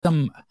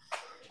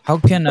how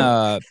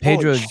can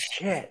Pedro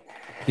shit.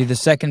 be the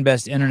second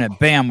best internet?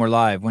 Bam, we're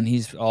live when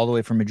he's all the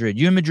way from Madrid.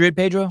 You in Madrid,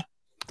 Pedro?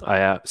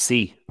 I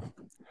see.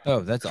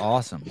 Oh, that's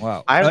awesome.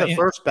 Wow. I have the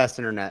first best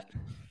internet.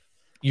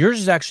 Yours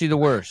is actually the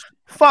worst.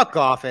 Fuck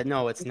off it.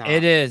 No, it's not.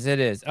 It is.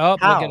 Oh,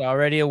 How? look at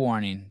already a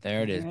warning.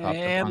 There it is. Popped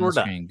up on the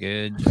screen.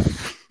 Good.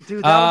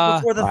 Dude, that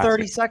was before the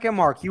 30-second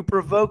mark. You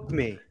provoked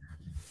me.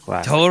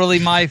 Classic. Totally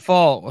my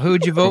fault.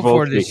 Who'd you vote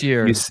for this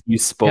year? You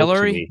spoke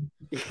Hillary? to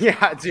me.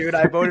 Yeah, dude,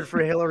 I voted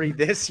for Hillary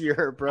this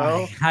year,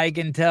 bro. I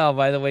can tell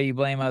by the way you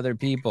blame other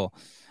people.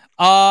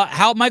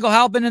 Michael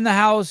Halpin in the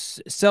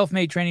house,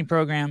 self-made training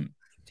program.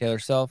 Taylor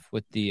Self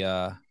with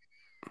the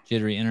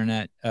jittery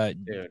internet.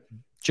 Dude.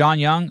 John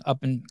Young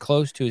up and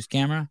close to his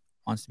camera.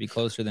 Wants to be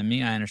closer than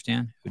me. I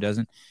understand. Who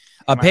doesn't?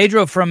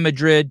 Pedro from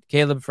Madrid.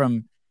 Caleb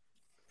from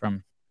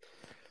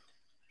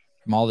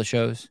all the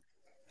shows.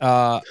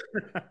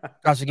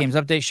 CrossFit Games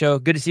Update Show.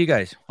 Good to see you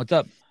guys. What's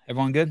up?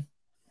 Everyone good?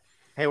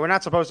 Hey, we're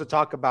not supposed to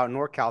talk about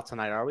NorCal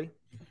tonight, are we?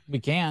 We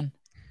can.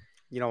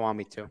 You don't want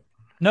me to.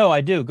 No,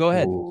 I do. Go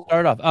ahead.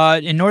 Start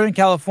off. In Northern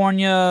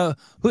California,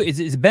 who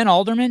is Ben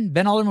Alderman?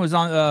 Ben Alderman was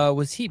on.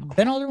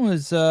 Ben Alderman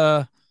was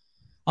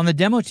on the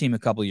demo team a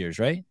couple years,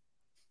 right?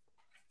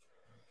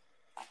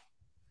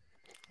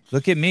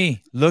 Look at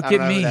me. Look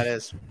at me. That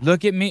is.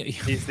 Look at me.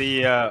 He's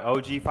the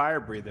OG fire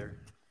breather.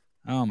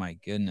 Oh my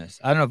goodness.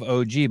 I don't know if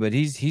OG, but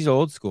he's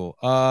old school.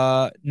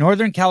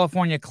 Northern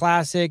California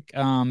Classic.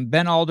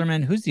 Ben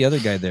Alderman. Who's the other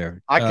guy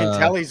there? I can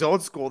tell he's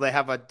old school. They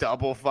have a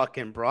double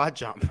fucking broad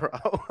jump, bro.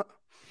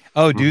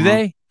 Oh, do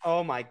they?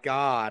 Oh my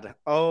God.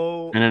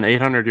 Oh. And an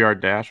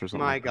 800-yard dash or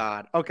something. My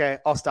God. Okay,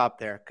 I'll stop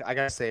there. I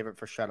gotta save it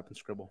for Shut Up and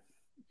Scribble.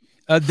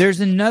 There's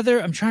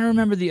another. I'm trying to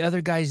remember the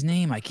other guy's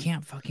name. I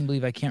can't fucking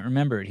believe I can't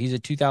remember it. He's a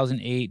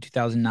 2008,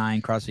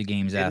 2009 CrossFit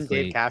Games Didn't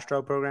athlete. Dave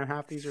Castro program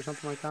half these or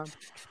something like that?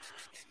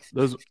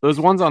 Those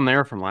ones on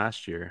there from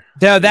last year.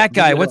 Yeah, that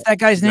guy. What's that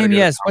guy's name?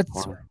 Yes.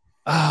 What's?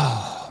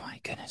 Oh my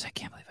goodness! I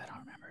can't believe I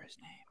don't remember his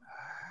name.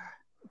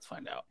 Let's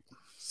find out.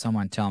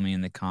 Someone tell me in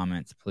the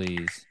comments,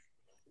 please.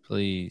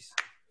 Please.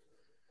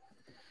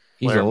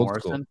 He's Blair old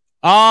Morrison? school.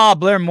 Oh,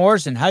 Blair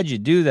Morrison. How'd you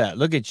do that?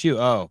 Look at you.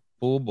 Oh,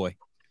 oh boy.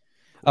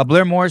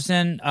 Blair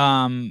Morrison,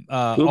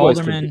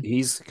 Alderman.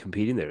 He's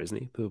competing there, isn't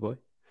he? Pooh Boy.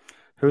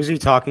 Who's he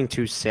talking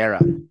to?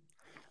 Sarah.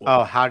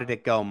 Oh, how did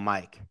it go,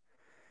 Mike?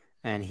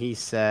 And he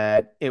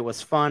said, it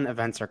was fun.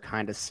 Events are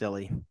kind of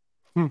silly.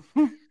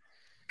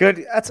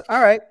 Good. That's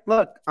all right.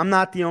 Look, I'm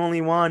not the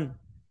only one.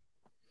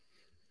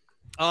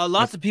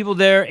 Lots of people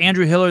there.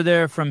 Andrew Hiller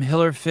there from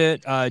Hiller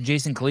Fit.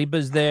 Jason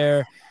Kalipa's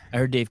there. I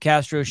heard Dave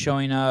Castro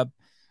showing up.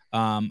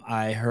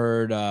 I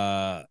heard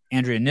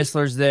Andrea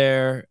Nisler's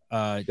there.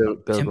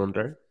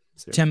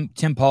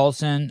 Tim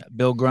Paulson,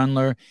 Bill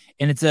Grunler,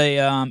 and it's a.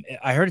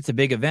 I heard it's a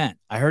big event.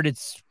 I heard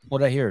it's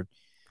what I hear.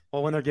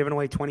 Well, when they're giving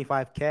away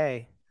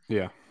 $25K.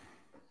 Yeah.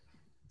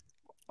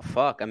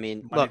 Fuck. I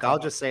mean, look, I'll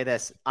just say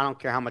this. I don't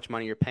care how much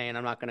money you're paying.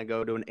 I'm not going to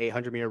go to an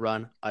 800-meter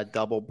run, a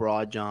double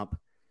broad jump,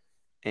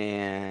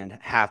 and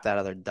half that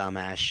other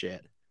dumbass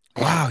shit.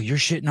 Wow, you're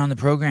shitting on the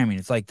programming.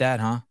 It's like that,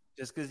 huh?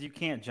 Just because you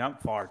can't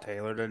jump far,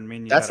 Taylor, doesn't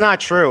mean you. That's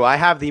not true. I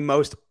have the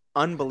most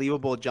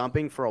unbelievable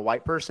jumping for a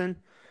white person.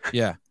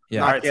 Yeah. Yeah.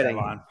 Not kidding.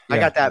 I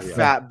got that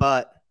fat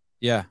butt.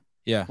 Yeah.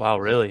 Yeah. Wow,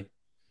 really?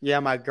 Yeah,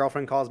 my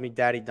girlfriend calls me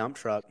Daddy Dump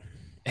Truck.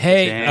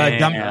 Hey,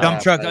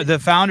 Dump Truck, the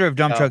founder of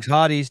Dump Trucks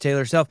Hotties,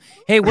 Taylor Self.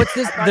 Hey, what's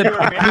this? The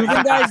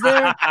proven guys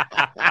there?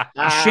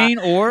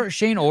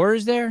 Shane Orr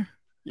is there?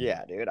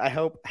 Yeah, dude. I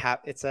hope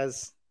it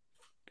says.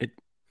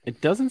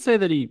 It doesn't say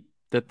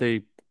that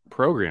they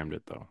programmed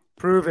it though.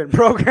 Proven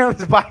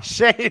programs by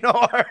Shane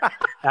Orr.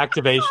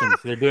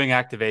 Activations. They're doing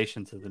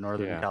activations of the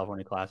Northern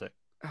California Classic.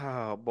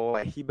 Oh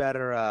boy, he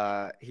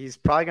better. He's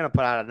probably gonna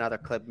put out another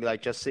clip and be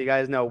like, just so you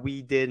guys know,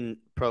 we didn't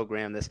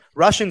program this.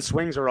 Russian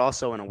swings are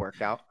also in a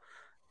workout.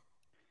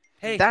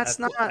 Hey, that's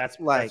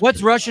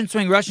what's Russian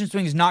swing? Russian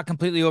swing is not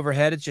completely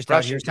overhead. It's just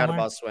Russian out here somewhere.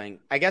 Kettlebell swing.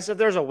 I guess if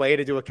there's a way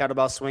to do a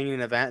kettlebell swing in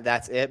an event,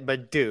 that's it.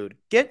 But dude,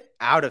 get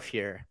out of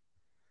here.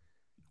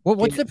 Well,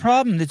 what's the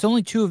problem? It's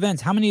only 2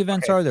 events. How many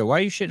events are there? Why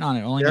are you shitting on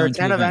it? Only there are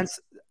 10 events.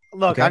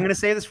 Look, okay. I'm going to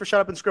say this for Shut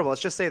Up and Scribble.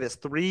 Let's just say this.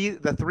 The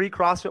three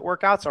CrossFit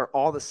workouts are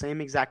all the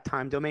same exact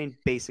time domain,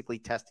 basically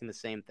testing the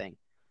same thing.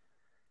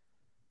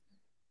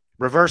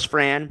 Reverse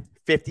Fran,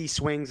 50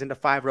 swings into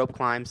 5 rope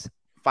climbs,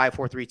 5,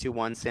 4, 3, 2,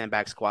 1,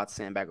 sandbag squats,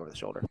 sandbag over the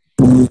shoulder.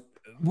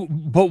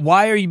 But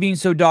why are you being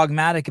so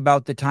dogmatic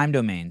about the time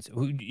domains?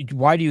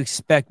 Why do you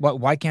expect?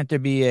 Why can't there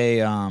be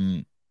a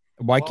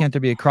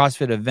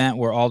CrossFit event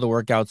where all the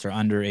workouts are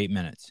under 8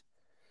 minutes?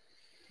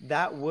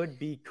 That would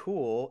be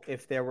cool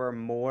if there were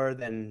more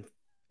than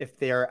if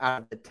they're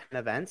out of the 10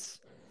 events,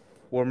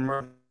 or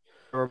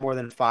more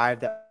than 5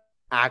 that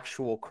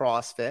actual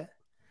CrossFit.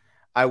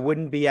 I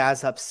wouldn't be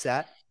as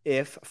upset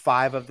if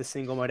 5 of the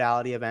single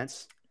modality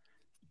events,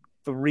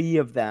 3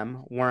 of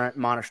them weren't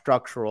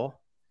monostructural.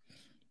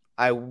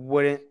 I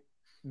wouldn't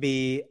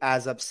be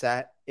as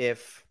upset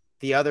if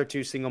the other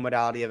 2 single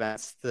modality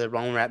events, the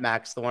 1 rep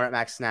max, the 1 rep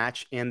max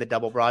snatch, and the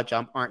double broad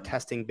jump aren't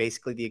testing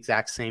basically the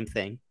exact same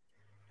thing.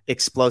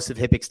 explosive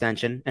hip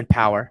extension, and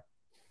power.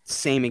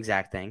 Same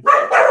exact thing.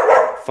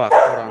 Fuck,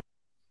 hold on.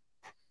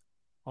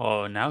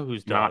 Oh, now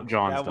who's Not dog?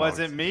 John's That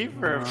wasn't me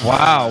for.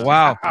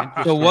 Wow.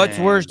 So what's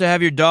Interesting. worse, to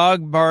have your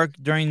dog bark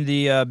during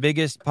the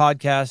biggest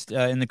podcast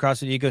in the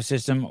CrossFit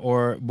ecosystem,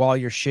 or while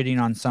you're shitting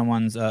on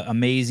someone's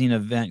amazing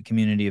event,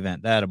 community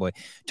event? That a boy.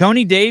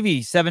 Tony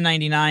Davey,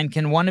 $7.99.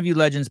 Can one of you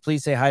legends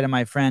please say hi to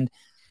my friend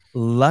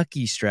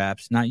Lucky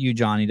Straps? Not you,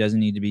 John. He doesn't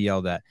need to be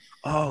yelled at.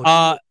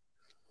 Oh,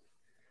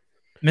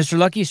 Mr.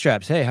 Lucky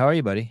Straps. Hey, how are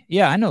you, buddy?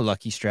 Yeah, I know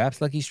Lucky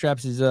Straps. Lucky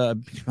Straps is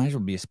might as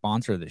well be a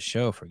sponsor of this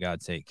show, for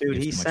God's sake. dude,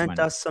 Gives he so much sent money.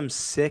 us some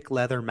sick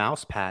leather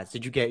mouse pads.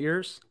 Did you get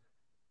yours?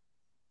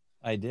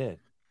 I did.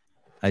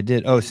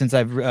 Oh, since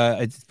I've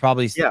it's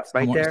probably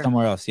right there.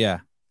 somewhere else. Yeah.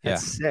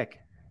 That's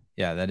sick.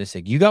 Yeah, that is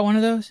sick. You got one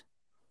of those?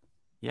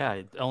 Yeah,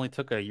 it only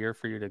took a year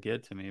for you to get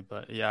it to me,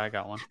 but yeah, I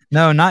got one.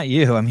 No, not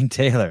you. I mean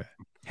Taylor.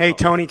 Hey,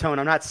 Tony,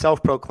 I'm not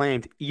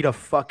self-proclaimed. Eat a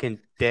fucking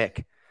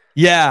dick.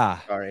 Yeah.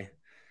 Sorry.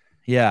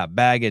 Yeah,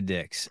 bag of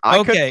dicks. I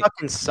could Okay.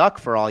 fucking suck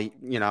for all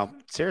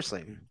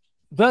seriously.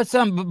 Let's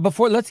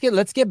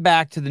let's get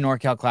back to the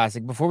NorCal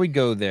Classic. Before we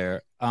go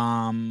there,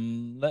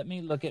 let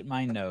me look at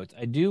my notes.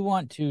 I do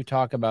want to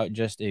talk about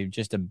just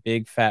a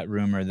big fat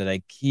rumor that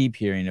I keep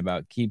hearing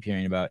about.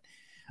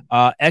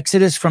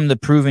 Exodus from the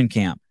Proven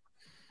Camp.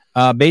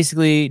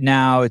 Basically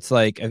now it's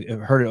like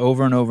I've heard it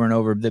over and over and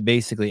over that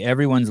basically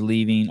everyone's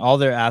leaving. All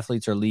their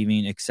athletes are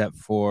leaving except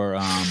for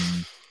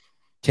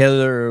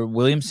Taylor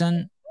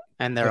Williamson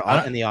And the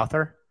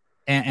author?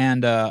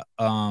 and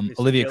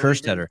Olivia still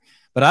Kerstetter.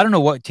 But I don't know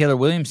what Taylor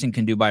Williamson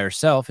can do by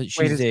herself.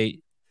 She's a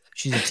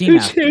team Who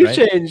athlete, right?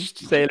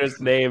 changed Taylor's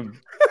name?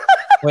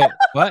 Wait,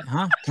 what?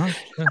 Huh? Daddy,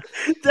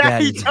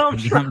 Daddy, don't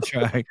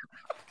try.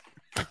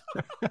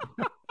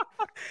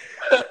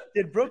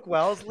 Did Brooke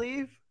Wells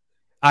leave?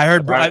 I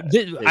heard. Right. I've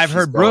She's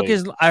heard Brooke going.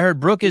 is. I heard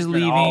Brooke is She's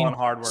been all leaving. on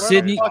hard work.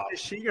 Sydney- Where the fuck is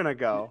she gonna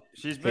go?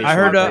 She's been. I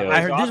heard. She's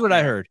I heard. This is what I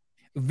off, heard.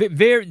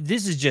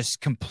 This is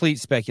just complete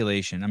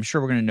speculation. I'm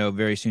sure we're gonna know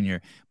very soon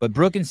here. But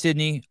Brooke and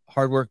Sydney,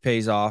 hard work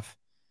pays off.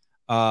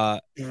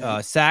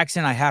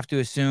 Saxon, I have to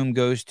assume,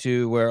 goes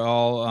to where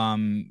all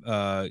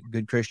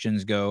good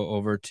Christians go,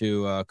 over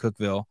to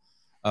Cookville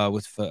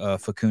with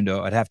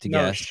Facundo. I'd have to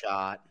No guess.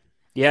 shot.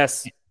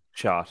 Yes,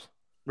 shot.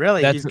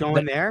 Really? That's- He's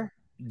going there?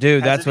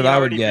 Dude, that's Hasn't what he I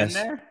would already been guess.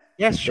 there?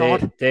 Yes,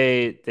 Sean.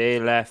 They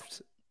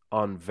left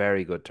on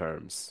very good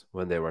terms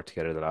when they worked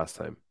together the last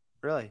time.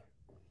 Really?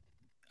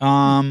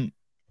 And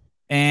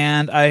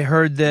I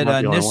heard that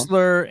Not the only one.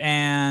 Nisler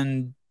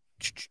and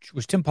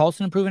was Tim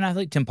Paulson a proven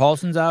athlete? Tim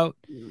Paulson's out,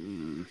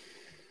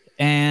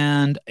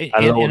 and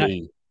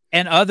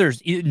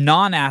others,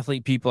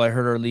 non-athlete people I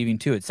heard are leaving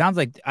too. It sounds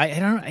like I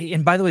don't.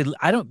 And by the way,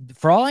 I don't.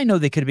 For all I know,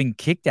 they could have been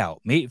kicked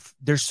out. Maybe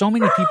there's so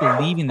many people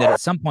leaving that at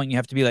some point you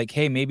have to be like,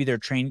 hey, maybe they're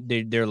trained.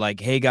 They're like,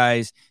 hey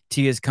guys,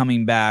 Tia's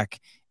coming back,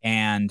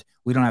 and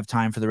we don't have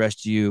time for the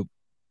rest of you.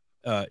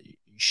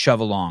 Shove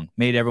along.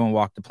 Made everyone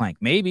walk the plank.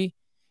 Maybe,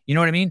 you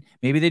know what I mean?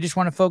 Maybe they just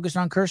want to focus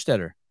on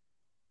Kerstetter.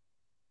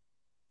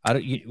 I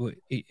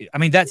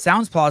mean, that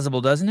sounds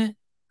plausible, doesn't it?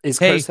 Is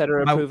Hey,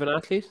 Kerstetter a proven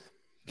athlete?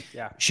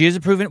 Yeah. She is a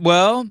proven.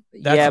 Well,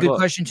 that's Yeah, a good but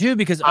question too,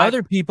 because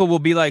other people will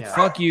be like, Yeah.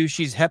 "Fuck you,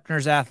 she's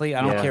Hepner's athlete.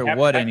 I don't Yeah. care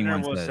what Hepner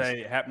anyone will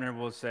says." Hepner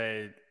will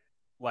say,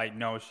 like,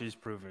 no, she's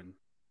proven.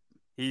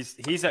 He's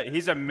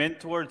a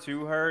mentor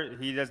to her.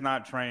 He does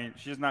not train.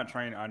 She does not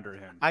train under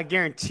him. I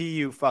guarantee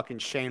you fucking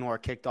Shane Orr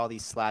kicked all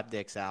these slap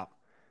dicks out.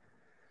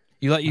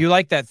 You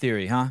like that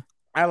theory, huh?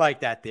 I like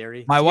that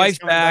theory. My Tia's wife's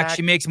coming back.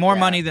 She makes more Yeah.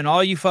 money than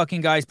all you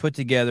fucking guys put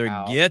together.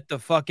 Wow. Get the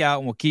fuck out,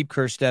 and we'll keep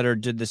Kerstetter.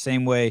 Did the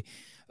same way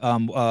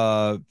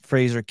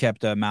Fraser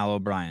kept Mal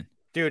O'Brien.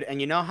 Dude, and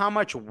you know how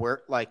much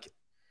work, like,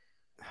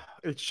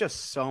 it's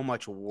just so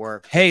much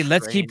work. to Hey,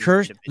 let's keep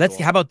train Let's.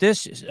 individual. How about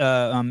this,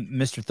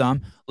 Mr.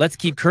 Thumb? Let's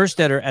keep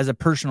Kerstetter as a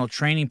personal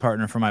training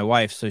partner for my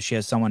wife, so she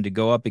has someone to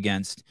go up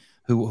against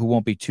who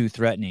won't be too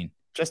threatening.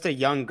 Just a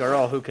young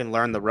girl who can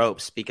learn the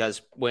ropes,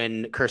 because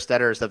when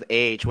Kerstetter is of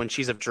age, when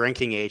she's of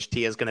drinking age,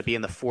 Tia's going to be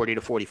in the 40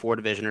 to 44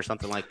 division or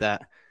something like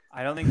that.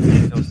 I don't think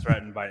he feels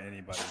threatened by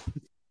anybody.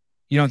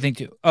 You don't think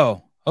to?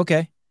 Oh,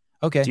 okay.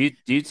 Do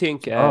you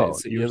think? Oh,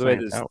 So you the were other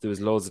way, saying no. there was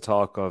loads of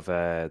talk of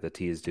that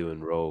he is doing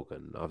Rogue,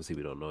 and obviously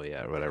we don't know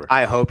yet or whatever.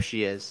 I hope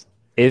she is.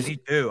 If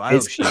do. I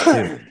hope she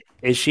too.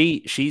 Is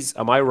she's?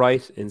 Am I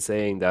right in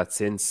saying that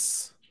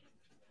since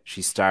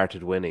she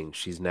started winning,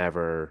 she's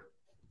never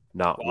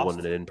not Lost?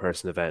 won an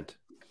in-person event?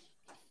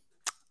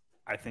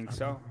 I think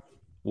so.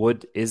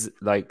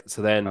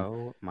 Then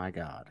Oh my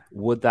God.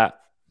 would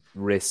that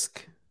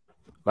risk,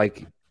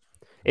 like,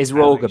 is I don't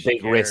Rogue a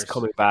think she big risk cares.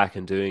 coming back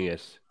and doing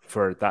it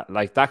for that,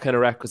 like that kind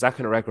of record? Because that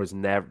kind of record is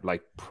never,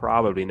 like,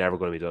 probably never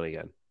going to be done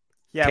again.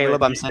 Yeah, Caleb,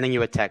 but I'm sending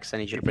you a text. I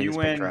need you to if bring you this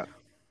picture win up.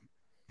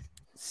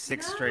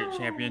 6 straight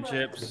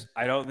championships,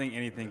 I don't think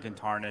anything can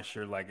tarnish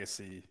your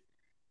legacy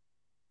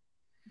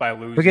by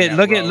losing.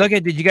 Look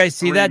at. Did you guys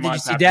see 3 that? Did you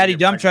months see after Daddy you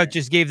get Dump Truck pregnant.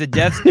 just gave the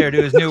death stare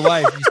to his new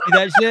wife? Did you see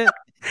that shit?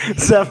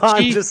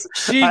 Stefan, She just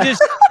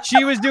just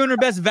She was doing her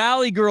best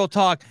Valley Girl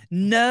talk.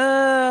 No,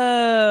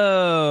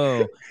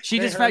 she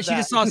just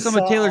saw some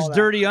of Taylor's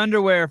dirty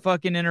underwear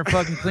fucking in her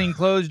fucking clean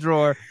clothes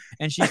drawer,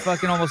 and she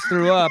fucking almost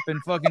threw up.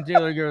 And fucking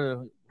Taylor,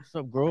 girl, what's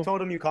up, girl? I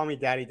told him you call me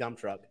Daddy Dump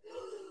Truck.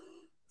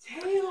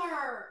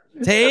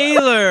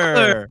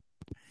 Taylor.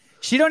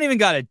 She don't even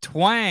got a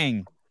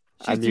twang.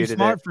 She's too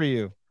smart for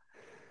you.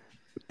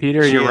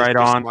 Peter, you're right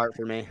on. Smart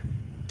for me.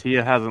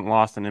 Tia hasn't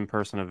lost an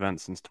in-person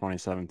event since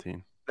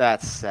 2017.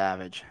 That's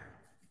savage.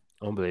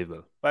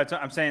 Unbelievable. But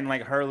I'm saying,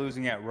 like, her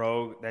losing at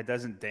Rogue, that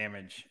doesn't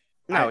damage.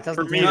 No, it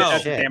doesn't. For me,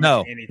 that doesn't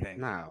damage anything.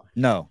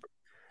 No,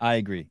 I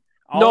agree.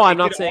 No, I'm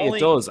not saying it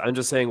does. I'm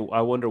just saying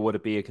I wonder would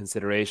it be a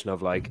consideration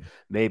of like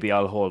maybe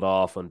I'll hold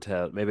off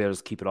until maybe I'll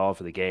just keep it all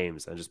for the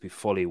games and just be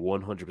fully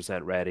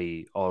 100%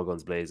 ready, all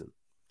guns blazing.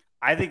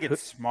 I think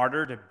it's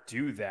smarter to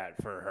do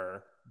that for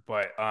her,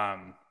 but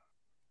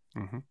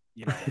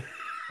you know.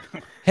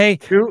 Hey,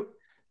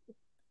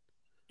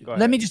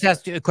 let me just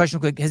ask you a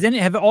question quick.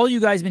 Have all you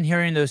guys been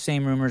hearing those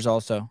same rumors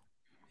also?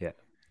 Yeah.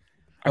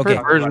 I've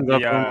heard versions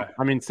of them.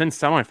 I mean, since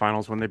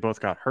semifinals when they both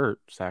got hurt,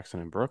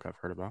 Saxon and Brooke, I've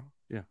heard about.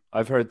 Yeah.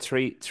 I've heard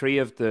three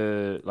of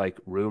the like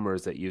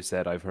rumors that you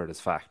said I've heard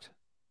as fact.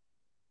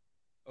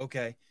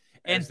 Okay.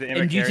 And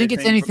do you think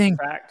it's anything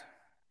fact?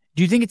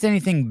 Do you think it's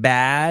anything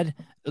bad?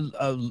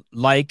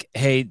 Like,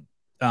 hey,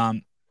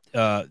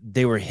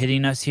 they were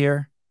hitting us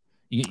here.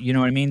 You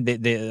know what I mean?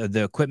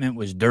 The equipment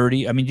was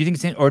dirty. I mean, do you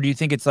think or do you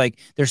think it's like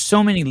there's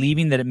so many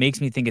leaving that it makes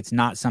me think it's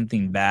not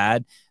something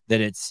bad, that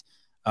it's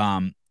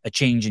a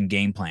change in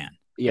game plan?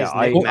 Yeah,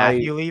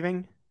 Matthew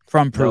leaving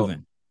from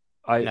Proven.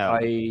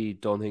 I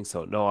don't think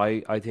so. No,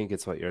 I think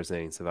it's what you're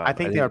saying, Savannah. I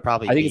think they're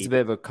probably. I think it's a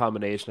bit of a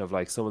combination of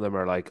like some of them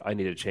are like I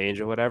need a change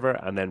or whatever,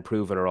 and then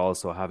Proven are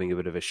also having a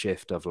bit of a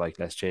shift of like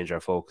let's change our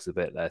focus a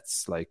bit.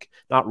 Let's like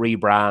not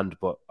rebrand,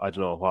 but I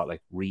don't know what,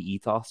 like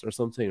re-ethos or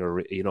something,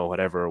 or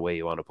whatever way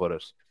you want to put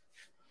it.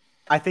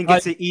 I think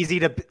it's easy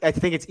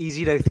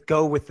to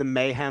go with the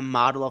mayhem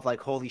model of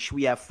like, holy shit,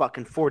 we have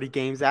fucking 40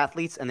 games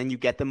athletes, and then you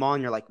get them all,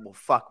 and you're like, well,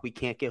 fuck, we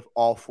can't give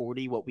all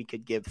 40 what we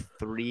could give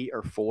 3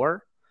 or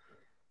 4.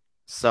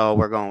 So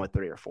we're going with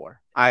 3 or 4.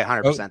 I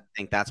 100%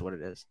 think that's what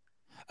it is.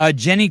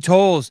 Jenny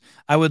Tolles,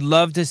 I would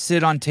love to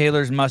sit on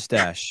Taylor's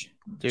mustache.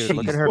 Dude, jeez.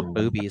 Look at her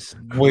boobies.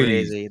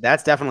 Crazy.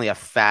 That's definitely a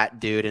fat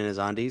dude in his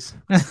undies.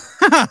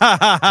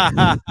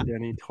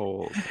 Jenny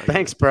Tolles.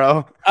 Thanks,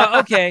 bro.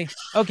 Okay.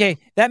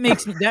 That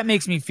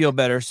makes me feel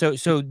better.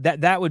 So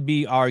that would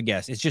be our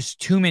guess. It's just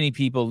too many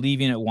people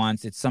leaving at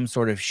once. It's some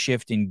sort of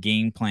shift in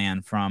game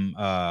plan from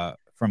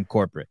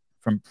corporate,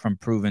 from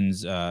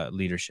Proven's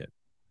leadership.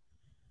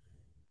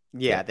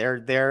 Yeah,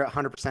 they're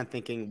 100%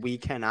 thinking we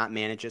cannot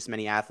manage this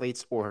many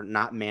athletes or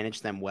not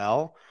manage them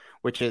well,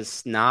 which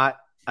is not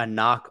a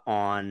knock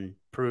on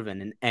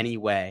Proven in any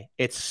way.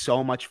 It's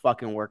so much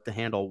fucking work to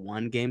handle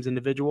one games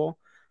individual.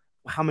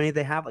 How many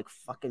they have? Like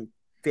fucking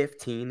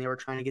 15 they were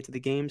trying to get to the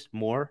games?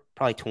 More?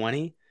 Probably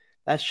 20.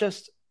 That's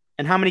just –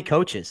 and how many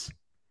coaches?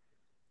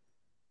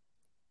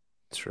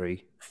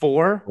 3.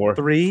 4?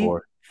 3?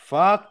 4.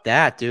 Fuck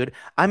that, dude.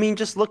 I mean,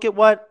 just look at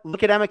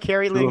Emma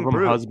Carey leaving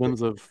Brute.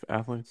 Husbands of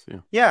athletes, yeah.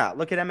 Yeah,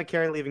 look at Emma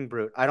Carey leaving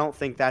Brute. I don't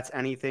think that's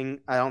anything.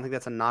 I don't think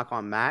that's a knock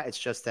on Matt. It's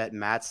just that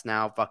Matt's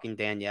now fucking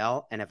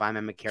Danielle, and if I'm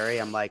Emma Carey,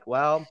 I'm like,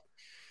 well,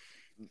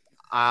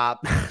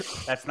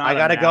 that's not. I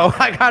gotta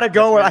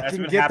go where I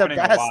can get the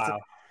best.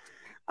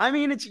 I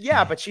mean,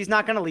 but she's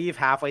not gonna leave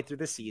halfway through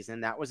the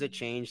season. That was a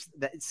change.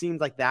 That it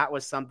seems like that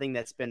was something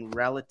that's been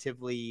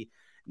relatively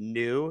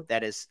new.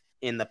 That is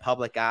in the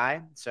public eye.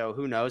 So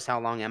who knows how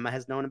long Emma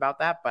has known about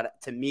that. But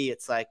to me,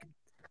 it's like,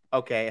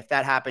 okay, if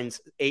that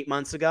happens 8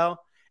 months ago,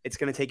 it's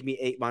going to take me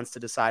 8 months to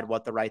decide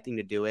what the right thing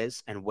to do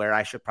is and where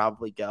I should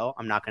probably go.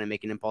 I'm not going to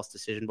make an impulse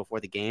decision before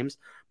the games,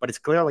 but it's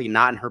clearly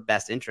not in her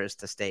best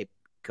interest to stay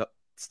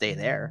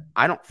there.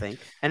 I don't think.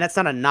 And that's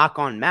not a knock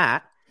on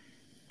Matt.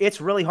 It's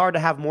really hard to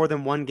have more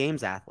than one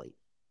games athlete.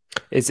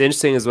 It's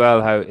interesting as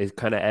well how it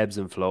kind of ebbs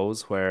and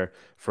flows, where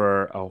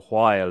for a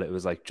while it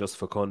was like just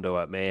Facundo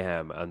at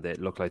Mayhem and it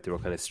looked like they were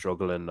kind of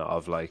struggling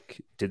of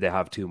like, did they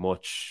have too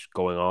much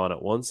going on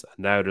at once?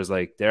 And now there's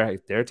like,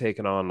 they're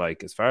taking on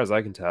like, as far as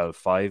I can tell,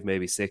 5,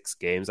 maybe 6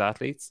 games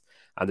athletes,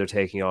 and they're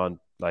taking on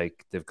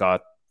like, they've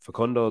got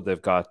Facundo,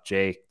 they've got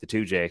Jake, the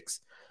 2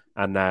 Jakes,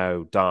 and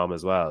now Dom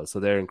as well. So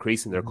they're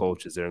increasing their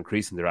coaches, they're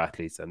increasing their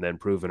athletes, and then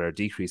Proven are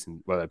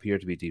decreasing, well, appear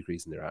to be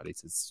decreasing their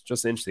athletes. It's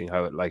just interesting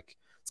how it like,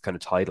 it's kind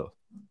of tidal.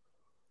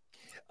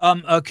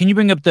 Can you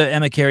bring up the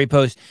Emma Carey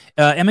post?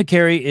 Emma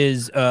Carey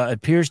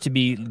appears to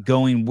be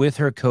going with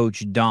her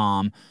coach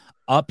Dom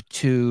up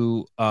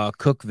to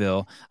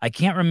Cookeville. I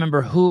can't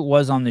remember who it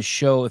was on the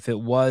show, if it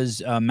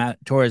was Matt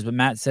Torres, but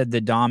Matt said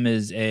that Dom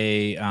is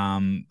a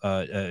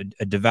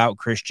devout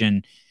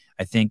Christian.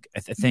 I think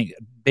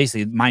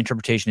basically my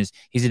interpretation is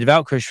he's a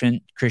devout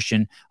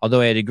Christian.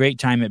 Although he had a great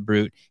time at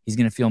Brute, he's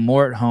going to feel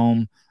more at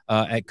home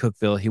at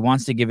Cookeville. He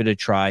wants to give it a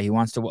try. He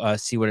wants to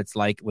see what it's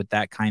like with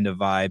that kind of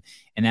vibe.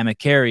 And Emma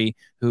Carey,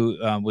 who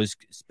was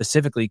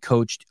specifically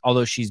coached,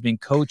 although she's been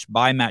coached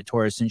by Matt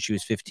Torres since she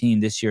was 15,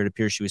 this year it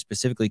appears she was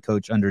specifically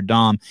coached under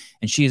Dom.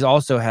 And she's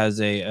also is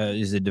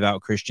a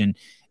devout Christian.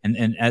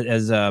 And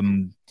as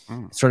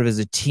sort of as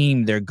a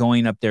team, they're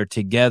going up there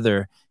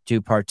together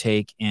to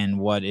partake in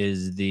what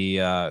is the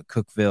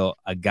Cookeville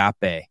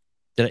Agape.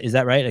 Is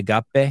that right?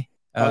 Agape?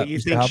 You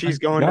think she's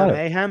going to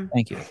Mayhem?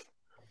 Thank you.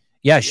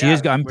 Yeah, she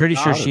is. I'm pretty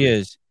sure she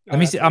is. Let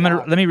me see.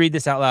 Let me read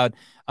this out loud.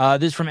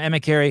 This is from Emma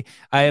Carey.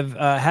 I have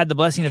had the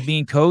blessing of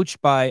being coached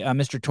by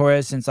Mr.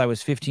 Torres since I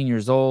was 15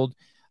 years old.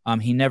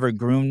 He never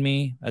groomed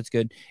me. That's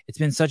good. It's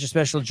been such a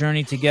special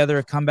journey together,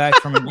 a comeback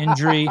from an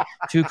injury,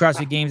 2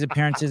 CrossFit Games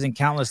appearances, and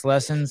countless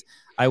lessons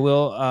I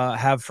will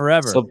have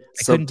forever.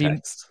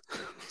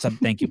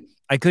 Thank you.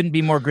 I couldn't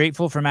be more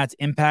grateful for Matt's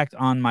impact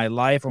on my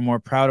life or more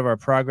proud of our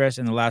progress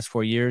in the last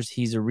 4 years.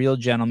 He's a real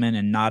gentleman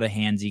and not a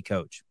handsy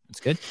coach. That's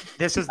good.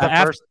 This is the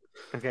first.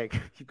 Okay,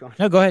 keep going.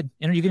 No, go ahead.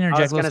 You can interject.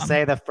 I was going to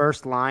say the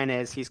first line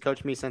is, he's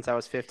coached me since I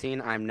was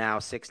 15. I'm now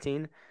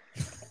 16.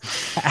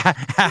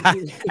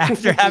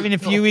 After having a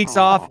few weeks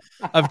off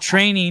of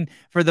training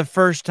for the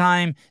first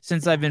time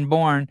since I've been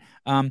born,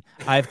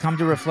 I've come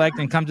to reflect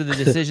and come to the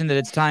decision that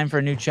it's time for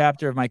a new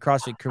chapter of my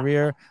CrossFit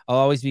career. I'll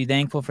always be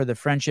thankful for the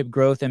friendship,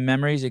 growth, and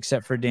memories,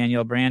 except for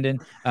Danielle Brandon,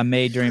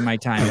 made during my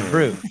time at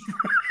Brew.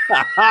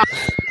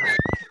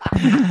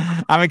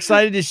 I'm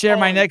excited to share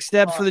my next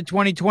steps for the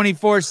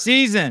 2024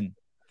 season.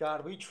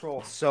 God, we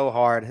troll so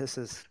hard.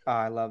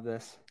 I love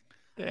this.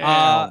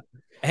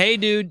 Hey,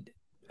 dude.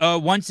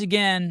 Once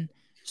again,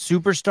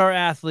 superstar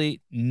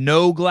athlete,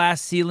 no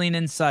glass ceiling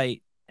in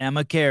sight.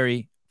 Emma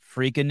Carey,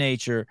 freak of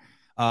nature.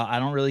 I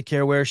don't really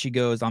care where she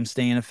goes. I'm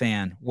staying a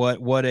fan. What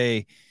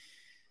a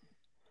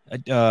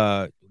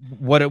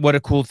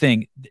cool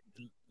thing.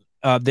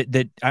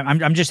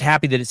 I'm just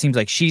happy that it seems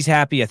like she's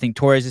happy. I think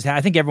Torres is happy.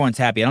 I think everyone's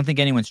happy. I don't think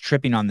anyone's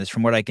tripping on this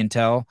from what I can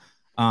tell.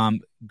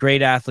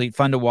 Great athlete,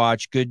 fun to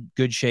watch, good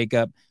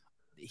shakeup.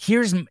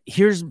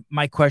 Here's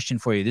my question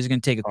for you. This is going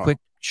to take a quick,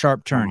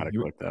 sharp turn. I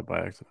clicked that by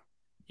accident.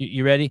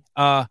 You ready?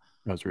 I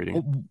was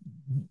reading.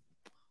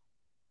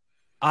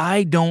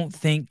 I don't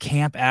think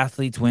camp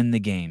athletes win the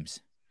games.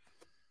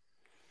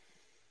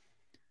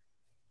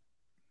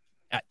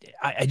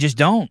 I just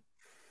don't.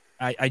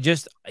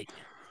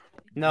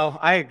 No,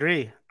 I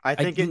agree. I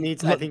think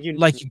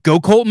you go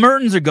Colt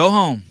Mertens or go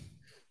home.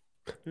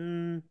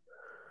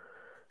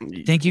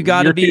 Think you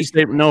got to be.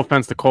 No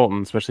offense to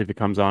Colton, especially if he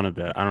comes on a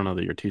bit. I don't know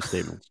that your 2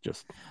 statements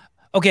just.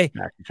 Okay.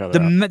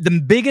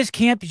 The biggest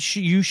camp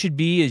you should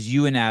be is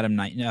you and Adam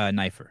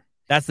Knifer.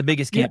 That's the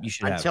biggest camp you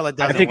should have. Until it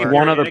doesn't I think work.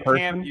 one other person.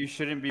 Camp, you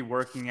shouldn't be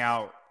working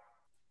out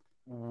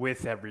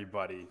with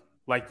everybody.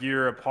 Like,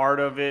 you're a part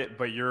of it,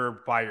 but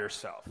you're by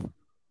yourself.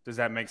 Does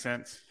that make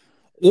sense?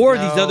 Or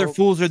these other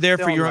fools are there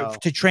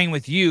to train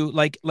with you.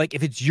 Like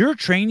if it's your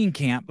training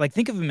camp, like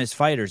think of them as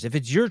fighters. If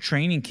it's your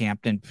training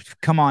camp, then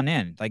come on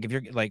in. Like if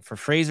you're like for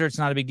Fraser, it's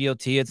not a big deal.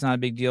 Tia, it's not a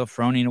big deal.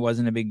 Froning, it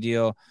wasn't a big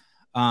deal.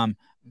 But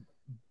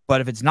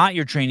if it's not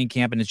your training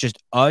camp and it's just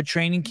a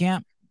training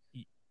camp,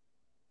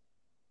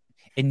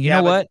 and you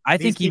know what? I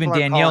think even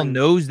Danielle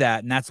knows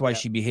that, and that's why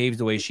she behaves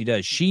the way she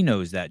does. She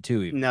knows that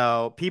too. Even.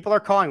 No, people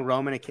are calling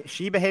Roman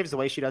she behaves the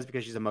way she does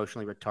because she's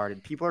emotionally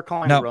retarded. People are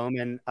calling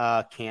Roman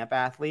a camp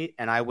athlete,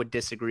 and I would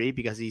disagree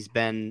because he's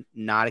been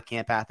not a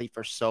camp athlete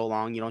for so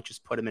long. You don't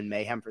just put him in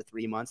Mayhem for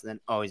 3 months and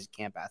then, he's a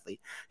camp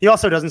athlete. He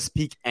also doesn't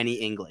speak any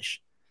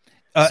English.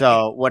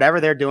 So whatever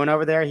they're doing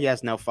over there, he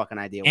has no fucking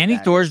idea. Annie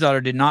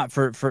Thorsdottir did not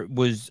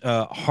was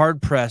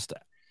hard pressed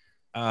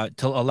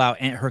to allow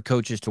her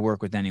coaches to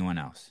work with anyone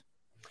else.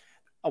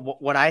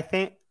 What I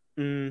think,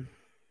 and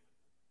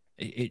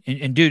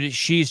dude,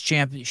 she's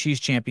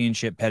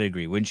championship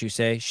pedigree, wouldn't you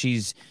say?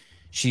 She's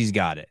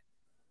got it.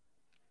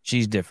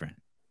 She's different.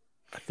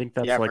 I think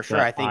that's like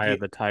the eye of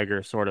the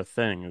tiger sort of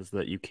thing, is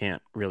that you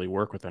can't really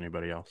work with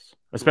anybody else,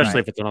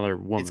 especially if it's another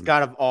woman. It's got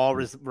to all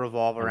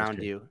revolve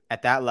around you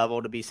at that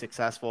level to be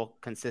successful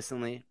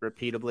consistently,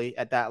 repeatably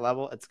at that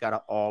level. It's got to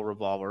all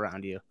revolve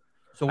around you.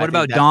 So what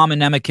about Dom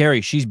and Emma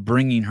Carey? She's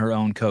bringing her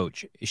own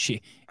coach. Is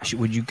she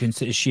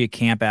a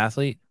camp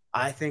athlete?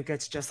 I think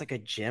it's just like a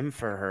gym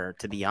for her,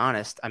 to be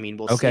honest. I mean,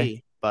 we'll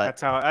see. But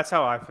that's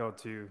how I feel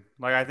too.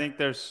 Like, I think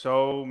there's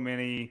so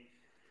many,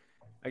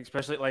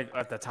 especially like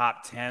at the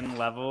top 10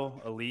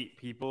 level elite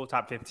people,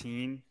 top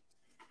 15.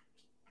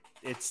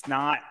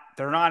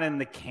 They're not in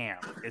the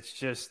camp. It's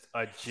just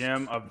a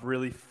gym of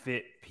really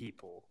fit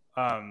people.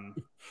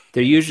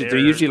 They're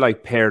usually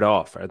like paired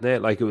off, aren't they?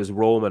 Like it was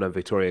Roman and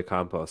Victoria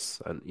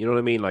Campos, and you know what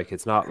I mean. Like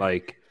it's not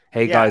like,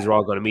 hey guys, we're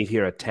all going to meet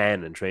here at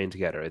 10 and train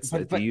together.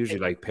 They're usually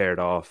like paired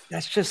off.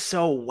 That's just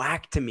so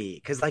whack to me,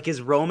 because like,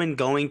 is Roman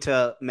going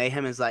to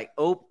Mayhem is like,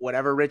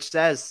 whatever Rich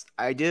says,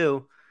 I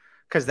do,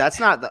 because that's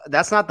not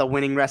the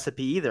winning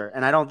recipe either.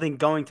 And I don't think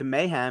going to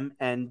Mayhem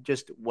and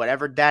just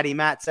whatever Daddy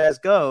Matt says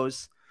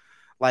goes.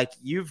 Like,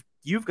 you've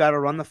You've got to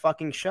run the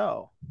fucking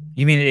show.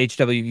 You mean at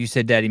HW? You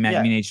said Daddy Matt.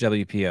 You mean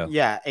HWPO?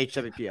 Yeah,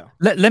 HWPO.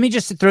 Let me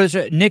just throw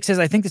this. Nick says,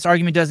 I think this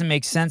argument doesn't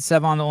make sense,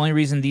 Sevon. The only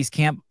reason these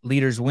camp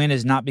leaders win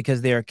is not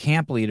because they are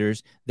camp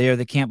leaders. They are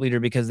the camp leader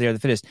because they are the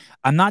fittest.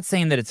 I'm not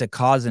saying that it's a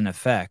cause and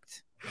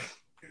effect.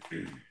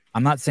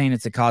 I'm not saying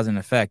it's a cause and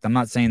effect. I'm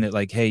not saying that,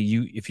 like, hey,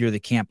 if you're the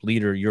camp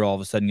leader, you're all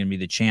of a sudden going to be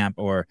the champ,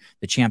 or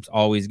the champ's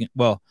always going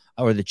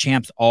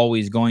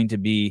to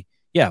be.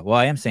 Yeah, well,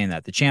 I am saying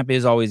that the champ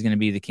is always going to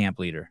be the camp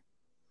leader.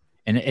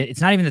 And it's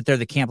not even that they're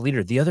the camp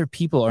leader. The other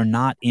people are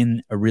not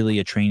in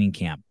a training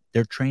camp.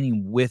 They're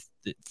training with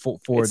the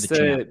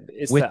champ.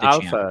 It's the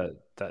alpha.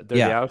 They're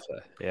the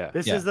alpha. Yeah.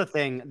 This is the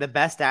thing. The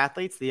best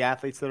athletes, the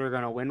athletes that are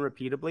going to win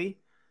repeatably,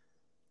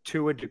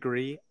 to a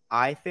degree,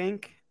 I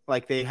think,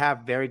 like, they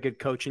have very good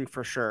coaching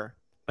for sure,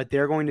 but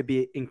they're going to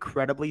be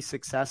incredibly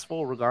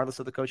successful regardless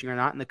of the coaching or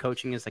not. And the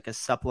coaching is like a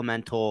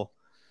supplemental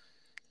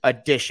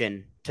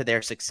addition to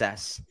their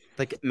success.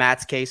 Like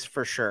Matt's case,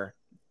 for sure.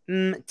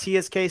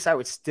 Tia's case, I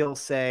would still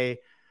say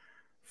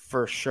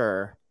for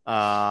sure.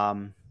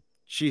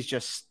 She's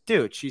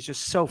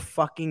just so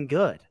fucking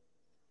good.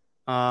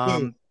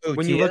 When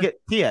Tia? you look at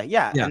Tia,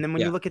 and then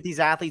when you look at these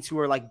athletes who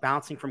are like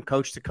bouncing from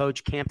coach to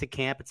coach, camp to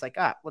camp, it's like,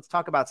 let's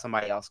talk about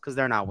somebody else because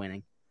they're not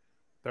winning.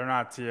 They're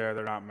not Tia.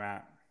 They're not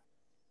Matt.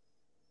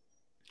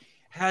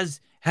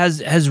 Has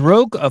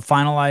Rogue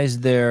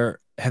finalized their?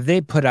 Have they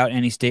put out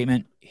any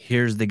statement?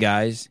 Here's the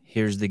guys.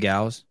 Here's the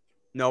gals.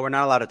 No, we're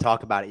not allowed to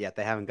talk about it yet.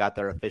 They haven't got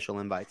their official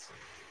invites.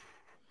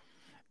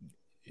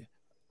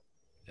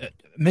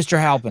 Mr.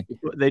 Halpin.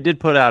 They did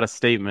put out a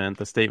statement.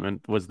 The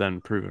statement was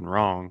then proven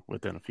wrong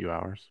within a few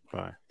hours.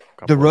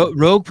 The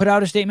Rogue put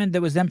out a statement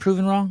that was then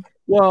proven wrong?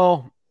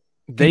 Well,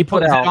 they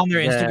put out on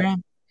their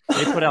Instagram?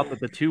 They put out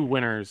that the two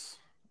winners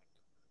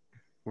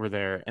were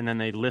there, and then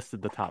they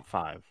listed the top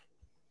 5.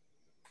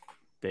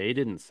 They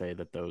didn't say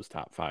that those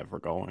top 5 were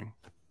going,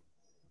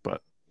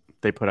 but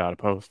they put out a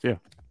post, yeah.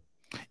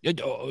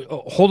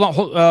 Hold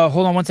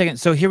on 1 second.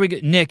 So here we go.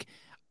 Nick,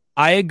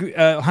 I agree,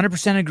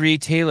 100% agree.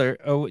 Taylor,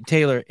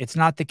 it's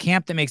not the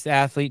camp that makes the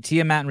athlete.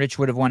 Tia, Matt, and Rich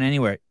would have won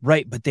anywhere.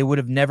 Right, but they would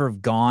have never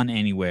gone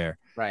anywhere.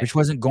 Right. Rich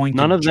wasn't going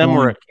None to of them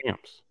were at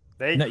camps.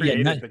 They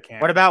created the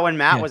camp. What about when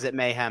Matt was at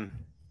Mayhem?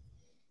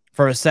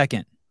 For a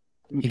second.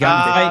 He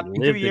got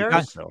 2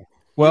 years?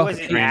 Well, he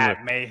wasn't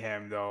at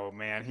Mayhem though,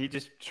 man. He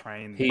just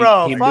trained.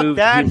 Fuck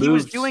that. He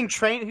was doing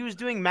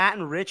Matt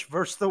and Rich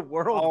versus the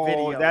world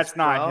videos. That's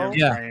not him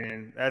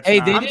training. That's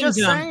I'm just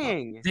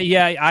saying.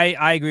 Yeah,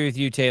 I agree with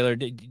you, Taylor.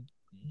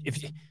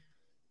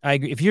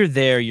 If you're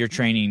there, you're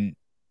training.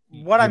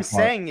 What I'm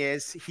saying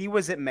is he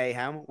was at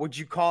Mayhem. Would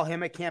you call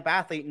him a camp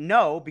athlete?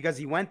 No, because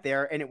he went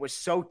there and it was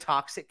so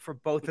toxic for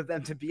both of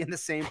them to be in the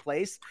same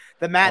place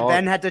that Matt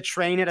then had to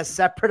train at a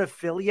separate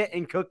affiliate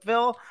in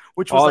Cookville,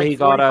 which was like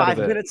 45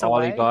 minutes away.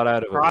 All he got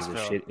out of it was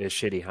a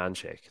shitty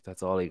handshake.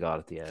 That's all he got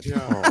at the end.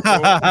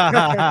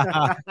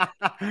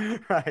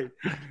 Right.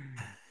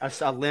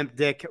 A limp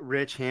dick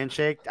Rich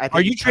handshake. I think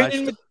Are you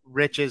training with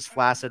Rich's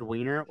flaccid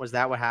wiener? Was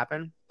that what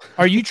happened?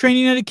 Are you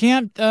training at a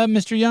camp,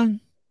 Mr.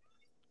 Young?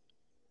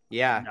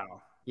 Yeah.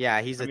 No.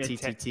 Yeah, he's a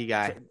TTT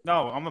guy.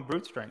 No, I'm a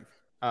brute strength.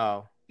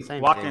 Oh, same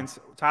Watkins.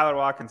 Thing. Tyler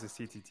Watkins is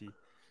TTT.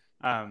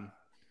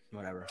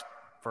 Whatever.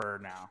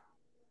 For now.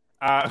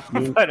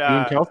 You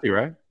and Kelsey,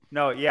 right?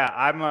 No, yeah,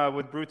 I'm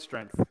with brute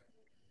strength.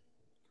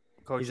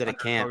 He's at a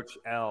camp. Coach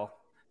L.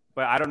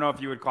 But I don't know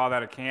if you would call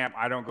that a camp.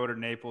 I don't go to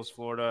Naples,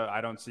 Florida. I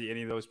don't see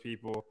any of those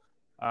people.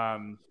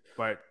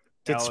 But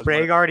did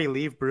Sprague already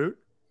leave Brute?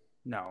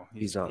 No,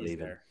 he's not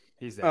leaving. There.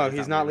 He's there. Oh,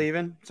 he's not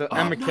leaving? So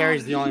Emma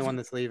Carey's the only one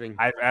that's leaving.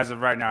 As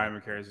of right now,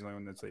 Emma Carey's the only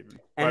one that's leaving.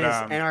 And,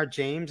 and are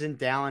James and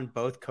Dallin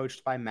both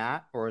coached by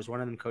Matt, or is one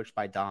of them coached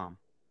by Dom?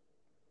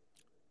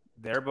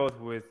 They're both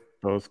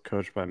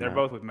coached by Matt. They're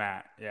both with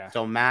Matt, yeah.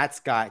 So Matt's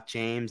got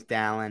James,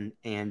 Dallin,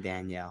 and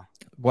Danielle.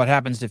 What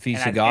happens to Fee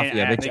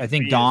Sagafia? I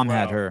think Dom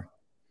had her.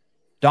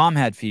 Dom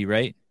had Fee,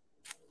 right?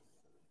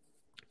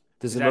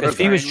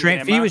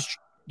 Fee was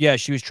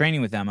she was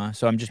training with Emma,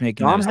 so I'm just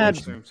making Dom that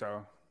assumption.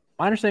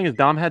 My understanding is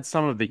Dom had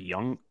some of the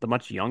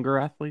much younger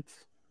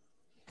athletes,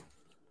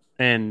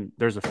 and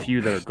there's a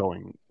few that are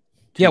going.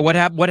 Yeah, what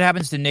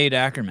happens to Nate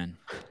Ackerman?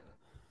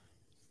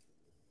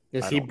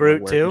 Is he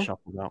Brute too?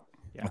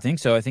 Yeah. I think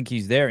so. I think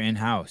he's there in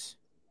house.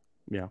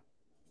 Yeah.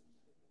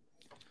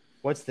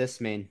 What's this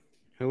mean?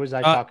 Who was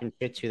I talking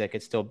shit to that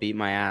could still beat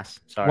my ass?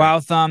 Sorry. Wow,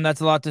 Thumb, that's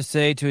a lot to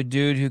say to a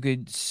dude who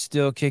could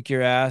still kick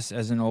your ass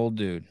as an old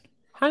dude.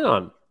 Hang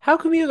on. How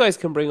come you guys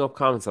can bring up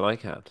comments and I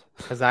can't?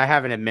 Because I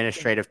have an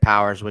administrative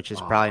powers, which is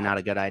probably not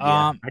a good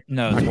idea.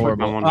 No, it's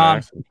horrible.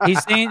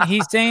 He's saying that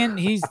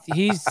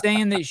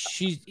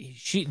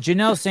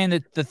Janelle's saying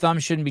that the Thumb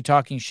shouldn't be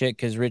talking shit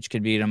because Rich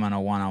could beat him on a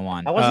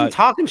one-on-one. I wasn't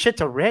talking shit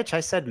to Rich. I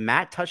said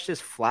Matt touched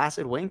his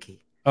flaccid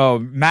winky. Oh,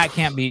 Matt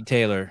can't beat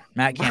Taylor.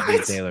 Matt can't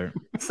beat Taylor.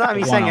 It's not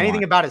me saying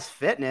anything about his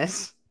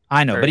fitness.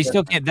 I know, but he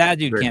still can't. That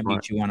dude can't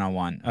beat you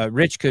one-on-one.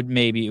 Rich could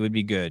maybe. It would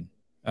be good,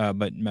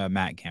 but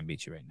Matt can't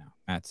beat you right now.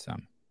 Matt's I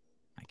can't.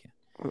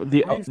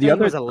 The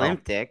other was a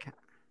limp dick.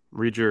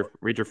 Read your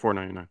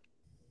 $4.99.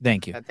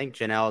 Thank you. I think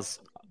Janelle's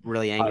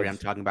really angry. I'm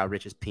talking about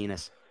Rich's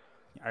penis.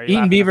 Are you Eating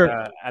laughing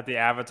beaver. at the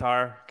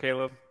Avatar,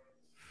 Caleb?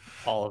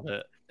 All of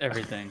it,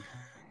 everything.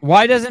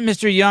 Why doesn't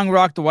Mr. Young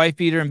rock the wife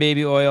beater and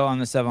baby oil on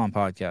the Sevon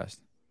podcast?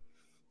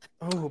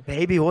 Oh,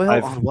 baby oil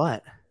on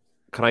what?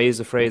 Can I use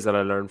a phrase that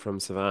I learned from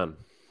Savan?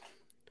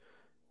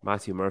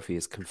 Matthew Murphy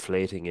is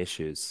conflating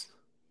issues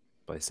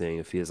by saying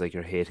it feels like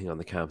you're hating on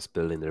the camps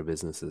building their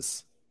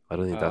businesses. I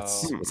don't think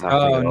that's what's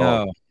happening at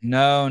all.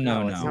 No.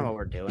 That's not what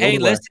we're doing. Hey,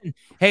 listen.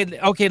 Hey,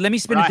 okay. Let me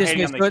spin We're it not this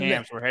hating way. on the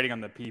camps. We're hating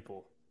on the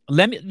people.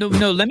 Let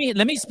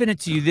me spin it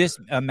to you this,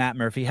 Matt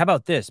Murphy. How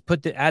about this?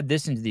 Add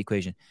this into the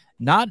equation.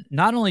 Not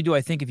only do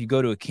I think if you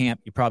go to a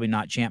camp, you're probably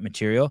not champ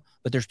material,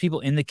 but there's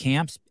people in the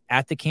camps,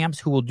 at the camps,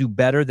 who will do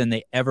better than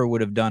they ever would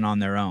have done on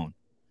their own.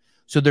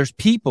 So there's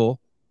people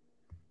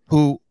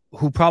who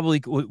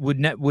probably would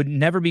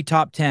never be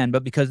top 10,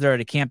 but because they're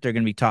at a camp, they're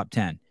going to be top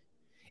 10.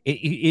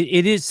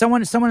 It is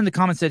someone in the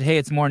comments said, hey,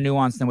 it's more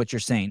nuanced than what you're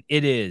saying.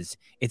 It is.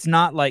 It's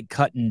not like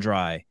cut and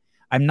dry.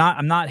 I'm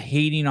not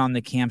hating on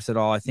the camps at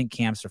all. I think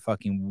camps are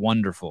fucking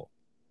wonderful.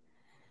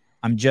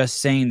 I'm just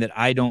saying that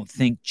I don't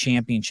think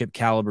championship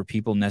caliber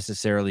people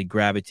necessarily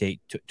gravitate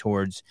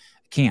towards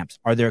camps.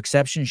 Are there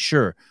exceptions?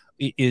 Sure.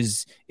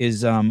 Is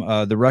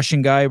the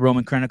Russian guy,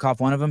 Roman Krenikov,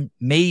 one of them?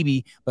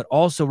 Maybe. But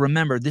also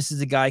remember, this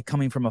is a guy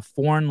coming from a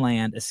foreign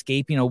land,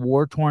 escaping a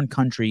war-torn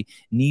country,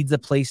 needs a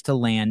place to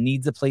land,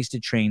 needs a place to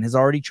train, has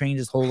already trained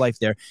his whole life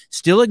there,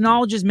 still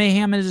acknowledges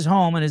Mayhem as his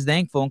home and is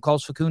thankful and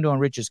calls Facundo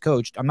and Rich his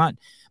coach. I'm not,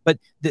 but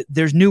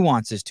there's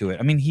nuances to it.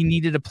 I mean, he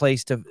needed a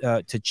place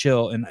to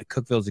chill, and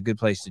Cookville's a good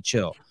place to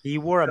chill. He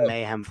wore a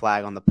Mayhem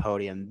flag on the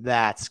podium.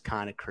 That's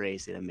kind of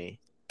crazy to me.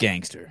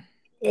 Gangster.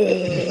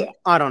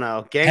 I don't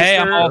know. Gangster. Hey,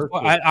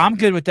 I'm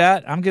good with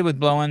that. I'm good with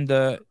blowing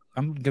daddy.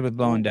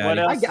 What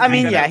else I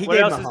mean, yeah, what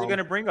else is he going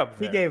to bring up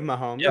there? He gave him a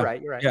home. Yeah.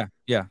 You're right.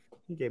 Yeah.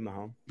 He gave him a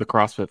home. The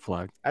CrossFit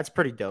flag That's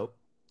pretty dope.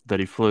 that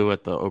he flew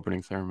at the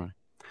opening ceremony.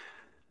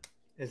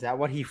 Is that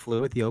what he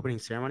flew at the opening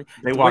ceremony?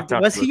 They walked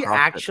up Was to the he CrossFit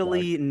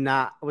actually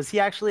not? Was he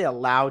actually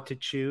allowed to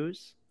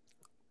choose?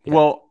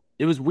 Well,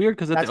 it was weird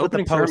because at That's the what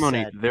the opening post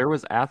ceremony, said. there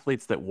was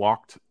athletes that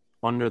walked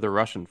under the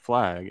Russian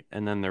flag,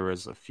 and then there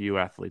was a few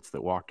athletes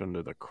that walked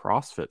under the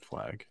CrossFit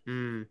flag.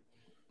 Mm.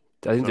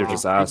 I think they're So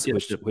just he asked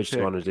gets to which do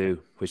you want to do,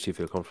 which do you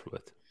feel comfortable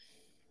with.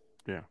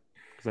 Yeah,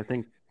 because I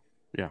think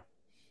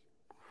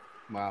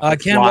Wow.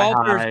 Ken Fly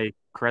Walters. High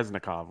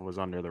Kresnikov was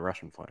under the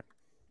Russian flag.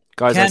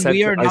 Guys, Ken,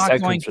 we are not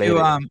going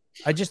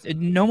conflated. to.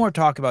 No more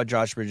talk about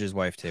Josh Bridges'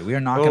 wife today. We are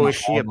not Oh, going is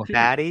she a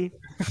baddie?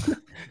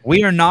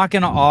 We are not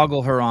going to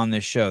ogle her on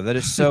this show. That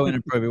is so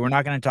inappropriate. We're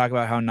not going to talk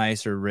about how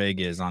nice her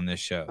rig is on this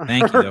show.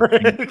 Thank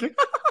you.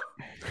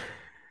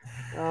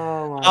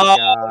 Oh my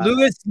god.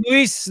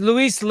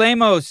 Luis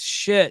Lemos.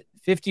 Shit,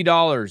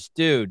 $50,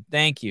 dude.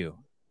 Thank you.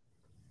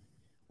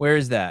 Where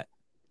is that?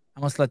 I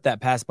must let that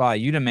pass by.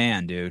 You the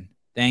man, dude.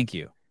 Thank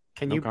you.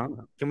 Can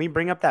we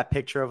bring up that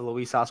picture of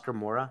Luis Oscar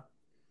Mora?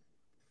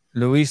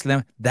 Luis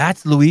Lemos.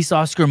 That's Luis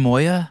Oscar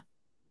Moya.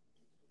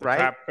 Right?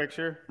 Trap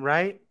picture.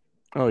 Right?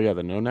 Oh yeah,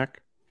 the no neck.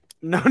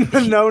 No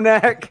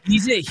neck.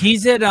 He's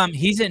at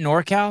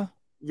NorCal.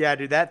 Yeah,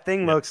 dude, that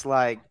thing looks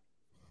like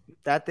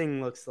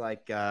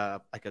a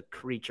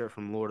creature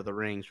from Lord of the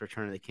Rings,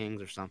 Return of the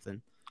Kings or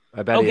something.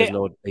 I bet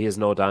he has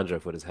no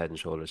dandruff with his Head and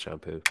Shoulders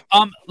shampoo.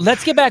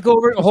 Let's get back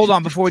over. Hold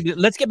on,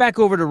 let's get back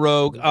over to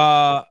Rogue.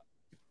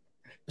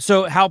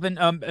 So Halpin,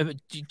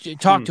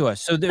 talk to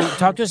us. So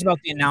talk to us about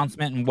the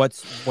announcement and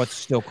what's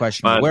still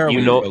questionable. Man,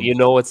 you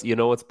know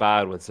what's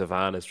bad when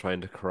Savan is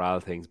trying to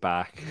corral things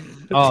back.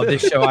 Oh,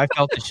 this show! I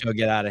felt the show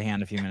get out of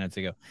hand a few minutes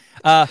ago.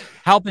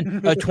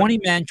 Halpin, 20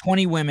 men,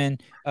 20 women.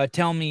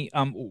 Tell me,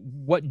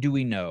 what do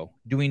we know?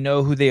 Do we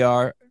know who they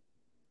are?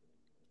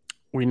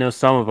 We know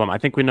some of them. I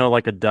think we know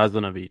like a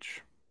dozen of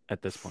each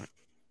at this point.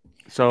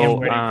 So And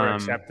waiting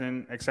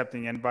for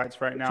accepting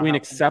invites right now. between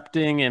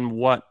accepting and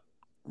what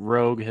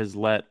Rogue has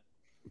let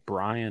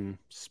Brian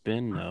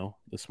Spin know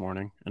this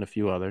morning and a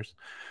few others,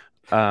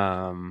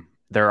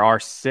 there are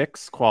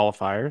 6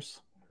 qualifiers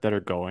that are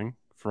going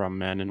from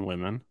men and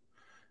women,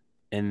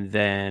 and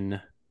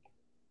then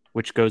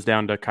which goes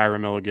down to Kyra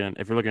Milligan.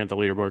 If you're looking at the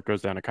leaderboard, it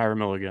goes down to Kyra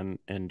Milligan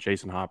and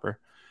Jason Hopper.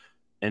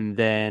 And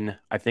then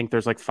I think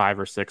there's like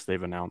 5 or 6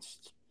 they've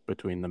announced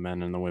between the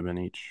men and the women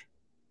each.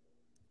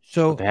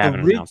 So But they haven't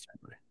announced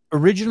anybody.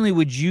 Originally,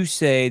 would you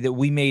say that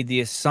we made the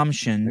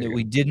assumption that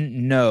we didn't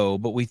know,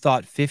 but we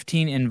thought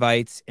 15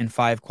 invites and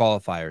 5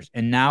 qualifiers?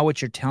 And now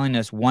what you're telling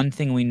us, one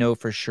thing we know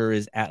for sure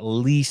is at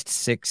least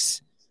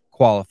 6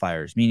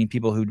 qualifiers, meaning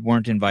people who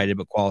weren't invited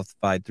but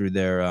qualified through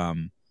their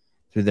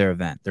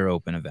event, their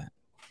open event.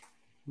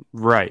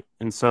 Right.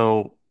 And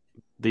so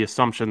the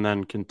assumption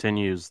then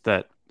continues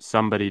that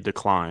somebody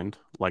declined,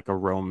 like a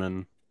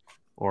Roman,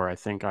 or I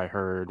think I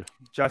heard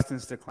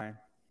Justin's decline.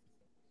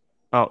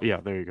 Oh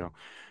yeah, there you go.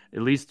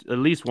 At least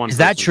one. Is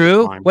that person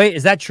true? declined. Wait,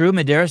 is that true?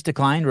 Medeiros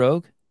declined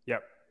Rogue?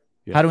 Yep.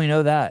 Yeah. How do we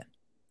know that?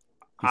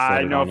 He said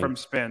I it know on from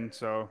his- Spin,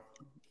 so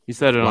He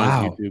said it Wow.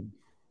 on his YouTube.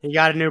 He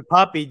got a new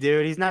puppy,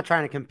 dude. He's not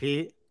trying to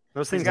compete.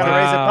 Those things he's got got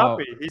to raise a Wow.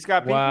 puppy. He's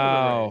got people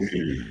Wow. to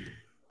raise.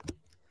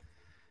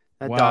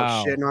 That Wow.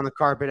 dog's shitting on the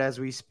carpet as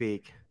we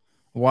speak.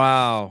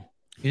 Wow.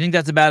 You think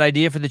that's a bad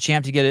idea for the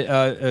champ to get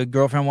a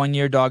girlfriend 1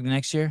 year, dog the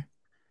next year?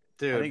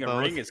 Dude, think a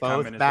both, ring is both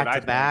coming is back what I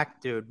to think.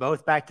 back. Dude,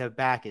 both back to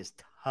back is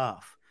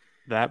tough.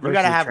 That You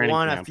got to versus have training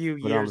one a camp, few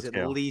put it on years the at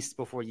scale. least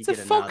before you It's a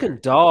get fucking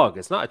another. dog.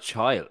 It's not a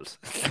child.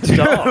 It's a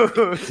dog.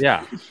 Dude,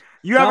 Yeah.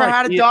 you ever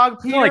had a dog,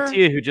 It's not like Peter?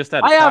 Tia who just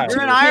had a I have child.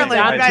 You're in two Ireland. kids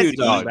You and guys two eat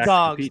dogs.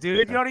 dogs, dude.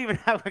 You don't even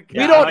have a We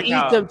Yeah, I don't like eat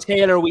how- them,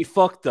 Taylor. We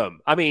fuck them.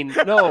 I mean,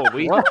 no,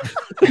 we.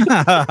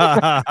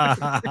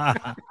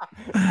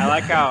 I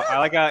like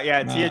how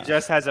yeah, Tia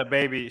just has a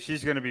baby.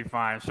 She's gonna be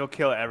fine. She'll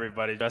kill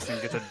everybody. Justin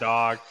gets a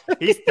dog.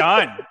 He's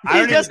done. I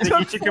don't even think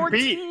he should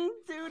compete.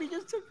 Dude. He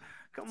just took.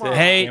 Come That's on. it.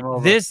 Hey, Game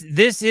over.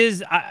 this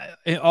is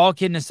all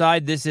kidding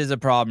aside. This is a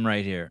problem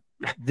right here.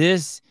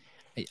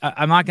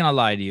 I'm not gonna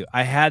lie to you.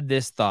 I had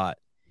this thought.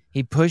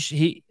 A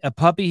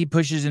puppy he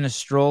pushes in a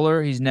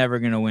stroller. He's never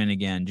gonna win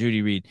again.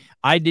 Judy Reed.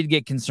 I did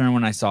get concerned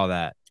when I saw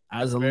that.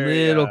 I was a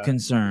Very, little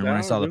concerned when I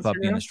that saw the on puppy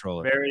in Instagram? the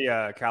stroller.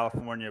 Very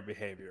California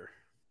behavior.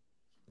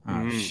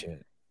 Oh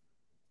shit.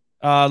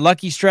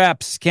 Lucky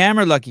straps,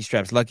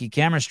 lucky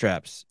camera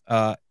straps.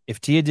 If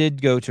Tia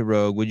did go to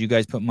Rogue, would you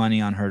guys put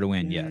money on her to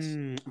win? Yes.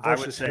 I would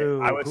Versus say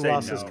who? I would Who say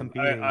else no. is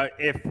competing?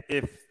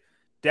 If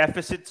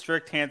deficit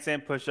strict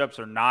handstand push-ups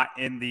are not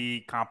in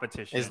the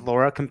competition, Is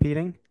Laura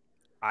competing?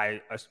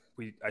 I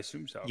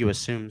assume so. You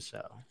assume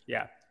so.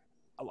 Yeah.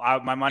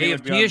 My money Hey, would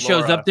if be Tia on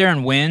shows Laura. up there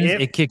and wins, If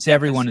it kicks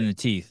everyone in the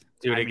teeth.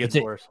 Dude, I it mean, gets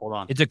it's a- worse. Hold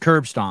on. It's a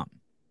curb stomp.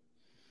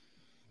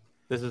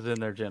 This is in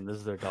their gym. This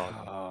is their dog.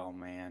 Oh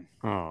man.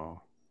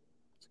 Oh,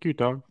 it's a cute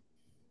dog.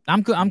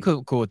 I'm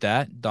cool with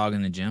that. Dog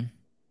in the gym.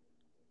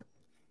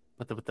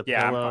 With the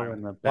Yeah, I'm pillow fine.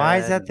 and the bed. Why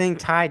is that thing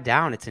tied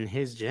down? It's in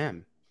his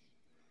gym.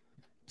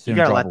 So You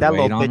don't gotta drop let a that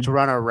weight little on bitch him?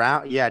 run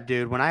around. Yeah,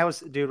 dude. When I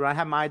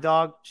had my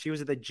dog, she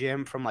was at the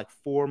gym from like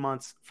 4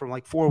 months, from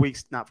like 4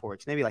 weeks, not 4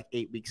 weeks, maybe like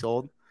 8 weeks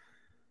old.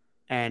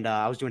 And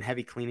I was doing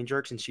heavy clean and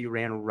jerks, and she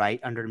ran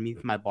right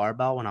underneath my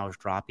barbell when I was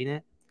dropping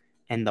it.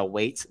 And the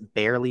weights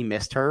barely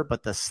missed her,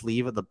 but the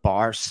sleeve of the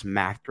bar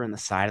smacked her in the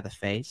side of the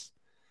face.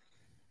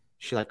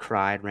 She like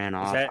cried, ran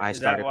off. I Is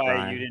that started why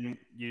crying.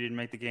 you didn't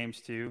make the games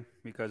too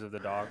because of the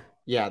dog?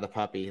 Yeah, the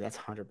puppy. That's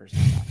 100%.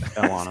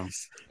 Fell on him.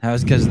 That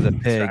was because of the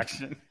pig.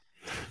 Distraction.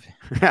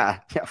 yeah,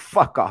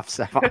 fuck off,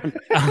 Stefan.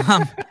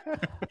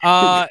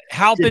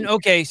 Halpin.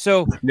 Okay,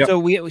 so Yep.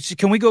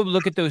 can we go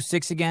look at those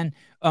 6 again?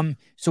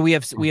 So we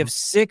have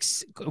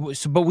 6,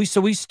 but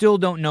we still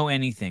don't know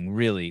anything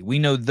really. We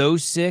know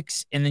those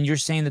 6, and then you're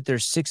saying that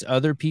there's 6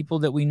 other people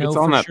that we know It's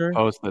on for that sure.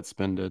 post that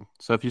Spin did.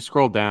 So if you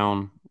scroll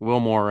down, Will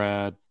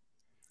Morad,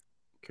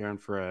 Karen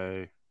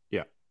Frey.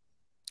 Yeah,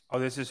 Oh,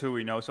 this is who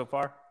we know so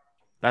far.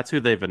 that's who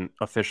they've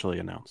officially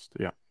announced.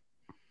 Yeah.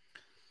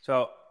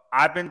 So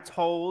I've been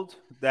told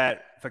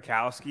that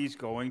Fikowski's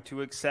going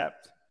to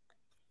accept,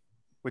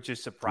 which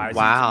is surprising to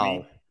Wow.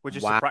 me. Which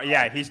is Wow.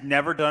 Yeah, he's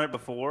never done it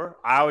before.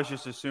 I always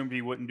just assumed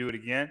he wouldn't do it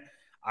again.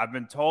 I've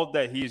been told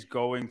that he's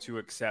going to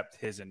accept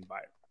his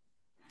invite.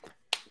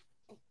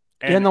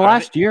 In the I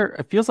last year,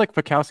 it feels like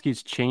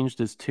Fikowski's changed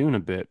his tune a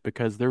bit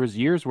because there was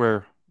years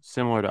where,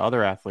 similar to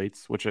other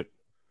athletes,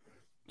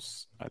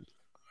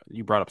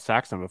 you brought up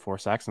Saxon before.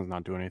 Saxon's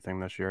not doing anything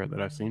this year that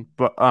I've seen,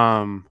 but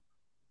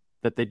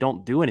that they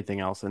don't do anything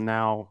else. And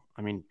now,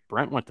 I mean,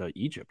 Brent went to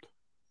Egypt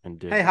and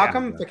did. Hey, how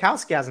come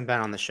Fikowski hasn't been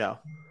on the show?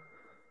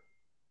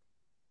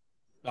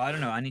 I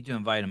don't know. I need to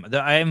invite him.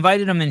 I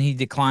invited him and he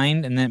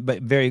declined,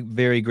 but very,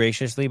 very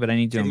graciously. But I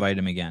need to invite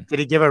him again. Did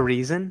he give a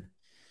reason?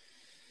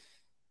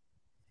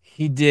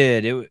 He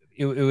did. It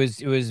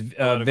was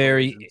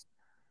very.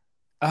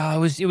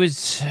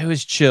 reasons. It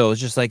was chill.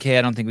 It's just like, hey,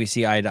 I don't think we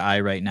see eye to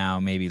eye right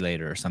now. Maybe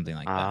later or something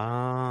like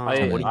that. What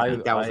do you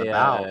think that was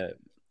about?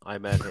 I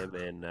met him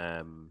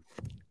in.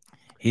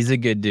 He's a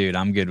good dude.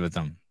 I'm good with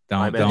him.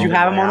 Did Did you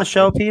have him on the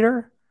show,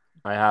 Peter?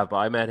 I have, but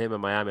I met him in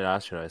Miami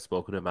last year. I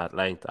spoke with him at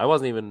length. I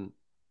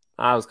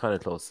was kind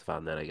of close to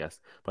fan then, I guess.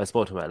 But I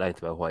spoke to him at length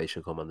about why he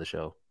should come on the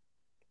show.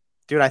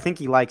 Dude, I think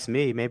he likes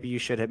me. Maybe it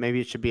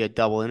should be a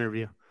double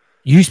interview.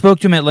 You spoke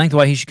to him at length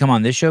why he should come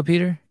on this show,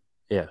 Peter?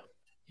 Yeah.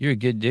 You're a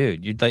good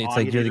dude. It's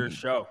like you're your the,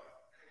 show.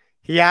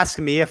 He asked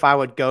me if I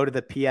would go to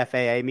the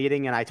PFAA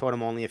meeting, and I told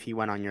him only if he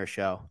went on your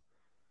show.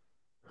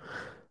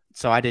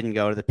 So I didn't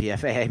go to the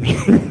PFAA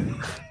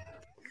meeting.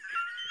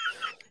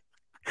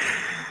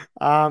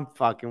 I'm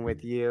fucking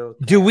with you.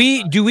 Do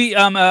we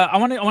I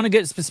want to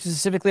get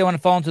specifically, I want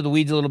to fall into the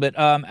weeds a little bit.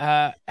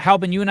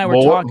 Halpin, you and I were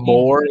talking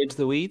more into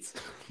the weeds.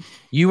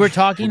 You were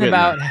talking We're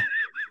about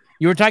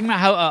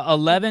how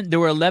 11 there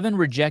were 11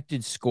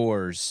 rejected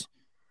scores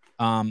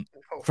from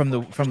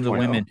the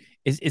women.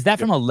 Is that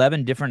from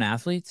 11 different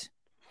athletes?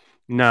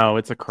 No,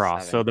 it's a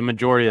cross. 7. So the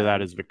majority of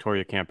that is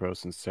Victoria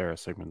Campos and Sarah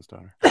Sigmund's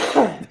daughter.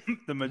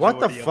 What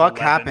the fuck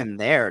happened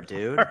there,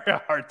 dude?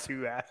 Are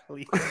 2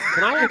 athletes.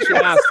 Can I actually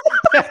ask?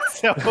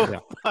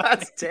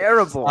 That's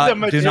terrible. Do not let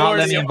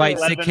majority me of invite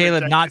 11 sick Caleb.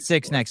 rejected. Not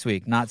 6 next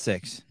week. Not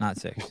 6. Not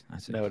 6.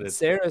 Not 6. Noted.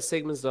 Sarah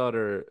Sigmund's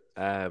daughter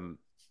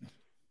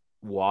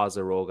was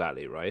a rogue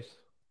athlete, right?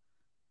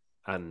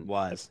 And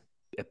Was.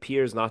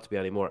 appears not to be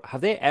anymore. Have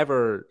they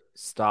ever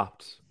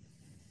stopped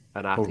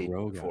an athlete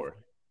rogue before.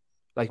 athlete.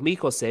 Like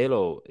Miko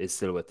Salo is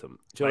still with them.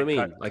 Do you know what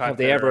I mean? Like, have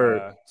they their, ever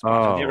Oh.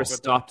 sponsorship with them?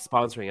 stopped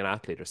sponsoring an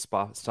athlete or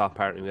stop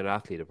partnering with an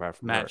athlete apart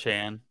from Matt her?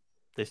 Chan.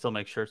 They still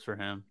make shirts for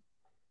him.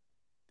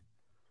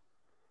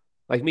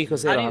 Like Miko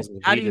Salo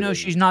hasn't How do you know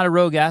she's not a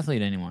rogue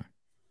athlete anymore?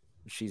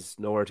 She's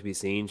nowhere to be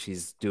seen.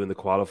 She's doing the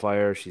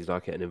qualifier. She's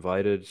not getting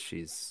invited.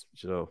 She's,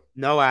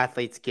 No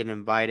athletes get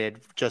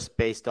invited just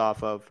based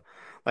off of,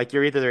 like,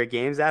 you're either a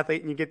games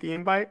athlete and you get the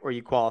invite, or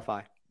you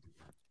qualify.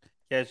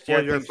 Yeah,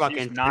 Or you're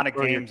she's not a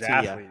or you're games Tia.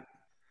 athlete.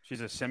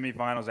 She's a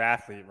semifinals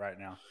athlete right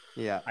now.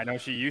 Yeah, I know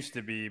she used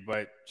to be,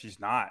 but she's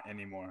not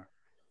anymore.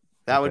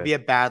 that would Okay. be a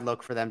bad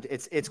look for them.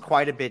 It's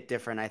quite a bit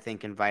different, I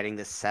think, inviting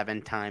the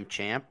 7-time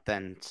champ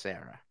than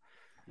Sarah.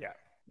 Yeah.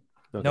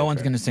 Okay, No one's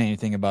fair. going to say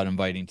anything about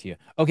inviting Tia.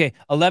 Okay,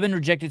 11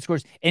 rejected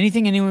scores.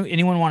 Anything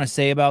anyone want to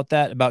say about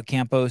that? About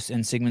Campos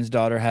and Sigmund's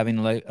daughter having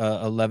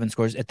 11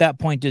 scores? At that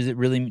point, does it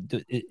really?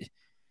 Do you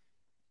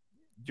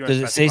Does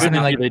wanna it say specify something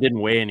how- like? They didn't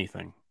weigh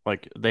anything.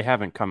 Like, they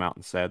haven't come out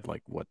and said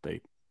like what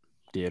they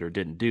did or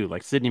didn't do.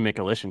 Like, Sydney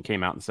McAlishan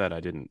came out and said, I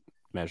didn't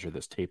measure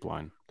this tape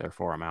line,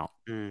 therefore I'm out.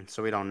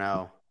 So we don't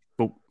know.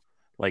 But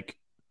like,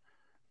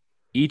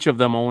 each of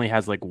them only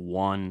has like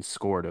one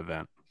scored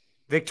event.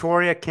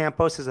 Victoria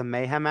Campos is a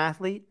Mayhem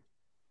athlete.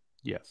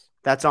 Yes.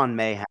 That's on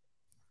Mayhem.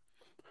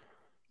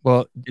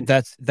 Well,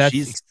 that's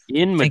She's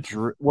in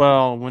Madrid.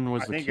 Well, when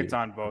was I the think cue? it's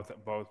on both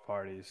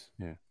parties.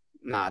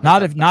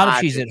 not if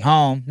she's at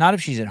home. Not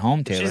if she's at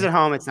home, If Taylor. she's at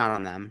home, it's not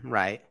on them,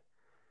 right?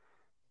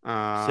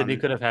 Sydney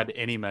could have had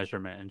any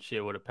measurement and she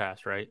would have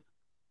passed, right?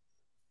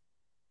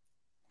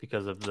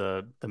 Because of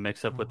the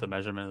mix up with the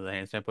measurement of the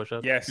handstand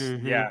push-up. Yes.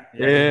 Mhm.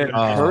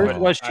 Yeah. Hers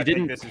was I she think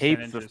didn't this is 10 tape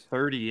the inches.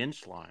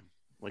 30-inch line.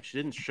 Like, she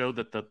didn't show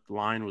that the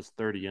line was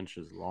 30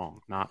 inches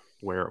long, not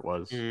where it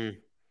was.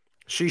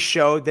 She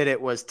showed that it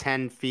was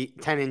 10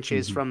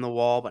 inches Mhm. from the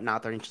wall, but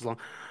not 30 inches long.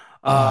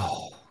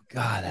 Oh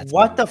God, that's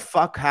What the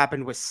fuck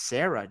happened with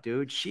Sarah,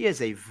 dude? She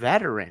is a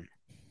veteran.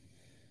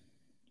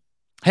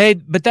 Hey,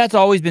 but that's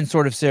always been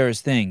sort of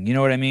Sarah's thing. You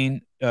know what I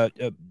mean?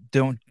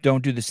 Don't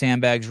do the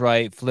sandbags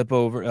right. Flip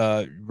over.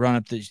 Run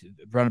up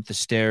the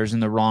stairs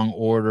in the wrong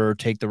order.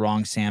 Take the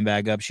wrong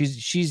sandbag up.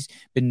 She's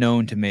been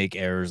known to make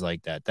errors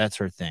like that. That's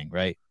her thing,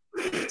 right?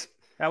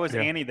 That was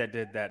Yeah. Annie that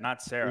did that, not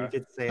You Sarah.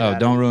 could say Oh, that.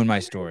 don't ruin my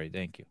story.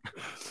 Thank you.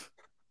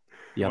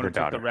 The other Took the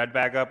daughter. red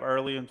bag up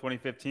early in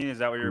 2015. Is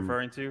that what you're Mm.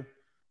 referring to?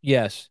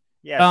 Yes.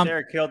 Yeah,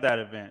 Sarah killed that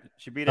event.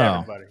 She beat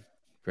everybody.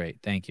 Great.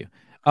 Thank you.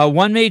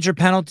 One major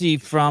penalty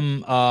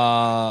from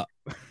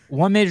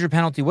one major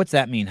penalty. What's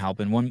that mean,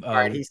 Halpin? One. All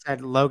right,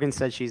 Logan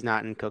said she's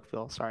not in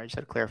Cookville. Sorry, I just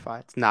had to clarify.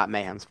 It's not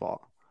Mayhem's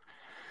fault.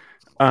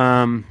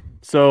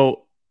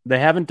 So they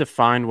haven't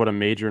defined what a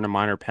major and a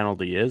minor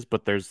penalty is,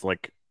 but there's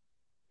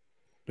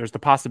the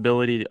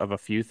possibility of a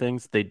few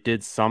things. They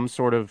did some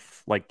sort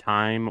of like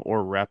time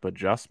or rep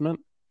adjustment,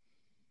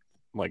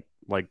 like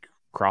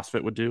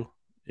CrossFit would do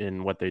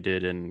in what they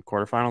did in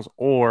quarterfinals,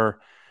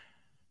 or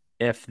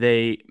if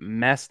they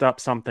messed up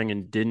something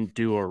and didn't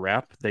do a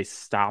rep, they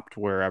stopped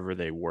wherever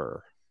they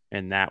were,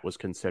 and that was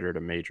considered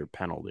a major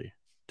penalty.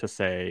 To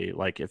say,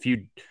 like, if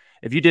you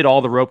did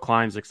all the rope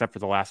climbs except for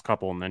the last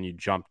couple and then you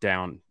jumped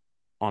down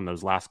on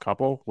those last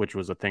couple, which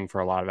was a thing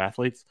for a lot of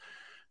athletes,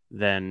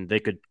 then they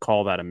could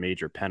call that a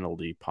major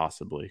penalty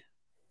possibly,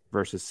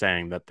 versus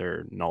saying that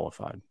they're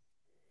nullified.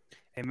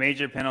 A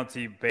major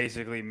penalty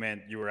basically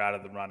meant you were out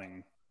of the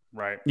running,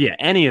 right? Yeah,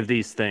 any of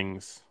these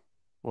things,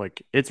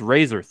 like, it's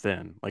razor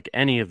thin. Like,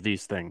 any of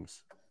these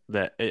things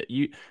that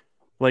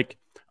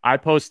I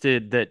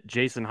posted that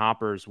Jason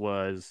Hoppers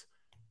was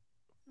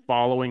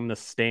following the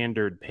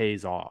standard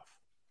pays off.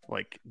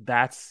 Like,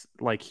 that's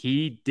like,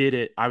 he did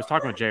it. I was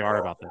talking with JR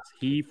about this.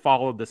 He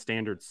followed the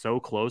standard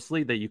so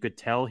closely that you could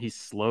tell he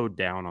slowed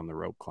down on the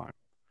rope climb.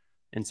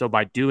 And so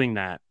by doing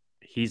that,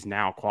 he's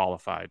now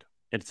qualified.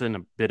 It's in a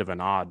bit of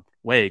an odd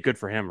way. Good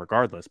for him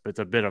regardless, but it's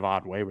a bit of an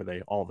odd way where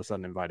they all of a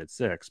sudden invited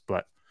 6.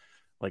 But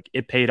like,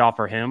 it paid off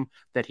for him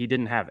that he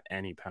didn't have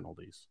any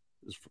penalties,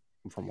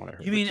 from what I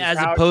heard. You mean Which is as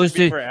how it opposed should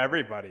be to for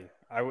everybody?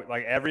 I would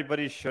like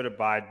everybody should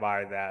abide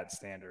by that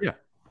standard. Yeah.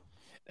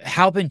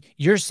 Halpin?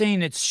 You're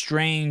saying it's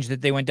strange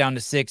that they went down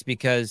to 6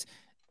 because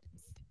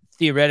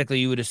theoretically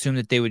you would assume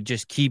that they would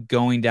just keep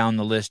going down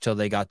the list till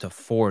they got to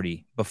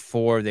 40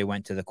 before they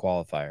went to the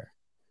qualifier.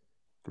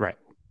 Right.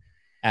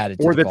 Added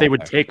to Or the that they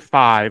would qualifier. take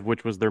 5,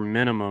 which was their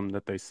minimum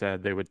that they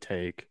said they would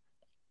take.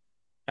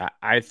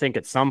 I think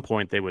at some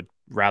point they would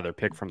rather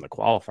pick from the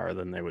qualifier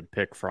than they would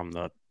pick from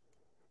the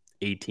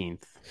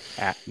 18th,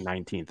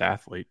 19th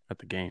athlete at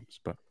the games.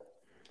 But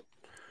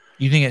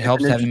You think it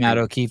helps an having Matt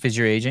interesting- O'Keefe as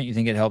your agent? You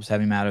think it helps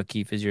having Matt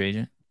O'Keefe as your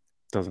agent?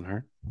 doesn't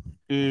hurt.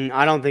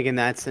 I don't think in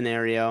that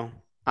scenario.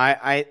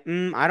 I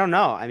don't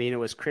know. I mean, it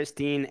was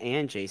Christine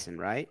and Jason,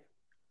 right?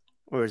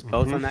 Or it was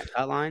both on that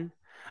cut line?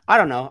 I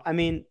don't know. I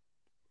mean,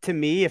 to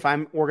me, if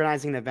I'm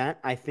organizing an event,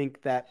 I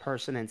think that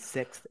person in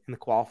 6th in the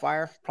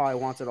qualifier probably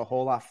wants it a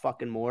whole lot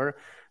fucking more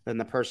than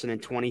the person in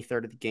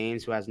 23rd at the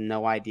games who has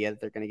no idea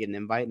that they're going to get an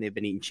invite and they've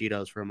been eating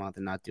Cheetos for a month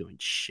and not doing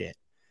shit.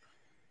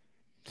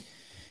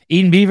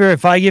 Eden Beaver,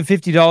 if I give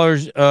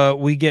 $50,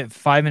 we get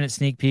 5-minute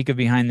sneak peek of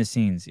behind the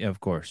scenes. Yeah, of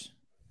course.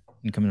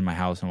 You can come to my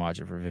house and watch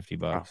it for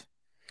 $50.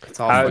 It's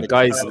all How, footage.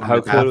 guys,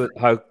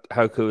 Oh,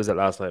 how cool was it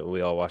last night when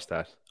we all watched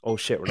that? Oh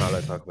shit, we're not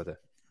allowed to talk about it.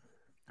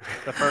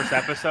 The first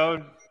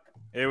episode,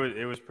 it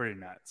was pretty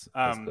nuts.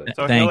 good.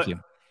 So Thank you.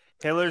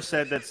 Hiller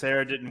said that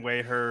Sarah didn't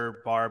weigh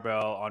her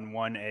barbell on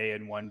 1A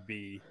and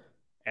 1B,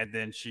 and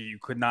then you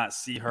could not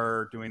see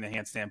her doing the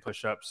handstand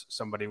push-ups.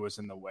 Somebody was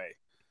in the way.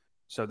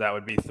 So that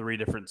would be 3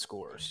 different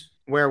scores.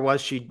 Where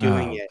was she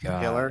doing it?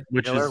 God. Hiller?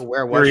 Which Hiller? is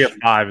Where was 3 she? of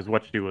 5 is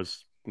what she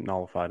was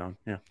nullified on.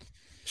 Yeah.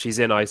 She's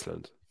in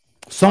Iceland.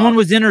 Someone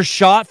was in her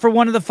shot for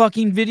one of the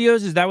fucking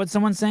videos. Is that what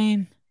someone's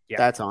saying? Yeah.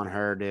 That's on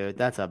her, dude.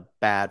 That's a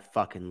bad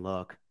fucking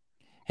look.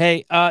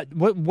 Hey,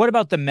 what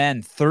about the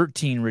men?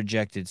 13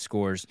 rejected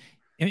scores.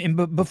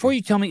 But before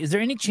you tell me, is there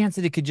any chance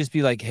that it could just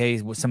be like, hey,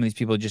 some of these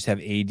people just have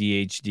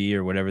ADHD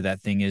or whatever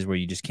that thing is where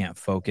you just can't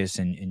focus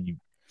and you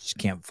just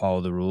can't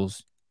follow the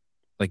rules?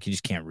 Like you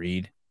just can't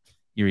read.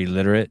 You're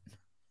illiterate.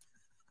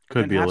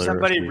 Could And be have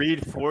somebody illiteracy.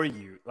 read for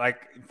you. Like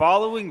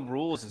following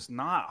rules is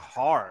not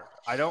hard.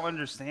 I don't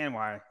understand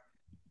why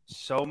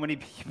so many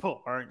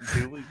people aren't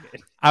doing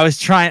it. I was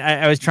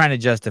trying to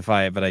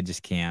justify it, but I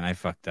just can't. I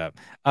fucked up.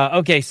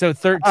 Okay, so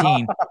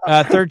 13,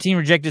 13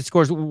 rejected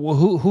scores.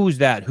 Who's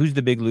that? Who's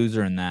the big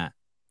loser in that?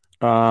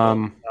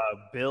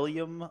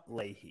 William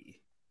Leahy.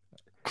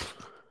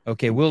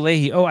 Okay, Will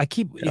Leahy. Oh,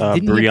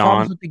 didn't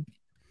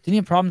he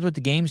have problems with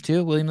the games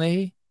too, William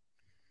Leahy?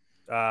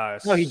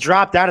 No, he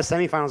dropped out of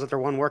semifinals after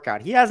one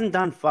workout. He hasn't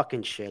done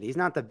fucking shit. He's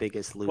not the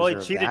biggest loser. Well, he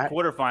of cheated that.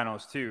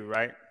 quarterfinals too,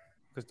 right?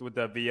 Because with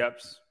the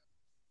V-ups.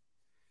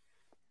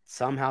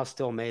 Somehow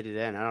still made it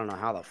in. I don't know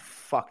how the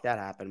fuck that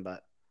happened,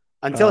 but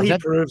until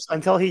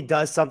he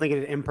does something in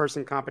an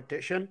in-person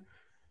competition,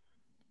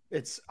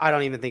 I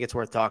don't even think it's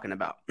worth talking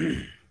about.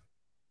 Okay.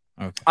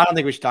 I don't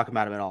think we should talk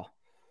about him at all.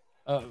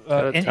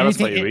 Tell us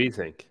what you really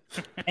think.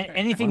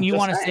 Anything you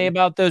want to say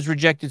about those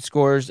rejected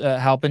scores,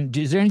 Halpin?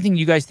 Is there anything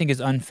you guys think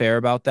is unfair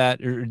about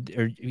that? Or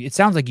it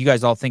sounds like you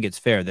guys all think it's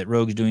fair that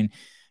Rogue's doing.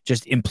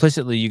 Just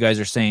implicitly, you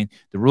guys are saying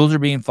the rules are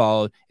being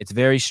followed. It's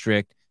very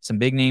strict. Some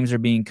big names are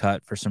being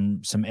cut for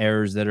some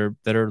errors that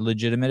are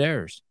legitimate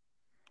errors.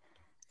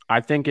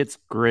 I think it's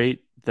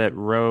great that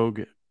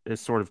Rogue is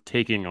sort of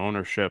taking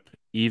ownership,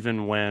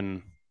 even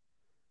when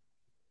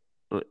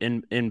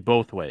in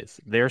both ways.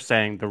 They're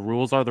saying the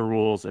rules are the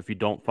rules. If you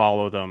don't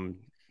follow them,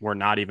 we're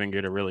not even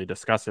going to really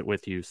discuss it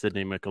with you.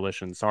 Sydney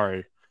McAlishan,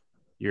 sorry,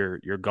 you're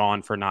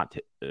gone for not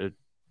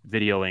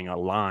videoing a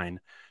line.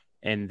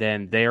 And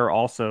then they're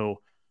also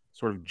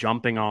sort of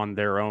jumping on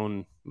their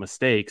own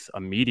mistakes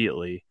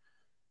immediately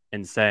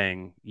and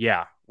saying,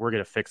 yeah, we're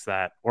going to fix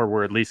that, or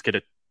we're at least going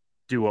to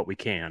do what we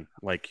can.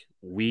 Like,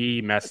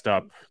 we messed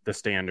up the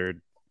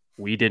standard.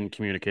 We didn't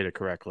communicate it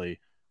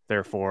correctly.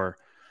 Therefore,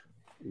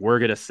 we're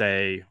going to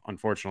say,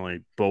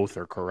 unfortunately, both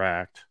are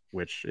correct,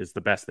 which is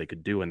the best they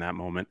could do in that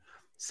moment.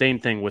 Same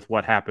thing with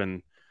what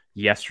happened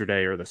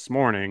yesterday or this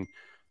morning.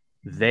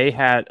 They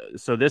had,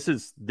 so this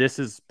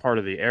is part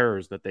of the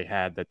errors that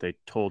they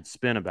told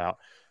Spin about.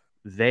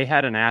 They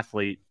had an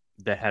athlete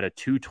that had a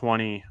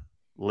 220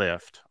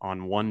 lift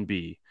on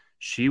 1B.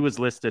 She was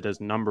listed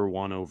as number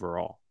 1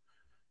 overall.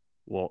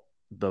 Well,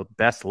 the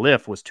best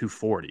lift was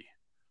 240,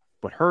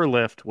 but her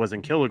lift was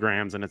in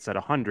kilograms and it said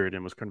 100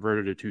 and was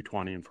converted to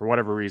 220. And for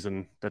whatever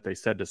reason that they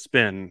said to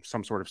Spin,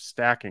 some sort of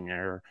stacking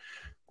error,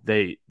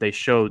 they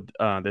showed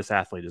this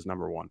athlete as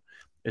number 1.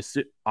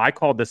 I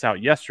called this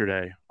out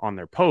yesterday on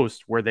their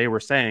post where they were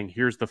saying,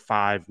 here's the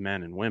 5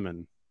 men and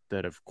women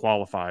that have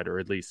qualified, or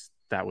at least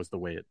that was the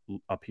way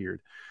it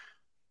appeared.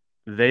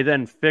 They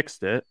then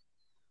fixed it.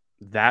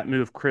 That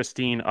moved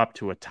Christine up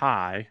to a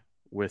tie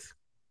with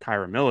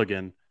Kyra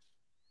Milligan.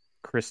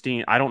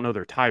 Christine, I don't know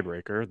their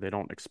tiebreaker. They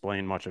don't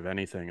explain much of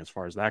anything as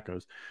far as that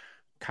goes.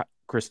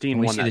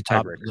 Christine won that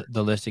tiebreaker.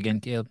 The list again,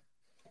 Caleb?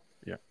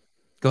 Yeah.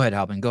 Go ahead,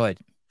 Halpin. Go ahead.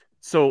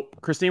 So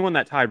Christine won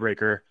that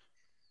tiebreaker.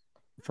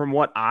 From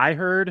what I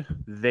heard,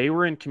 they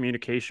were in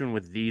communication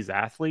with these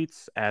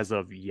athletes as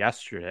of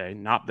yesterday,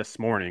 not this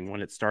morning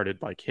when it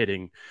started like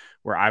hitting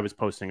where I was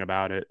posting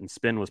about it and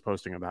Spin was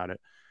posting about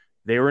it.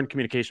 They were in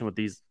communication with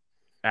these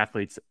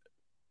athletes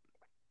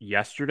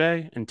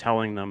yesterday and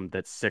telling them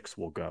that 6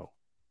 will go.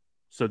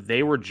 So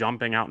they were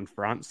jumping out in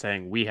front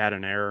saying, we had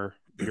an error.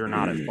 You're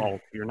not at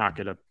fault. You're not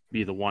going to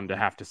be the one to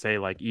have to say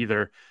like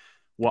either,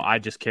 well, I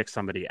just kicked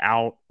somebody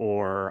out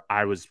or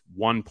I was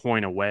 1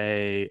 point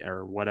away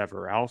or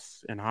whatever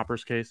else in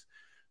Hopper's case.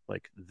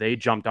 Like they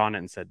jumped on it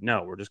and said,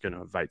 no, we're just going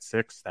to invite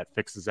 6. That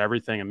fixes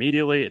everything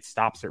immediately. It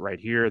stops it right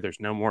here.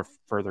 There's no more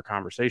further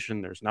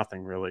conversation. There's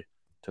nothing really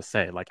to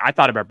say. Like I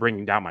thought about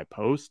bringing down my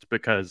post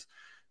because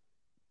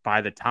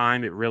by the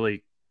time it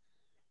really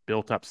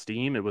built up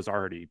steam, it was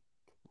already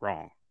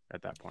wrong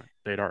at that point.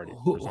 They'd already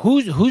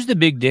who's the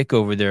big dick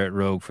over there at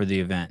Rogue for the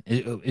event?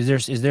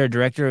 Is there a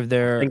director of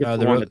their? I think it's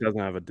the one that doesn't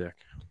have a dick.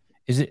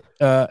 Is it?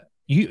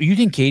 You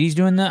think Katie's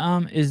doing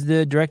the is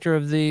the director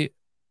of the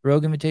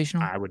Rogue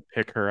Invitational? I would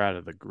pick her out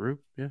of the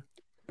group. Yeah.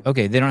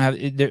 Okay, they don't have.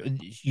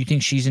 You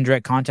think she's in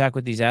direct contact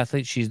with these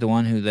athletes? She's the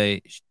one who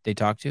they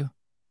talk to.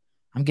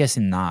 I'm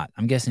guessing not.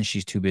 I'm guessing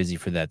she's too busy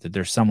for that. That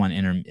there's someone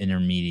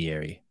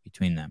intermediary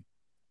between them.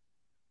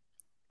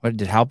 What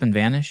did Halpin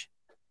vanish?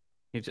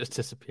 He just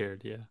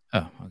disappeared. Yeah.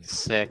 Oh, okay.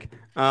 Sick.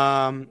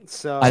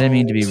 So I didn't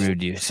mean to be rude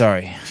to you.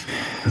 Sorry.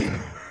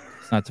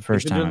 It's not the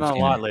first You've been time doing I've that a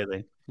seen lot it.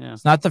 lately. Yeah.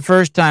 It's not the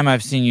first time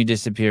I've seen you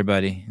disappear,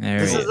 buddy.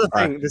 This is the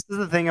thing. This is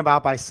the thing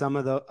about by some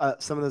of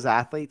those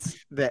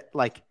athletes that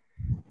like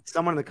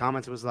someone in the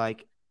comments was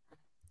like,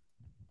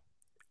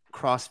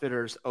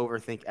 CrossFitters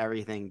overthink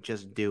everything.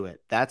 Just do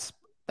it. That's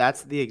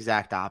the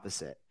exact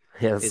opposite.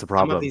 Yeah, that's the Some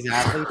problem. of these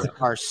athletes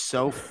are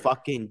so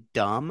fucking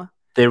dumb.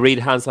 They read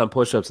handstand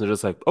push-ups and they're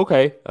just like,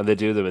 okay, and they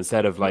do them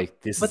instead of like,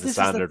 this is the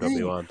standard that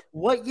we want.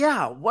 What?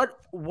 Yeah.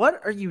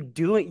 What are you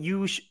doing?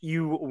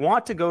 You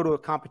want to go to a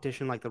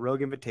competition like the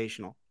Rogue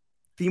Invitational,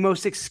 the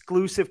most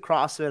exclusive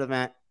CrossFit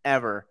event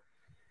ever.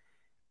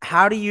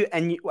 How do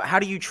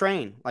you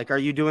train? Like, are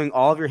you doing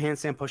all of your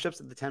handstand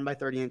push-ups at the 10 by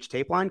 30 inch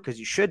tape line? Because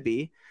you should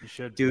be. You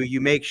should. Do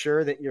you make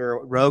sure that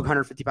your Rogue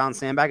 150-pound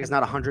sandbag is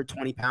not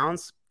 120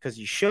 pounds? Because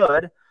you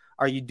should.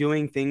 Are you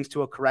doing things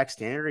to a correct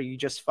standard? Or are you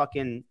just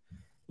fucking,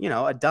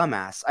 a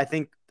dumbass? I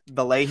think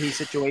the Leahy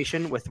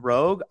situation with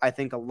Rogue, I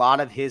think a lot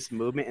of his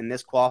movement in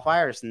this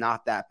qualifier is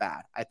not that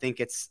bad. I think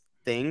it's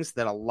things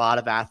that a lot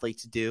of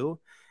athletes do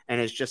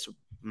and is just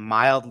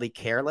mildly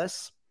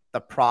careless.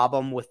 The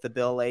problem with the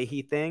Bill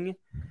Leahy thing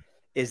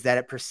is that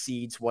it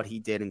precedes what he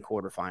did in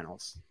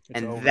quarterfinals.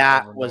 And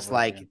that was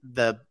like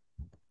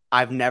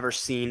I've never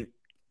seen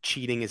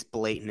cheating as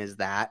blatant as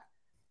that.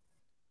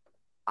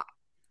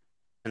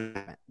 And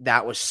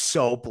that was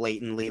so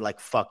blatantly like,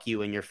 fuck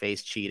you in your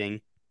face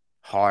cheating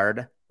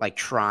hard, like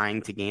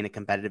trying to gain a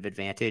competitive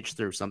advantage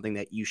through something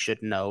that you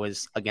should know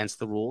is against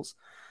the rules.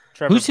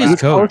 Who's his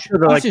coach?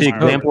 Like the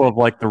example of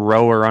like the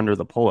rower under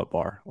the pull-up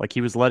bar. Like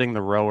he was letting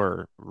the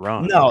rower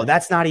run. No, right?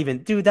 that's not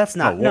even, dude. That's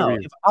not. No,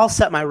 if I'll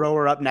set my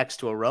rower up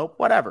next to a rope,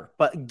 whatever.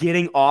 But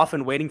getting off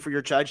and waiting for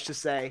your judge to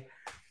say,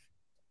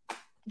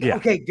 Yeah.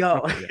 okay,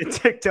 go. It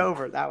ticked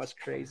over. That was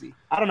crazy.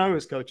 I don't know who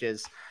his coach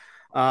is.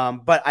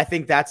 But I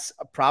think that's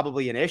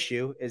probably an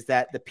issue is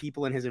that the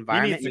people in his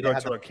environment He needs to go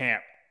to a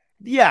camp.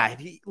 Yeah.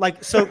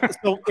 So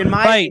in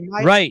my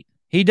right.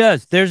 He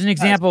does. There's an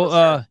example.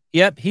 Sure.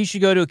 Yep. He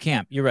should go to a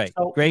camp. You're right.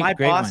 So great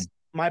one.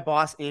 My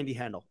boss, Andy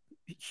Hendel,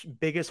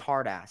 biggest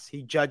hard ass.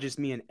 He judges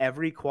me in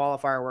every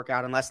qualifier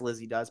workout, unless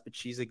Lizzie does, but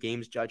she's a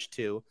games judge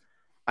too.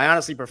 I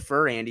honestly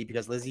prefer Andy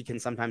because Lizzie can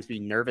sometimes be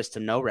nervous to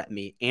no rep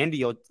me.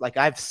 Andy,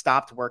 I've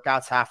stopped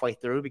workouts halfway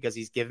through because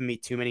he's giving me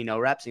too many no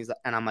reps.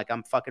 And I'm like,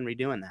 I'm fucking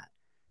redoing that.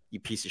 You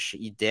piece of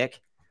shit, you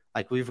dick.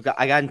 Like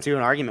I got into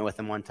an argument with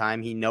him one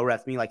time. He no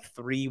repped me like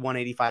 3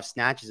 185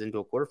 snatches into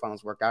a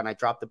quarterfinals workout, and I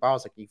dropped the bar. I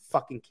was like, "Are you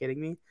fucking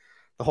kidding me?"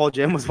 The whole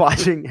gym was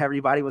watching.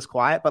 Everybody was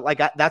quiet, but like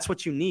that's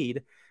what you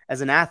need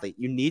as an athlete.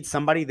 You need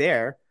somebody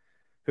there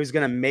who's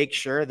going to make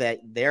sure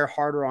that they're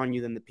harder on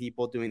you than the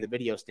people doing the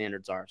video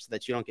standards are, so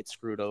that you don't get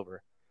screwed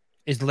over.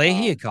 Is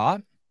Leahy a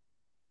cop?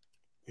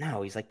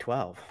 No, he's like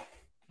 12.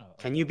 Oh.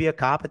 Can you be a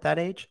cop at that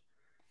age?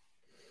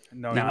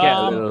 No, you get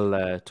a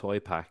little toy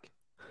pack.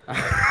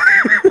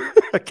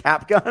 A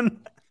cap gun.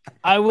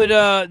 I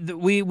would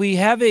we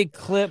have a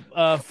clip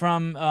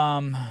from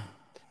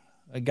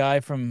a guy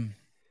from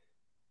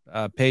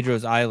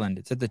Pedro's Island.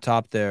 It's at the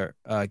top there,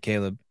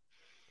 Caleb.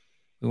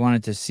 We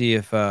wanted to see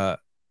if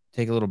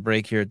take a little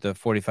break here at the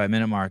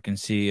 45-minute mark and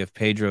see if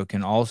Pedro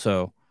can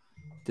also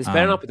this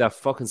better not be that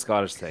fucking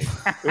Scottish thing.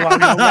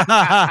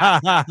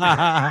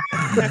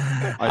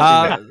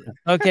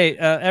 Okay,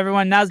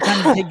 everyone, now's the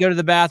time to go to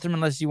the bathroom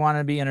unless you want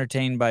to be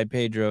entertained by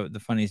Pedro,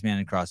 the funniest man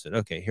in CrossFit.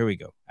 Okay, here we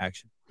go.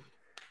 Action.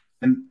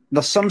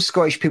 There's some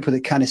Scottish people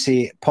that kind of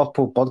say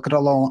purple burger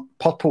alarm.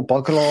 Purple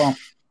burger alarm.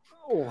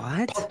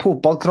 What? Purple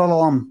burger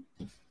alarm.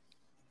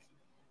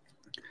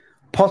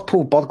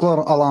 Purple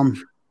burglar alarm.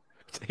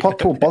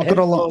 Purple burger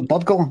alarm.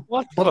 Burglar.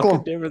 What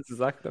fucking difference is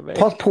that going to make?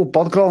 Purple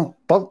burglar.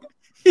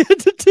 He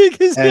had to take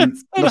his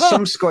hands there's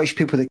some Scottish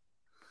people that.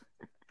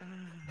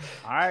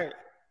 All right,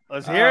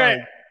 let's hear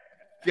it.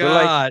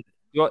 God.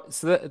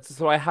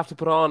 So I have to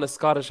put on a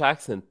Scottish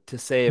accent to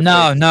say.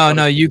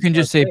 No. You can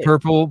just say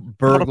purple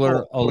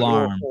burglar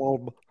alarm.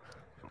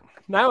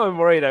 Now I'm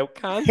worried. I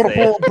can't say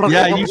it.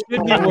 Yeah, you should be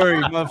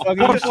worried,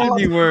 motherfucker. You should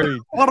be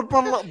worried.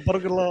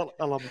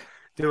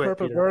 Do it.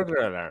 Purple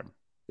burglar alarm.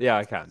 Yeah,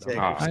 I can.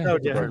 So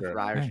different for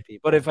Irish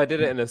people. But if I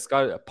did it in a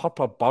Scottish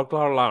purple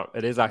burglar alarm,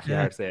 it is actually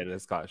hard to say it in a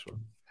Scottish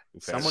one.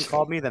 Someone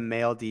called me the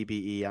male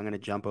DBE. I'm going to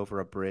jump over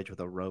a bridge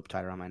with a rope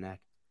tied around my neck.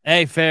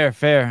 Hey, fair.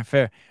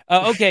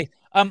 Okay.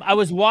 I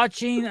was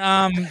watching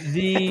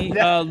the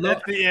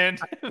at the end.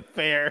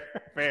 Fair.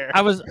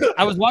 I was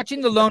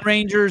watching the Lone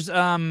Rangers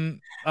show.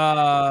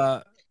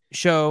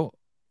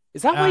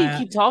 Is that why you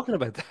keep talking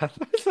about that?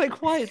 It's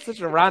like why it's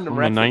such a random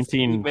reference.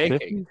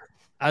 1950s.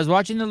 I was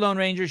watching the Lone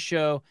Rangers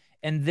show,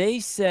 and they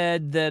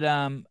said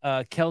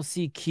that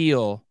Kelsey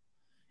Keel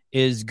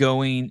is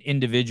going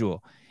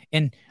individual,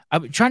 and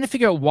I'm trying to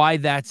figure out why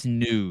that's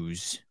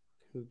news.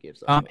 Who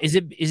gives up? Is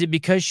it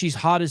because she's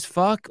hot as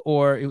fuck,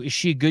 or is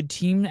she a good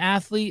team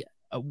athlete?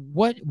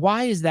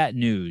 Why is that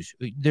news?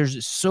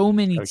 There's so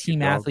many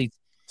team athletes.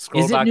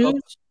 Scroll Is it back news?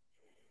 up.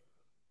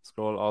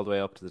 Scroll all the way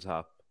up to the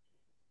top.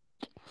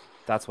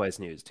 That's why it's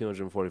news.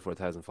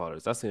 244,000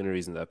 followers. That's the only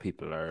reason that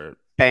people are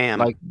Bam.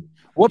 like.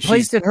 What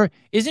place did her?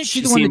 Isn't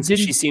she the one that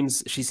didn't?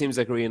 She seems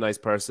like a really nice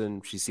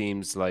person. She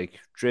seems like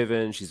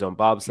driven. She's done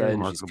bobsled.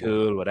 She's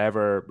cool.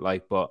 Whatever.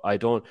 Like, but I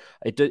don't.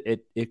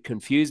 It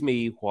confused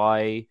me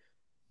why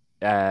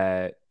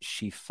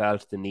she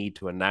felt the need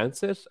to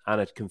announce it, and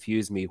it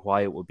confused me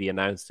why it would be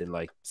announced in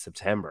like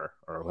September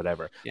or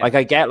whatever. Yeah. Like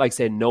I get like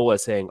say Noah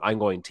saying I'm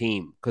going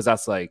team because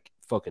that's like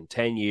fucking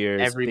 10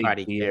 years.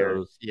 Everybody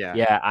cares.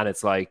 Yeah, and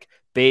it's like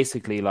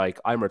basically like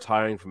I'm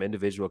retiring from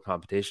individual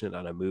competition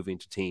and I'm moving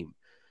to team.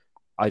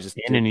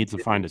 Anna needs to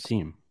find a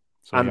team.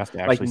 So you have to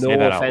actually say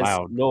that out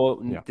loud.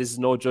 No, this is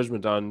no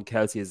judgment on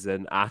Kelsey as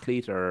an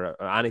athlete or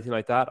anything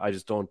like that. I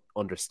just don't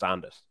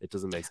understand it. It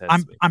doesn't make sense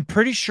to me. I'm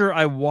pretty sure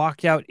I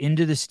walked out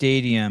into the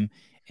stadium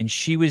and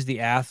she was the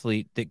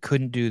athlete that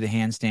couldn't do the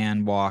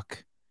handstand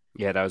walk.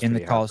 Yeah, that was in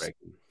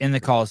the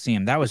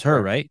Coliseum. That was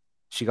her, right?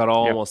 She got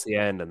almost the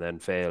end and then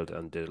failed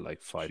and did it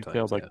like 5 times. She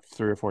failed like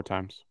 3 or 4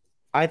 times.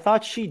 I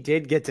thought she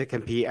did get to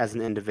compete as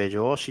an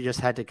individual. She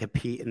just had to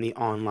compete in the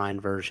online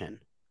version.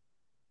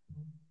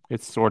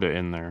 It's sort of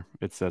in there.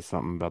 It says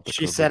something about the.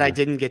 She said, I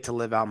didn't get to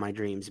live out my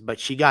dreams, but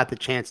she got the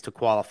chance to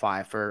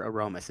qualify for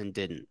Aromas and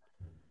didn't.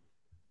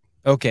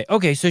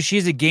 Okay. So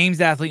she's a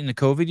games athlete in the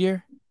COVID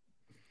year?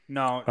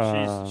 No,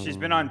 she's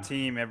been on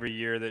team every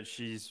year that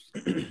she's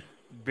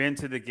been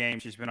to the game.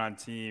 She's been on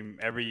team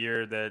every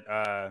year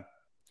that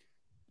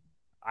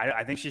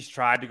I think she's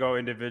tried to go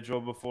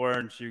individual before,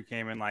 and she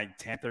came in like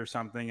 10th or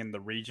something in the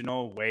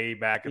regional way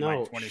back in like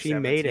 2017. She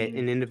made it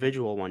in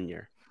individual one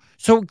year.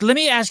 So let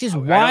me ask you this: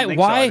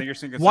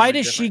 why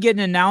does she get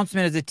an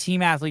announcement as a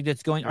team athlete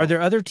that's going? Are there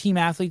other team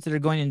athletes that are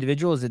going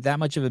individual? Is it that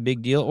much of a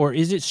big deal, or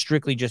is it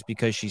strictly just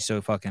because she's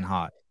so fucking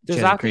hot? She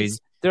has a crazy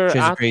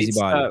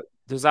body.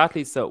 There's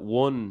athletes that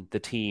won the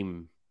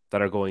team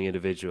that are going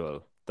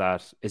individual.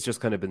 That it's just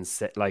kind of been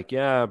set, like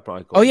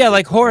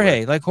like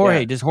Jorge.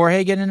 Yeah. Does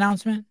Jorge get an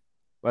announcement?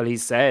 Well, he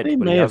said he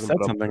may have said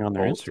something on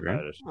their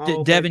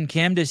Instagram. Devin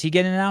Kim, does he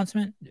get an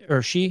announcement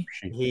or she?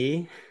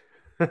 He.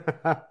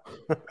 I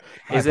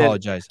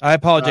apologize,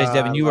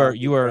 Devin. You are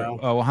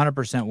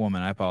 100%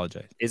 woman. I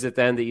apologize. Is it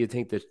then that you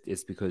think that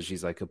it's because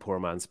she's like a poor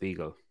man's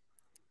Spiegel?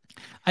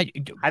 I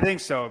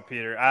think so,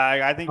 Peter.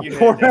 I think you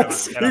hit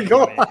it.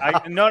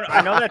 I know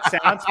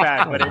that sounds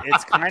bad, but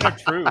it's kind of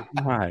true.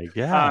 Oh my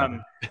God.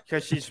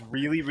 Because she's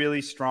really,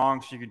 really strong.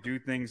 She can do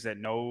things that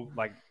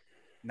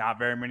not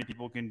very many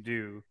people can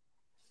do,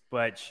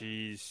 but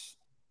she's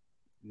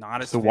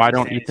not as. So why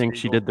don't you think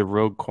she did the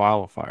Rogue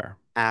qualifier?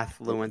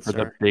 Affluencer. For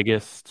the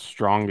biggest,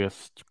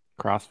 strongest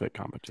CrossFit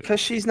competition.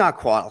 Because she's not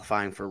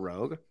qualifying for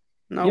Rogue.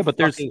 No, yeah, but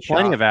there's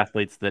plenty of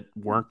athletes that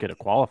weren't going to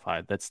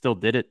qualify that still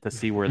did it to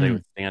see where they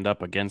would stand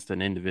up against an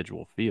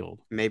individual field.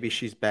 Maybe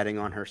she's betting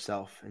on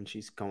herself and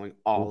she's going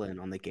all in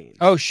on the games.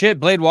 Oh shit,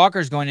 Blade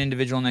Walker's going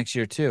individual next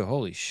year too.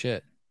 Holy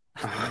shit.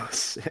 Oh,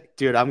 sick.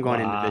 Dude, I'm going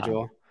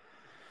individual.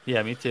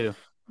 Yeah, me too.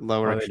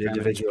 Lower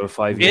individual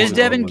 5 years.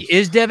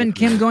 Is Devin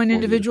Kim going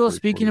individual?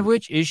 Speaking of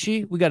which, is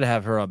she? We got to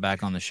have her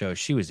back on the show.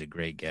 She was a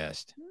great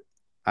guest.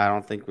 I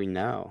don't think we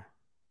know.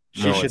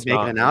 She should make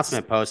an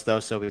announcement post though,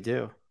 so we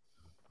do.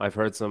 I've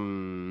heard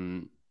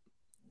some,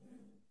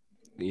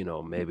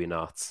 maybe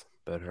nots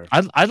about her.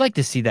 I'd like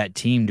to see that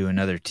team do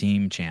another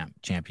team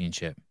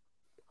championship.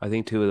 I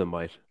think 2 of them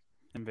might.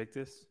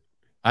 Invictus.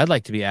 I'd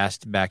like to be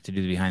asked back to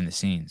do the behind the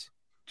scenes.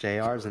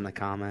 JR's in the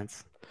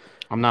comments.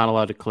 I'm not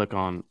allowed to click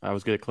on. I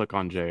was going to click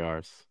on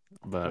JR's,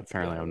 but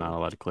apparently I'm not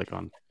allowed to click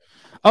on.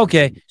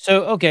 Okay,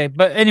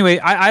 but anyway,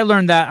 I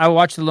learned that. I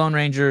watched the Lone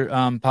Ranger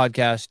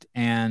podcast,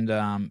 and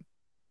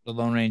the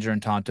Lone Ranger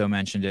and Tonto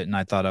mentioned it, and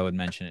I thought I would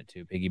mention it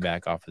too.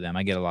 Piggyback off of them.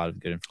 I get a lot of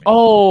good information.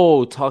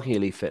 Oh, talking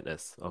Elite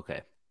Fitness.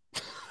 Okay.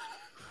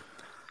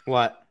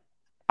 What?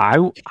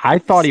 I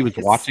thought he was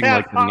watching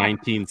like the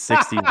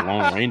 1960s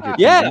Lone Ranger.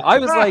 Yeah, I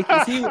was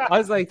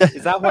like,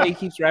 is that why he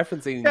keeps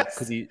referencing?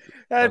 Because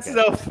that's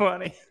so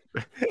funny.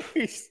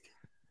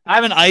 I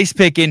have an ice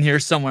pick in here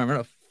somewhere. I'm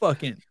gonna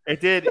fucking. It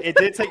did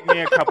take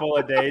me a couple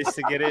of days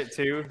to get it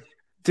too.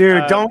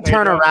 Dude, don't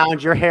turn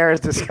around. Your hair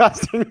is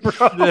disgusting,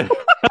 bro.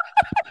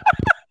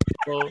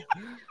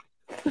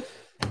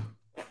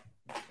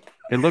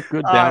 It looked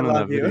good down in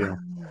the video.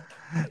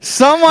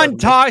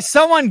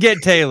 Someone get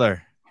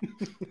Taylor.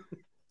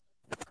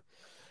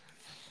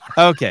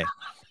 Okay.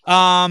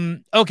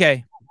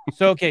 Okay.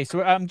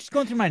 So I'm just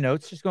going through my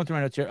notes.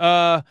 Here.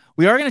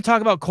 We are going to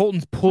talk about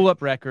Colton's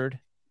pull-up record,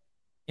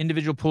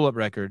 individual pull-up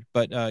record,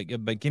 but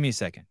give me a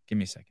second.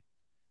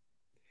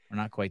 We're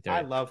not quite there.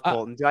 I love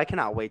Colton. Dude, I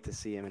cannot wait to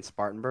see him in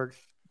Spartanburg.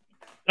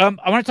 I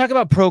want to talk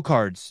about pro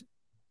cards.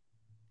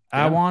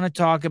 Yeah. I want to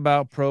talk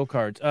about pro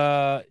cards.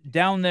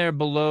 Down there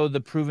below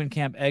the Proven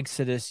Camp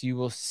Exodus, you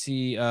will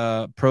see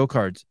pro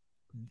cards.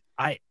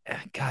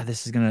 God,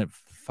 this is gonna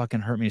fucking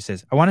hurt me to say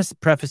this. I want to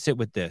preface it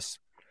with this.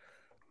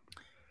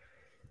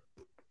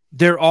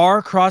 There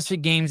are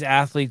CrossFit Games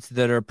athletes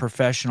that are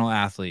professional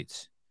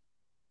athletes.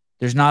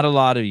 There's not a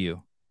lot of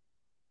you.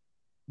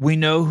 We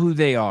know who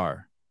they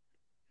are.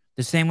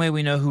 The same way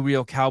we know who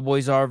real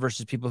cowboys are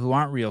versus people who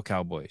aren't real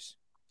cowboys.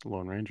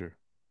 Lone Ranger.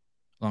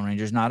 Lone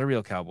Ranger's not a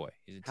real cowboy.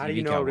 He's a How do TV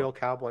you know cowboy. a real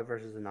cowboy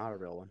versus not a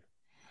real one?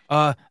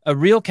 A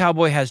real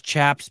cowboy has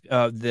chaps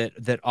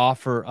that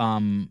offer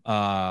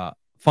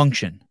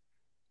function,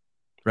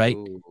 right?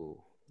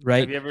 Ooh.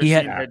 Right. Have you ever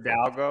seen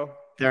Hidalgo?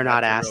 They're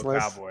not That's a real assless.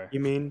 cowboy. You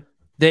mean?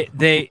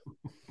 A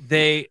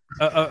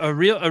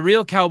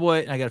real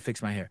cowboy. I gotta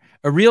fix my hair.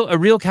 A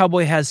real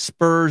cowboy has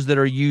spurs that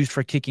are used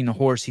for kicking the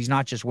horse. He's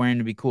not just wearing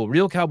to be cool.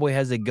 Real cowboy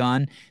has a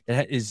gun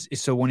that is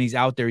so when he's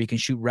out there he can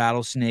shoot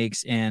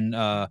rattlesnakes and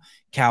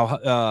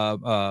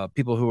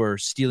people who are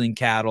stealing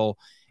cattle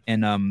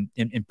and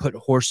put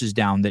horses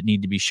down that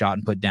need to be shot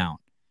and put down.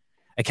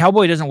 A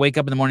cowboy doesn't wake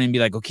up in the morning and be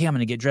like, okay, I'm going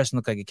to get dressed and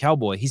look like a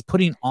cowboy. He's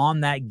putting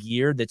on that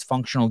gear that's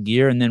functional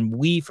gear. And then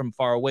we from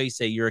far away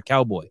say you're a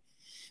cowboy.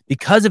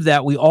 Because of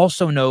that, we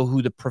also know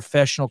who the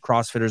professional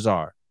CrossFitters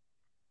are.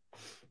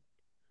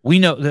 We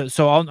know.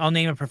 So I'll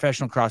name a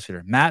professional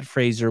CrossFitter. Matt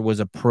Fraser was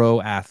a pro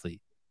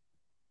athlete.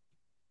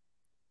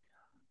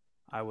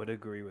 I would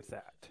agree with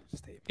that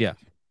statement. Yeah.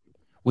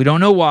 We don't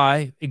know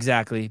why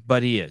exactly,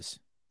 but he is.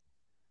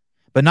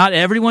 But not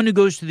everyone who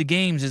goes to the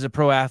games is a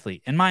pro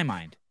athlete, in my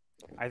mind.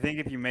 I think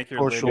if you make your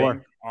For living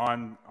sure.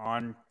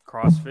 on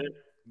CrossFit,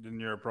 then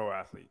you're a pro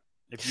athlete.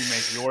 If you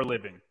make your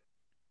living,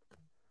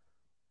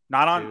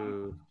 not on.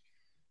 Dude,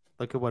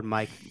 look at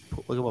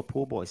what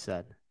Pool Boy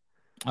said.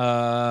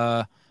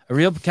 A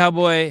real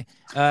cowboy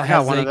I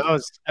got one of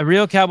those. a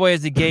real cowboy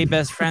has a gay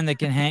best friend that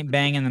can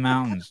bang in the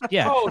mountains.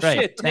 Yeah. Oh right.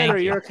 shit, Taylor,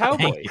 Thank you're a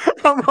cowboy.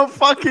 I'm a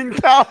fucking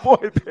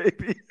cowboy,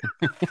 baby.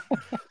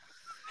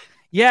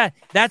 Yeah,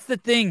 that's the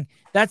thing.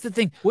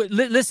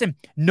 Listen,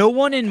 no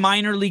one in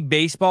minor league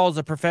baseball is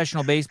a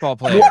professional baseball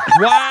player.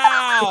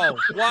 Wow.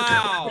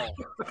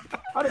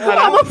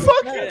 I'm a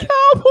fucking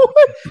cowboy.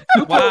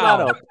 Who pulled that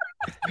up?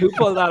 Who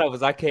pulled that up?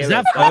 Was that Caleb? Is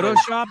that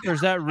Photoshop or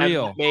is that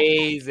real?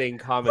 Amazing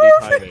comedy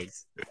timing.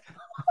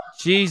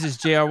 Jesus,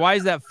 JR, why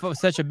is that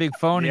such a big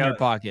phone in your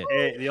pocket?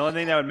 Hey, the only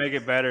thing that would make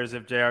it better is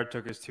if JR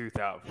took his tooth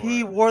out. For He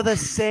it. wore the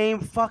same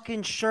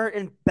fucking shirt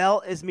and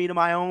belt as me to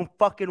my own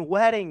fucking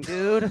wedding,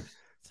 dude.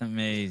 It's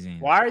amazing.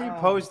 Why are you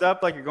posed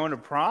up like you're going to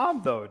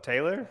prom, though,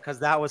 Taylor? Because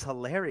that was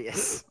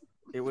hilarious.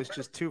 It was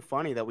just too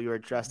funny that we were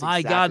dressed. My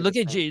exactly God, look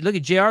the at same. look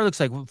at JR. Looks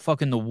like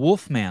fucking the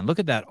Wolf Man. Look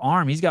at that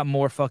arm. He's got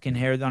more fucking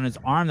hair on his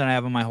arm than I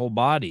have on my whole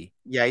body.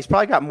 Yeah, he's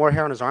probably got more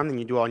hair on his arm than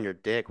you do on your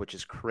dick, which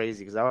is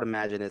crazy. Because I would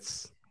imagine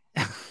it's.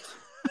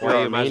 Why are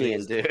you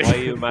Armenian, imagining? dude. Why are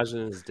you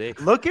imagining his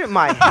dick? Look at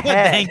my head.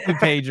 Thank you,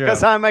 Pedro.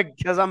 Because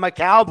I'm a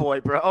cowboy,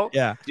 bro.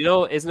 Yeah. You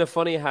know, isn't it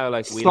funny how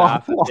like we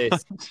Stop laugh at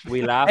this?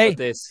 We laugh Hey. at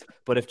this,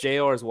 but if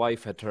JR's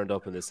wife had turned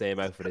up in the same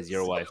outfit as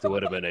your wife, there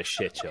would have been a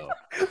shit show.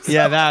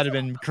 Yeah, that would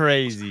have been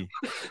crazy.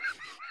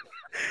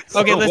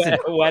 Okay, listen.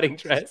 Wedding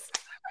dress.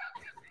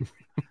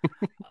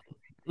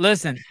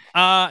 Listen.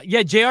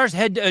 Yeah, JR's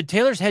head,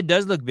 Taylor's head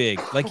does look big.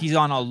 Like he's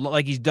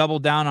like he's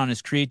doubled down on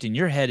his creatine.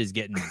 Your head is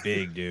getting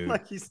big, dude.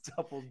 Like he's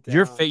doubled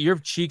down. Your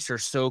cheeks are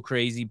so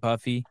crazy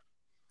puffy.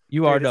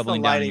 You Dude, are it's the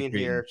doubling down. lighting on in your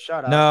here. creatine.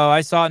 Shut up. No, I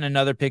saw it in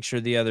another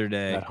picture the other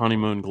day. That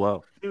honeymoon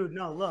glow. Dude,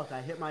 no, look,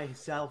 I hit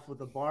myself with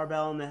a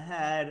barbell in the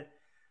head.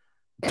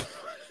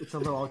 It's a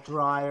little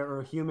dry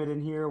or humid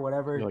in here,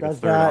 whatever You're it like a does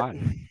third that.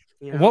 eye.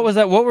 You know? What was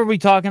that? What were we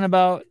talking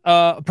about?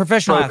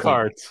 Professional Pro athlete.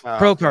 cards.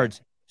 Pro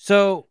cards.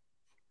 So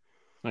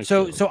Nice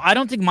So, deal. so I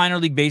don't think minor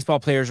league baseball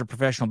players are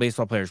professional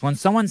baseball players. When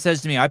someone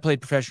says to me, "I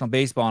played professional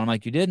baseball," and I'm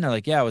like, "You did?" And they're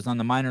like, "Yeah, I was on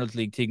the minor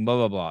league team." Blah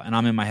blah blah. And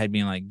I'm in my head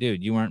being like,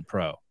 "Dude, you weren't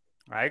pro."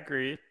 I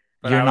agree,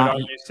 but You're I would not-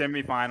 argue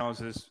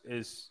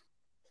semifinals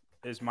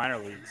is minor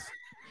leagues.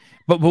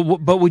 But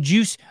would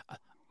you?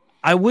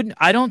 I wouldn't.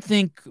 I don't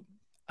think.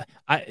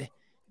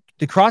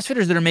 The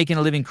CrossFitters that are making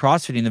a living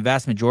CrossFitting, the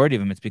vast majority of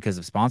them, it's because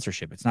of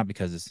sponsorship. It's not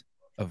because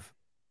of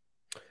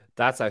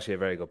That's actually a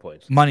very good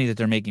point. money that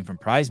they're making from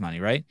prize money,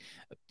 right?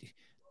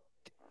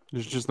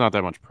 There's just not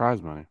that much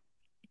prize money.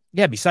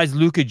 Yeah. Besides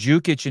Luka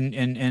Jukic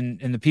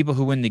and the people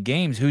who win the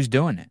games, who's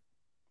doing it?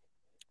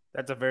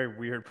 That's a very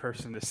weird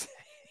person to say.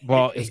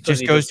 Well, It's it 'cause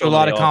just he goes does to a so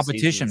lot many of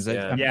competitions.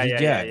 off-seasons,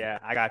 Yeah,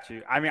 I got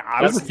you. I mean, There's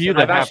a obviously, few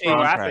that have athlete.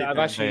 I've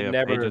actually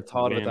never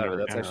thought about that, but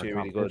that's actually a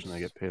really good They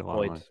get paid a lot of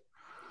money. point.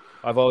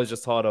 I've always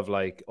just thought of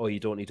like, oh, you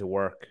don't need to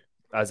work,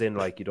 as in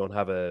like you don't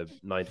have a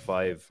 9 to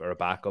 5 or a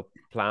backup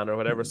plan or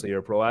whatever. So you're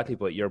a pro athlete,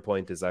 but your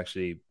point is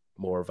actually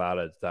more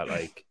valid. That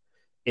like,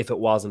 if it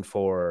wasn't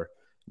for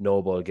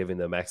Noble giving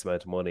them X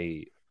amount of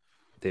money,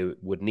 they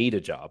would need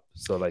a job.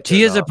 So like, T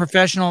they're is a not-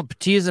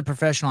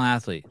 professional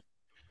athlete.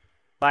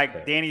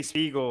 Like Danny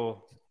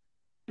Spiegel,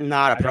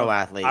 Not a I pro don't-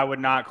 athlete. I would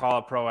not call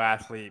a pro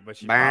athlete, but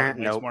she Bah,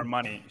 probably makes nope. more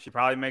money. She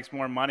probably makes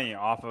more money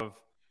off of.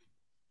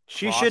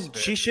 She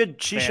CrossFit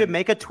should fan.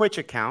 make a Twitch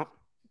account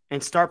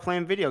and start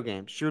playing video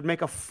games. She would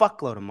make a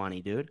fuckload of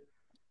money, dude.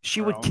 She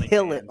Or would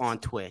kill it OnlyFans. on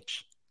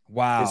Twitch.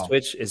 Wow.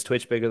 Is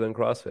Twitch bigger than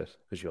CrossFit?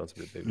 Because she wants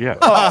to be bigger. Yeah.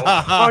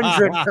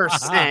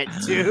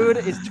 100%, dude.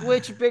 Is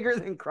Twitch bigger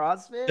than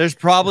CrossFit? There's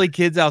probably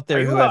kids out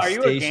there who have Are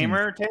you stations. a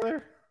gamer,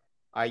 Taylor?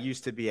 I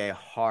used to be a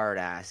hard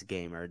ass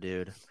gamer,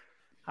 dude.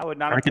 I would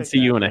not. I can see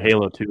you in a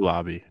Halo 2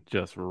 lobby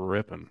just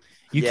ripping.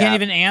 You can't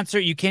even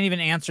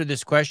answer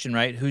this question,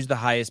 right? Who's the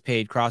highest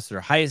paid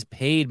CrossFitter? Highest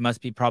paid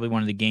must be probably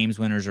one of the games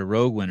winners or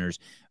rogue winners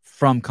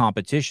from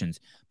competitions.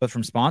 But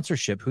from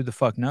sponsorship, who the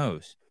fuck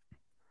knows?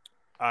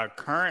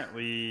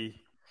 Currently,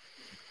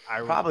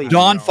 Probably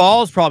Don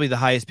Fall's probably the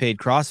highest paid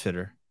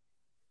CrossFitter.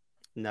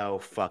 No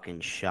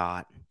fucking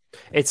shot.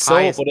 It's so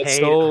highest- nuanced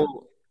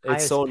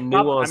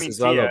as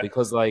well, though, yeah.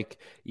 because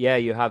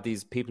you have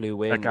these people who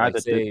win. That guy Like,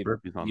 that say did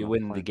burpees on you the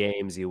win plane. the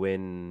games, you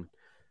win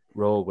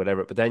Rogue,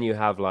 whatever. But then you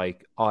have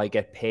I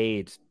get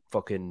paid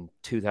fucking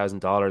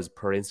 $2,000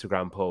 per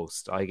Instagram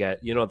post. I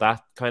get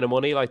that kind of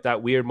money, like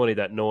that weird money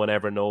that no one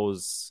ever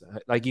knows.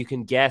 Like you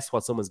can guess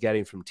what someone's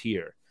getting from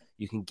tier.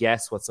 You can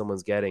guess what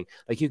someone's getting.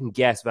 Like you can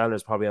guess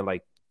Valner's probably on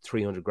like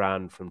 300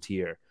 grand from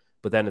tier.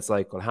 But then it's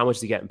like, well, how much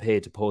is he getting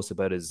paid to post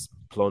about his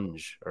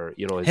plunge or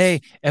his...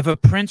 Hey, if a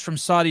prince from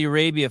Saudi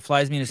Arabia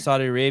flies me to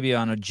Saudi Arabia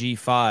on a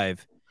G5,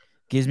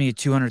 gives me a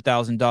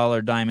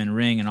 $200,000 diamond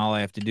ring, and all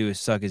I have to do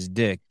is suck his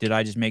dick, did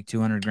I just make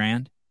 200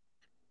 grand?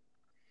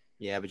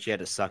 Yeah, but you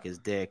had to suck his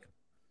dick.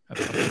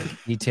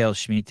 Details,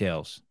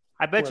 schmetails.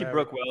 I bet you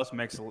Brooke Wells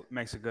makes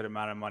a good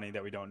amount of money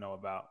that we don't know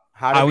about.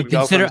 How did we go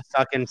consider- from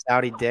sucking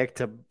Saudi dick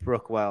to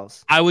Brooke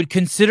Wells? I would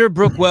consider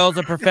Brooke Wells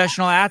a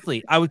professional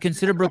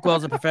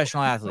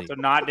athlete. So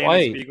not Danny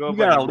Why? Spiegel, You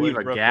but gotta you leave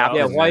would a Brooke gap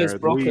Wells. Yeah, why is there,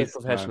 Brooke a Luis,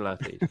 professional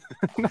athlete?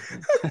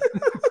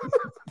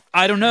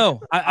 I don't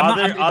know.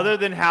 Other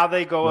than how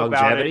they go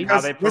about Longevity? it,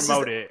 how they This is-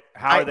 promote it,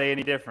 how are they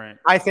any different?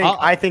 I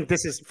think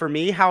this is, for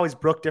me, how is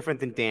Brooke different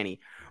than Danny?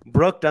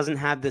 Brooke doesn't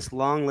have this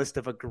long list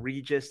of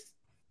egregious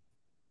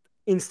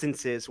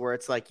instances where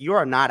it's like, you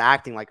are not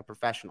acting like a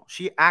professional.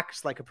 She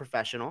acts like a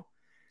professional.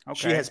 Okay.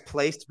 She has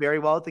placed very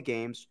well at the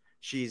games.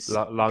 She's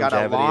got a Longevity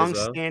as well.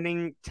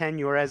 long-standing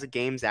tenure as a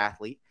games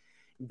athlete.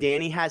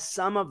 Danny has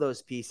some of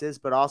those pieces,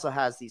 but also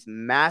has these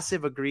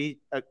massive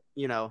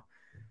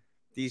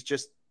these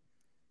just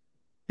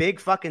big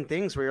fucking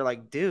things where you're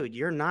like, dude,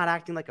 you're not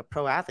acting like a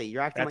pro athlete.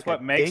 You're acting That's like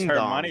what a makes her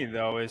ding-dong. money,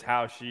 though, is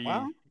how she.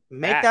 Well,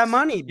 make acts. that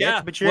money,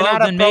 bitch. But you're well,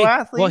 not a then pro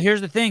athlete. Well,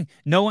 here's the thing.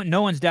 No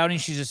one's doubting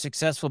she's a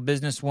successful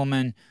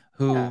businesswoman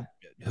who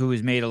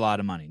has made a lot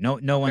of money. No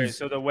Okay, one's.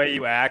 so the way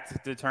you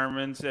act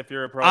determines if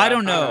you're a pro. I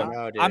don't athlete or know. I don't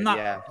know, dude. I'm not.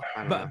 Yeah, I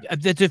don't But know.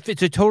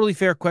 it's a totally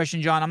fair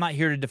question, John. I'm not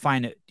here to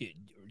define it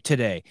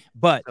today.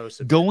 But So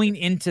subjective. going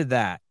into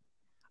that,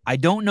 I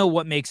don't know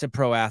what makes a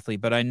pro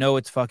athlete, but I know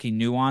it's fucking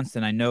nuanced,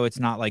 and I know it's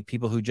not like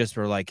people who just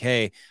are like,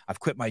 hey, I've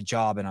quit my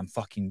job and I'm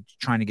fucking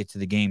trying to get to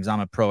the games. I'm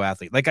a pro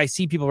athlete. Like I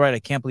see people write, I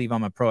can't believe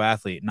I'm a pro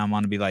athlete, and I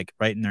want to be like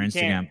writing their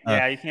Instagram.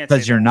 You can't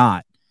because say you're that.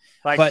 not.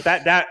 Like But-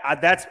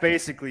 that's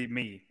basically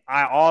me.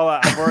 I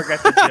work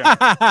at the gym. You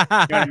know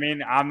what I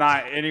mean? I'm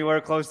not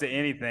anywhere close to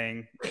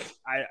anything. You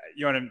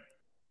know what I mean?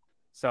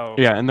 So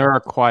Yeah, and there are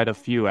quite a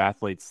few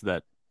athletes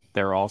that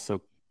they're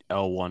also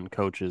L1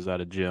 coaches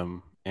at a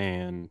gym,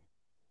 and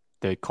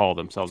they call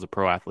themselves a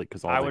pro athlete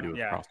because all they do is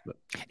CrossFit.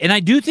 And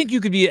I do think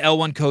you could be an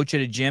L1 coach at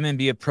a gym and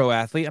be a pro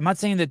athlete. I'm not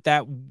saying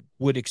that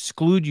would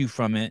exclude you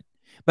from it.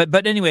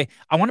 But anyway,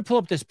 I want to pull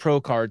up this pro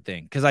card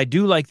thing because I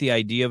do like the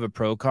idea of a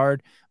pro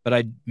card. But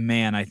I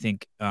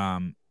think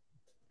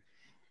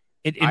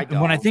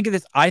when I think of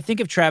this, I think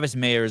of Travis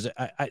Mayer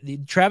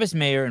Travis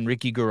Mayer and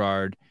Ricky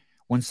Garrard.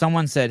 When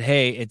someone said,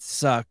 "Hey, it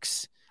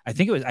sucks," I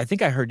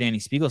think I heard Danny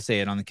Spiegel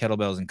say it on the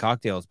Kettlebells and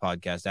Cocktails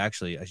podcast.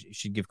 Actually, I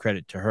should give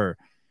credit to her.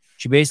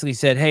 She basically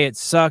said, "Hey, it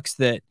sucks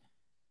that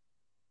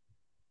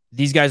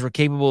these guys were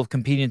capable of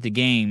competing at the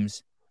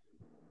games,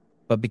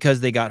 but because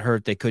they got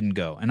hurt, they couldn't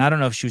go." And I don't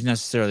know if she was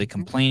necessarily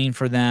complaining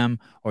for them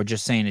or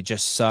just saying it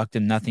just sucked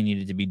and nothing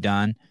needed to be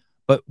done.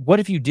 But what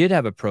if you did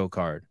have a pro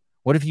card?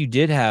 What if you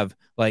did have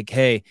like,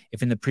 hey,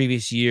 if in the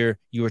previous year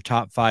you were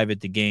top 5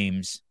 at the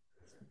games,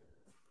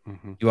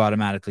 you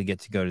automatically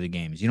get to go to the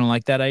games. You don't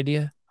like that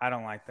idea? I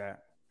don't like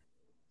that.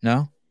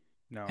 No?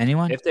 No.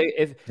 Anyone? Does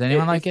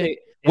anyone like it?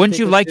 Wouldn't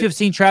you like to have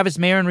seen Travis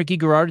Mayer and Ricky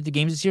Garrard at the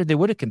games this year? They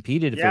would have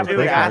competed if Yeah, they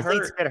were dude, pro cards.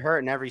 Athletes get hurt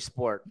in every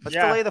sport. Let's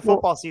Yeah. delay the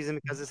football season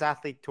because this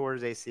athlete tore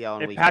his ACL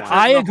in If week Patrick 1.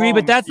 I agree,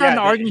 but that's not an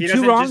Mahomes- argument. he Two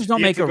doesn't wrongs just don't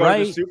get make to a go to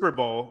the right. Super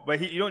Bowl,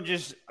 but you don't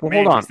just. Well,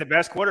 man, hold on. he's the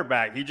best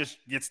quarterback. He just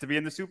gets to be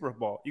in the Super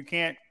Bowl. You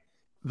can't.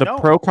 The No.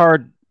 pro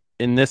card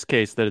in this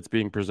case that it's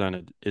being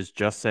presented is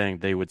just saying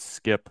they would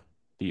skip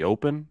the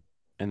Open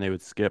and they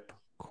would skip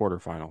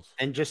quarterfinals.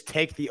 And just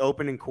take the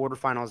Open and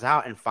quarterfinals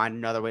out and find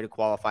another way to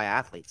qualify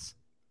athletes.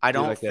 I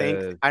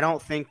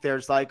don't think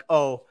there's like,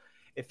 oh,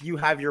 if you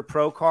have your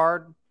pro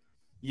card,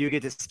 you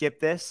get to skip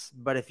this.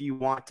 But if you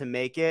want to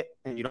make it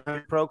and you don't have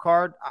a pro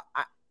card,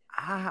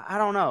 I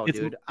don't know,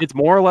 dude. It's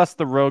more or less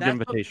the Rogue That's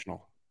what-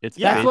 Invitational. It's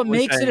That's what basically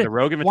makes saying it. the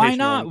Rogue Invitational. Why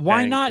not? is Why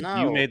saying, not? No.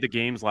 You made the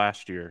games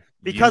last year.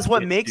 Because You what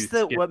get makes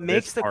to skip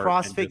makes this the part and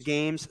CrossFit just-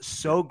 Games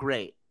so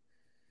great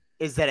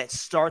is that it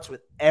starts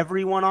with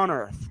everyone on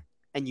Earth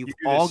and you've You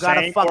do all the got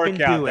to same fucking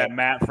workout do it. that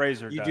Matt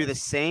Fraser You does. do the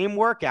same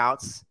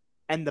workouts,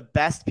 and the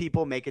best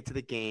people make it to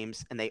the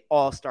games, and they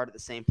all start at the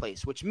same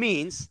place, which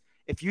means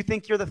if you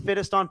think you're the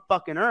fittest on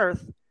fucking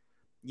earth,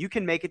 you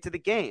can make it to the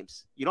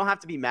games. You don't have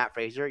to be Matt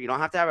Fraser. You don't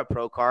have to have a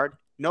pro card.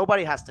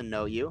 Nobody has to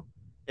know you.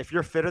 If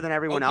you're fitter than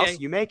everyone else,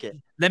 you make it.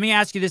 Let me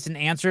ask you this and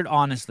answer it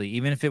honestly,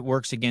 even if it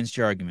works against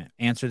your argument.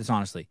 Answer this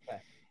honestly.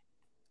 Okay.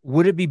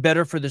 Would it be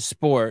better for the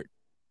sport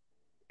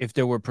if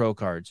there were pro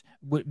cards?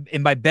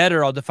 And by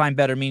better, I'll define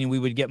better, meaning we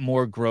would get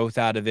more growth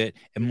out of it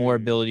and more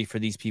ability for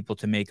these people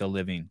to make a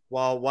living.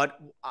 Well,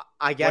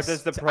 I guess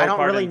does the pro I don't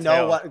card really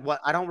entail? know what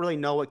I don't really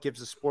know what gives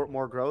the sport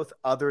more growth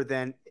other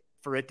than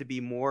for it to be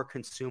more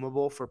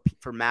consumable for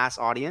mass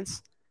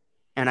audience.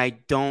 And I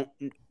don't.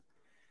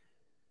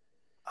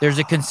 There's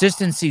a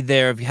consistency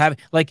there of having,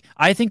 like,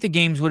 I think the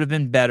games would have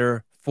been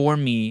better for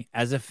me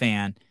as a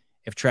fan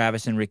if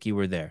Travis and Ricky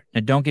were there.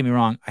 Now, don't get me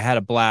wrong. I had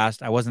a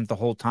blast. I wasn't the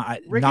whole time.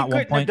 Ricky not one couldn't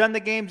have point. done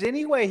the games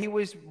anyway. He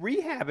was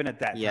rehabbing at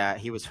that time. Yeah,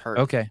 he was hurt.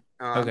 Okay.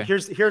 Okay.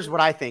 Here's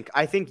what I think.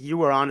 I think you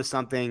were onto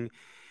something.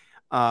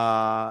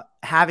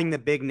 Having the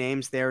big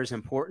names there is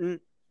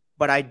important,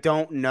 but I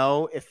don't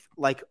know if,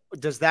 like,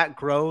 does that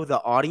grow the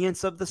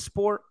audience of the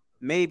sport?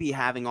 Maybe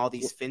having all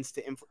these fins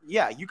to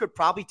you could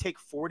probably take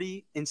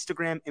 40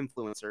 Instagram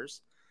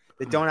influencers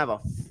that don't have a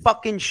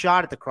fucking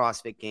shot at the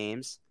CrossFit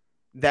Games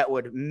that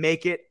would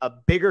make it a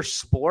bigger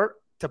sport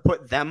to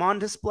put them on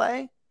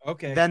display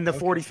than the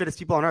 40 fittest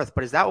people on earth.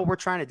 But is that what we're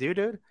trying to do,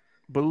 dude?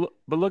 But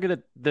look at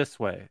it this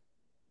way.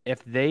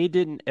 If they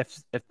didn't,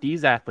 if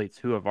these athletes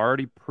who have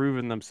already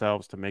proven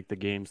themselves to make the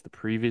games the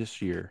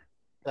previous year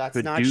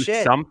could do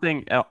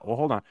something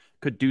else,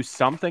 could do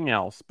something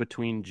else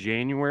between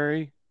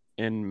January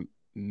and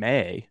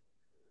May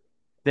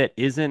that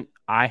isn't,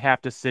 I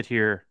have to sit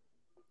here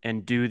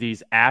and do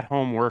these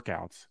at-home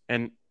workouts.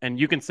 And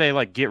you can say,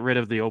 like, get rid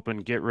of the open,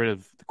 get rid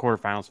of the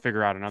quarterfinals,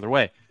 figure out another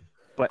way.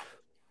 But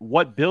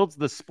what builds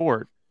the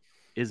sport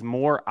is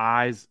more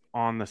eyes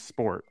on the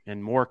sport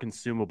in more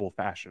consumable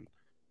fashion.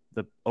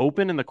 The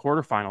open and the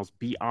quarterfinals,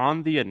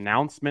 beyond the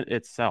announcement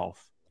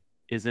itself,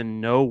 is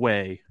in no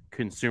way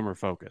consumer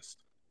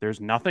focused.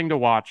 There's nothing to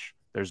watch.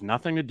 There's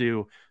nothing to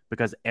do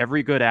because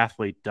every good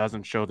athlete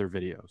doesn't show their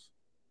videos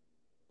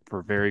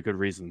for very good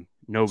reason.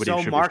 Nobody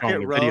should be showing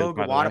their videos,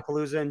 by the way.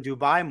 Wodapalooza, and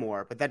Dubai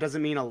more, but that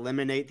doesn't mean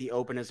eliminate the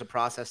open as a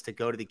process to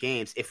go to the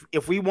games.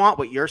 If we want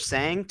what you're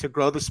saying to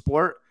grow the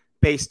sport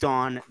based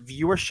on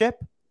viewership,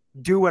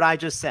 do what I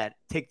just said.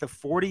 Take the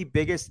 40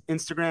 biggest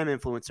Instagram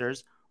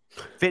influencers,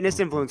 fitness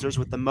influencers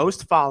with the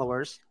most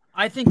followers.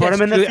 I think put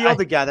them in the field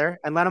together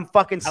and let them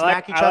fucking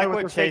smack each other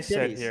with their Chase fake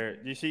said titties. here.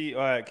 You see?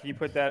 Can you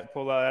pull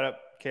that up,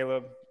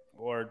 Caleb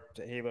or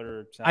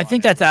Taylor? Or I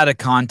think that's out of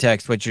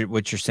context. What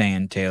you're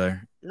saying,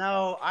 Taylor.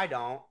 No, I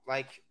don't.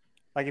 Like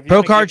if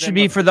pro cards should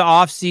be for the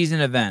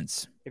off-season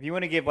events. If you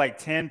want to give like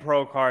 10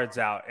 pro cards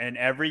out, and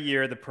every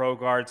year the pro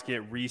cards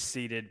get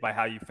reseeded by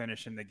how you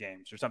finish in the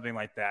games or something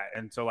like that,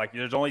 and so like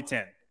there's only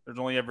 10. There's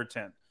only ever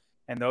 10,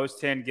 and those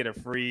 10 get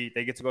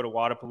they get to go to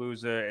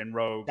Wodapalooza and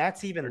Rogue.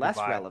 That's even less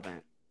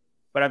relevant.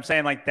 But I'm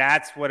saying, like,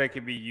 that's what it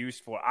could be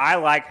used for. I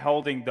like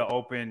holding the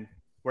open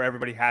where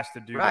everybody has to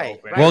do the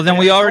open. Well, then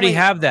we already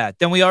have that.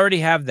 Then we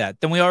already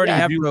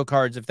have pro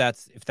cards if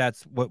that's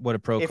what a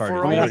pro card is.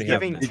 If we're only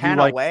giving 10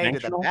 away to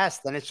the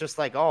best, then it's just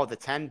like, oh, the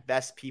 10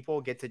 best people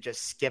get to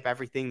just skip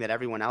everything that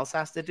everyone else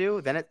has to do.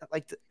 Then it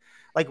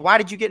like why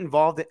did you get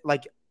involved?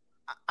 Like,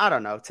 I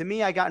don't know. To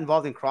me, I got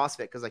involved in CrossFit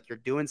because, like, you're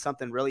doing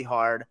something really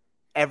hard.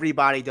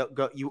 Everybody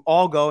you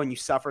all go and you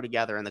suffer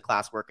together in the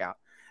class workout.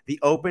 The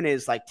open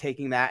is like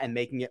taking that and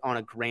making it on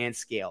a grand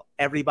scale.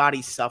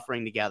 Everybody's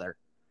suffering together.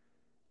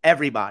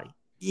 Everybody,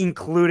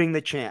 including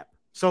the champ.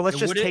 So let's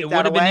just take that away. It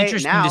would have been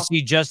interesting to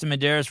see Justin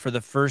Medeiros for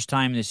the first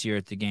time this year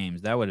at the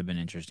games. That would have been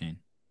interesting.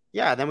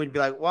 Yeah, then we'd be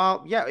like,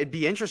 well, yeah, it'd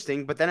be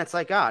interesting. But then it's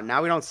like,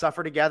 now we don't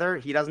suffer together.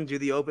 He doesn't do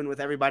the open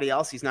with everybody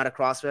else. He's not a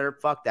CrossFitter.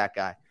 Fuck that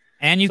guy.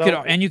 And you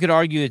could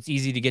argue it's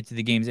easy to get to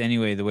the games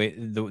anyway. The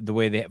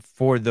way they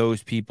for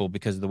those people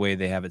because of the way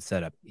they have it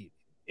set up.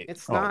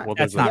 It's not. Well,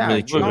 that's not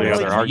really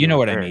true. You know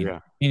what I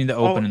mean? Meaning the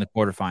open and the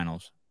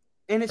quarterfinals.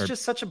 And it's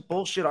just such a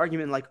bullshit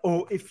argument. Like,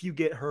 oh, if you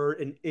get hurt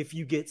and if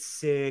you get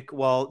sick,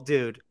 well,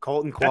 dude,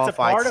 Colton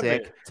qualified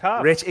sick.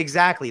 Tough. Rich,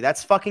 exactly.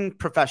 That's fucking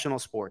professional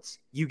sports.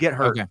 You get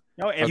hurt. Okay.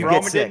 No, and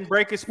Roman didn't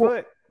break his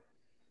foot.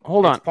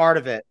 Hold on. It's part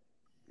of it.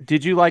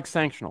 Did you like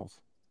sanctionals?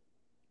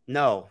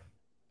 No.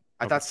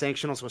 I thought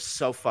sanctionals was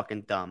so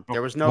fucking dumb.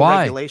 There was no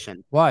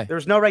regulation. Why? There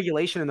was no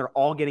regulation, and they're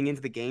all getting into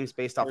the games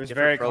based off of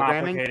different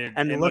programming.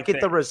 And look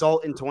at the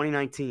result in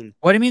 2019.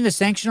 What do you mean the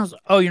sanctionals?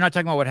 Oh, you're not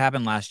talking about what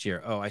happened last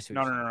year. Oh, I see.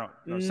 No.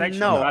 Sanctionals,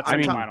 not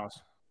semifinals.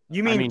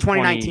 You mean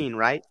 2019,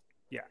 right?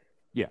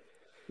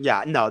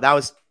 Yeah, no, that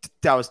was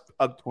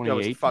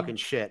fucking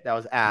shit. That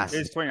was ass.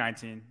 It's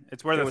 2019.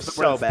 It's where the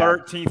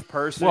 13th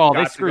person they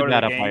got to go to that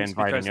the up by games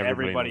inviting because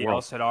everybody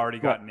else had already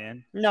gotten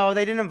in. No,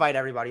 they didn't invite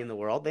everybody in the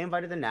world. They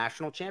invited the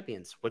national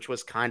champions, which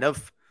was kind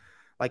of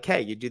like,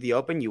 hey, you do the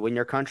open, you win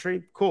your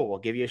country, cool, we'll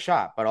give you a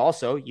shot. But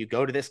also, you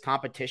go to this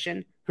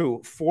competition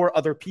who 4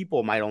 other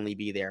people might only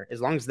be there.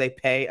 As long as they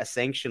pay a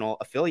sanctional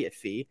affiliate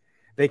fee,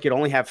 they could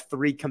only have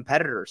 3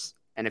 competitors.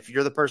 And if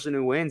you're the person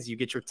who wins, you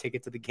get your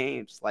ticket to the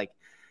games. Like,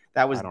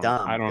 that was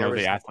dumb. I don't know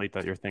the athlete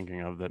that you're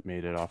thinking of that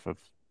made it off of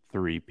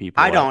 3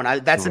 people.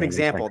 That's an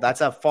example.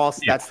 That's a false.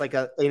 Yeah. That's like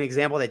an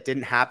example that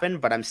didn't happen,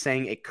 but I'm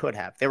saying it could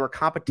have. There were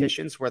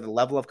competitions where the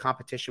level of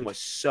competition was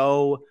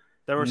so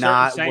there were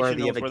not certain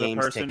worthy of a where games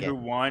the person ticket. who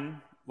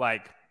won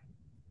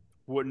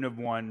wouldn't have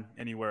won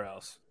anywhere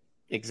else.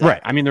 Exactly.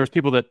 Right. I mean, there was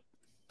people that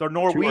the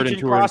Norwegian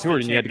CrossFit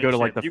and you had to go to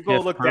like the you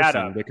go 5th look that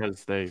person up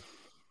because they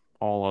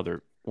all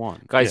other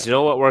won. Guys, you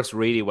know what works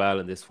really well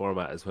in this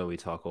format is when we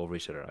talk over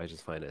each other. I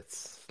just find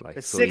it's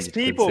it's so 6 easy to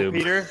people, consume.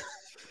 Peter.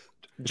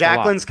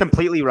 Jacqueline's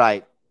completely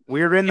right.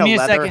 We're in the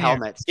leather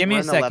helmets. Give me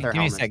a second.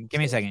 Give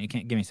me a second. You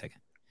can't give me a second.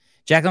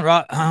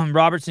 Jacqueline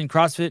Robertson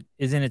CrossFit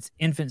is in its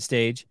infant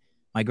stage.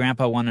 My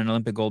grandpa won an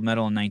Olympic gold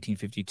medal in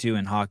 1952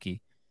 in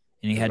hockey,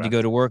 and he had to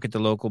go to work at the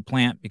local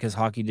plant because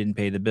hockey didn't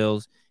pay the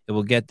bills. It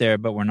will get there,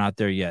 but we're not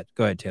there yet.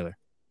 Go ahead, Taylor.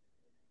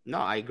 No,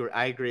 I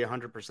agree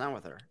 100%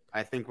 with her.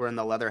 I think we're in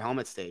the leather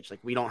helmet stage. Like,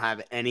 we don't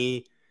have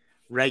any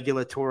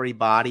regulatory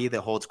body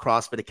that holds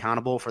CrossFit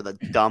accountable for the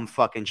dumb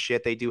fucking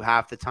shit they do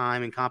half the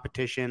time in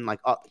competition, like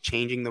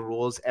changing the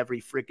rules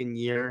every freaking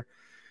year.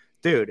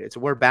 Dude,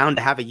 we're bound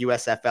to have a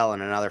USFL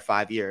in another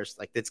 5 years.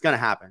 Like, it's going to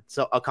happen.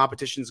 So a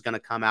competition's going to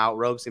come out.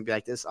 Rogue's going to be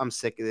like, I'm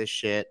sick of this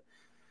shit.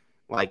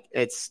 Like,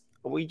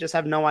 we just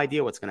have no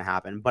idea what's going to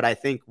happen. But I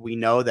think we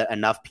know that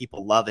enough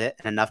people love it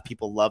and enough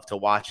people love to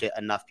watch it.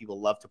 Enough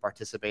people love to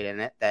participate in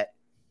it that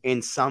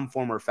in some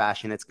form or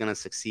fashion, it's going to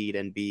succeed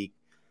and be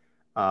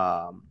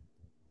a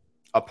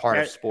part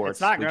of sports.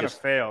 It's not going to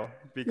fail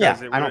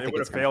because it would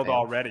have failed fail.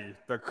 already.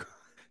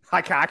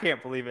 I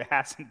can't believe it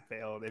hasn't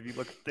failed. If you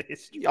look at the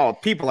history,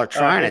 people are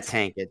trying to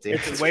tank it, dude.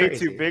 It's way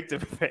too big to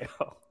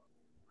fail.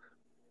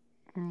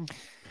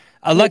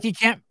 A lucky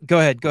camp. Go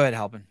ahead,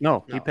 Halpin.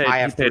 No, he paid. I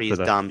have he paid threes for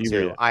the dumb you too.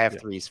 read it. I have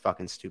threes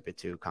fucking stupid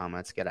too.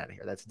 Let's get out of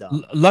here. That's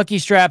dumb. Lucky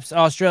Straps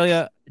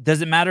Australia.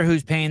 Doesn't matter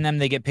who's paying them.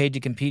 They get paid to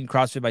compete in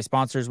CrossFit by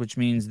sponsors, which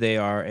means they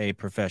are a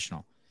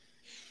professional.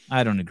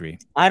 I don't agree.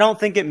 I don't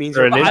think it means.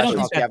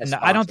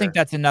 I don't think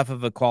that's enough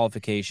of a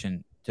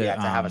qualification to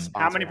have a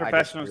sponsor. How many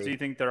professionals do you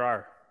think there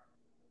are?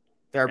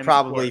 There are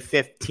probably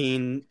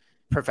 15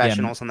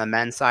 professionals on the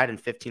men's side and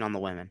 15 on the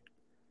women.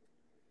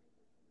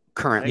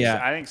 Currently,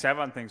 I think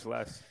Sevon thinks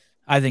less.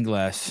 I think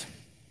less.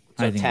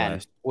 So I think 10.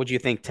 less. Would you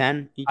think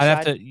 10 each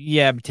I'd side?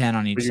 have to, 10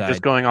 on each Were you side.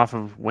 just going off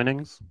of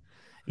winnings?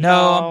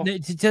 No,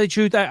 to tell you the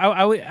truth,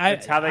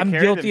 It's how they I'm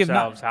carry guilty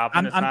themselves. of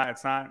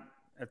not.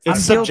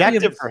 It's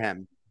subjective for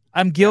him.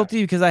 I'm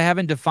guilty because I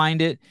haven't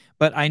defined it,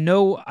 but I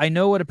know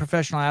what a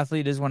professional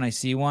athlete is when I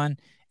see one,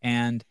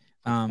 and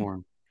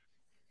Porn.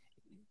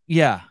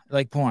 Yeah,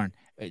 like porn.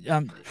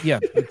 Yeah,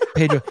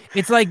 Pedro.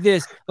 It's like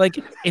this.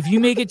 Like, if you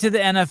make it to the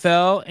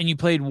NFL and you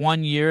played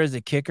 1 year as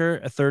a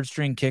kicker, a third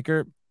string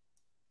kicker.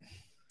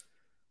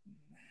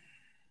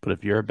 But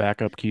if you're a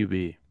backup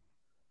QB,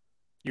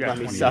 you let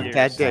me suck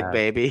that dick,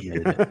 baby.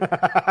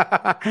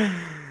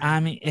 I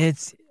mean,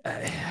 it's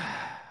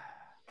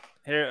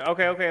here.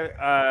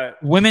 Okay.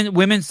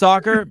 Women's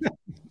soccer.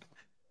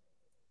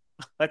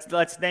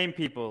 Let's name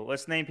people.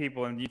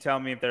 And you tell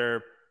me if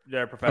they're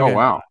professional. Oh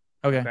wow.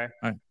 Okay.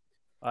 All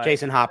right.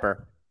 Jason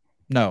Hopper.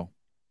 No.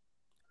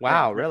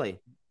 Wow, really?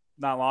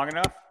 Not long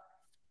enough?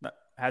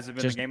 Has it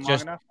been the game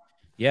long enough?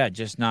 Yeah,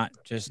 just not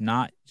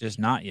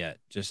yet.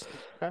 Just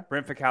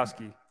Brent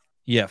Fikowski.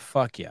 Yeah,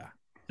 fuck yeah.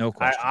 No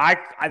question. I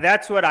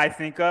that's what I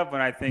think of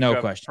when I think no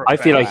of question. I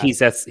feel like he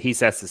sets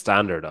the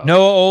standard up.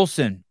 Noah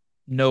Olsen,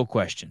 no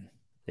question.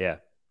 Yeah.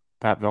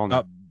 Pat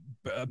Vellner.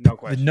 No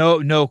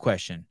question. No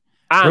question.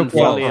 And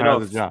Brooke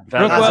Wells, no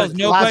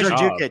question. Lazar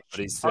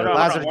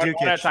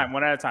Jukic.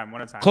 One at a time.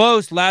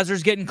 Close.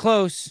 Lazar's getting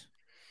close.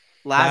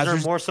 Lazar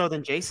more so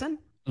than Jason?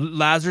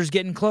 Lazar's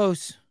getting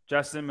close.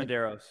 Justin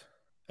Medeiros.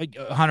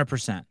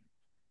 100%.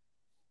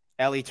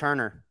 Ellie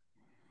Turner.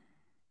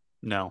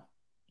 No.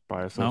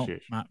 By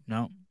association.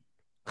 No.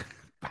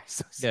 By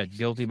association. Yeah,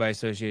 guilty by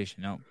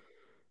association. No.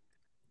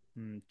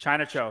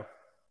 China Cho.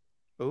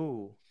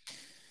 Ooh.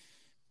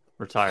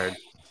 Retired.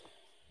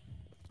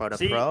 But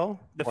pro?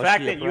 The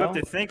fact that you have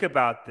to think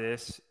about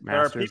this,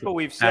 there are people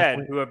we've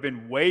said who have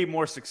been way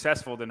more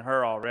successful than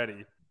her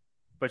already,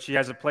 but she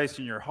has a place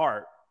in your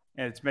heart,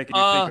 and it's making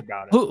you think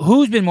about it.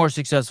 Who's been more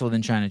successful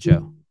than China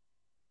Cho?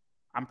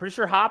 I'm pretty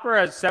sure Hopper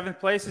has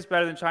 7th place is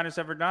better than China's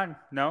ever done.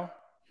 No?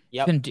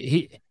 Yep.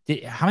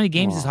 How many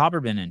games has Hopper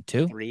been in?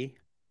 2? 3.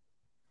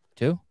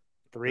 2?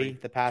 3.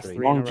 The past 3.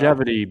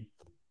 Longevity.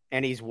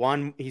 And he's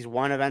won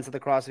events at the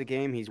CrossFit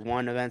Game. He's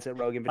won events at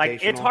Rogue Invitational.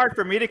 Like, it's hard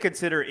for me to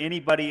consider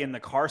anybody in the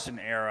Carson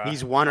era.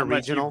 He's won a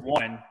regional.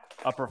 Won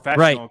a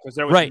professional because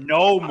there was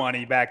no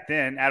money back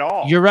then at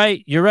all. You're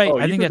right. Oh,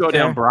 I think that's go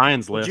down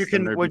Brian's list.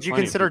 Would you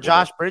consider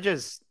Josh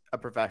Bridges a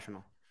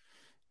professional?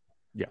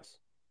 Yes.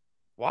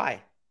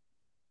 Why?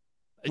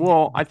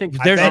 Well, I think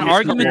there's an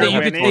argument that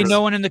you could say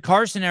no one in the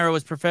Carson era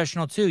was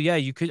professional too. Yeah,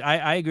 you could.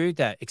 I agree with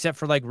that, except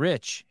for like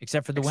Rich,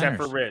 except for the winners.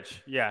 Except for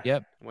Rich, yeah.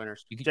 Yep.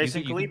 Winners.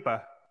 Jason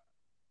Khalipa.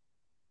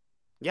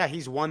 Yeah,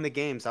 he's won the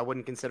games. I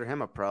wouldn't consider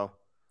him a pro.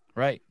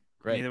 Right.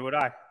 Neither would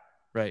I.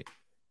 Right.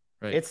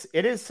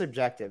 It is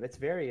subjective. It's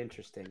very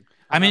interesting.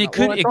 I mean,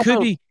 don't know. it could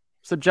be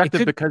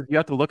subjective because you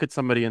have to look at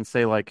somebody and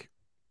say, like,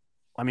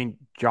 I mean,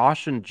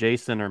 Josh and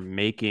Jason are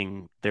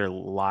making their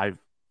lives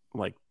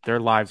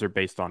are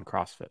based on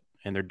CrossFit,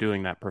 and they're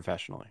doing that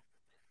professionally.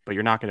 But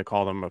you're not going to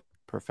call them a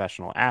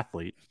professional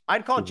athlete.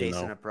 I'd call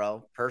Jason a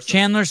pro, personally.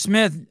 Chandler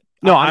Smith.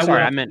 No, I'm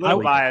sorry. I meant a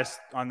little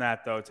biased on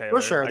that, though, Taylor.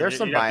 For sure. There's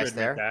some bias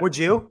there. Would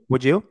you?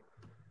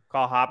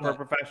 Call Hopper a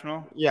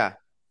professional? Yeah.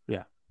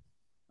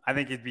 I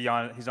think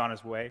he's on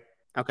his way.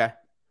 Okay.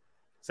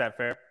 Is that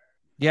fair?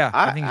 Yeah.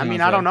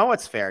 I don't know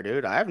what's fair,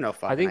 dude. I have no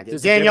fucking idea.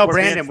 there's Danielle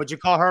Brandon, would you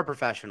call her a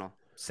professional?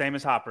 Same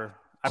as Hopper.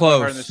 I Close.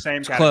 put her in the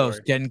same category. Close.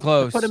 Getting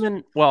close. Put him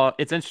in. Well,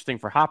 it's interesting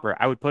for Hopper.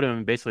 I would put him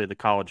in basically the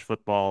college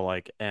football,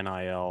 like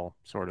NIL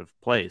sort of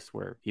place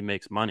where he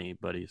makes money,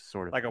 but he's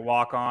sort of like a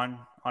walk-on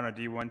on a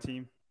D1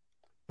 team.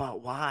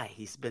 But why?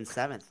 He's been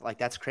 7th. Like,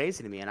 that's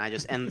crazy to me.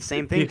 And the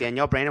same thing.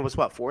 Danielle Brandon was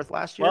 4th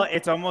last year? Well,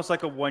 it's almost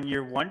like a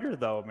one-year wonder,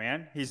 though,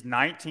 man. He's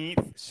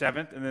 19th,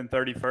 7th, and then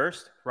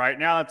 31st. Right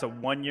now, that's a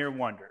one-year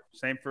wonder.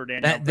 Same for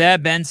Danielle.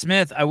 That Ben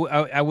Smith.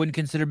 I wouldn't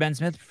consider Ben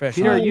Smith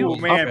professional.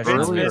 Man,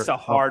 Ben Smith's a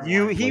hard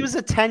one. He was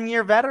a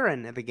 10-year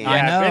veteran at the game.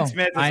 I know. Ben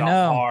Smith is a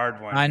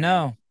hard one. I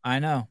know.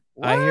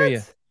 What? I hear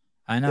you.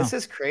 I know. This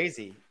is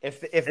crazy.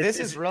 If this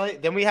is really,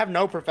 then we have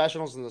no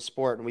professionals in the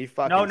sport, and we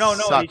fucking no.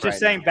 suck He's just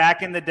saying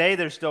back in the day,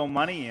 there's still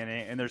money in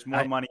it, and there's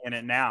more money in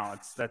it now.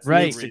 That's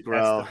right. That's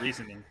the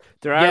reasoning.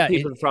 There are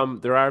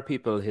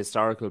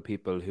historical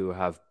people who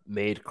have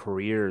made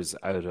careers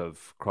out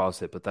of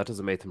CrossFit, but that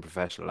doesn't make them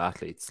professional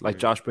athletes. Like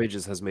Josh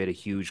Bridges has made a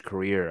huge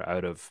career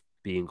out of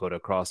being good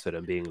at CrossFit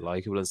and being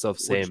likable and stuff.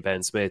 Same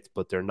Ben Smith,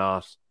 but they're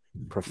not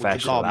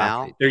professional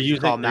athletes. They're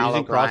using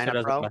CrossFit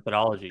as pro? a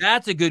methodology.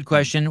 That's a good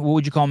question. What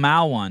would you call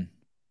Mal one?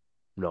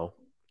 No.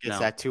 It's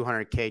that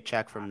 $200K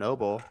check from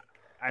Noble.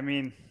 I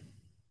mean,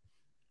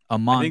 a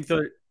month. I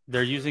think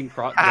they're using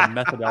the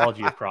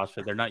methodology of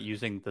CrossFit. They're not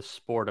using the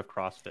sport of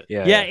CrossFit.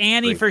 Yeah,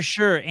 Annie for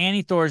sure.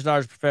 Annie Thorsdar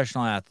is a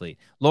professional athlete.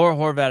 Laura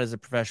Horvat is a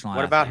professional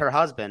athlete. What about her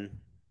husband?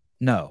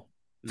 No.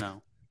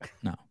 That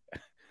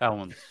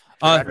one's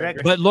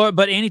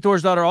but Annie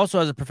Thorsdar also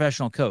has a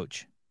professional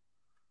coach.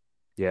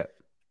 Yeah.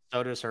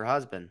 So does her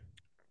husband.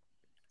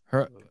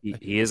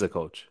 He is a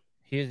coach.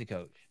 He is a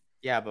coach.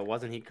 Yeah, but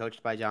wasn't he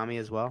coached by Jami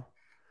as well?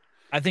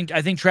 I think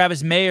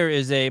Travis Mayer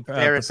is a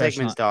Sarah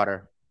Sigmund's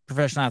daughter.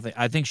 Professional athlete.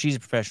 I think she's a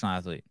professional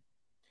athlete.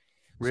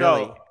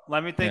 Really? So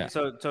let me think.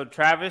 Yeah. So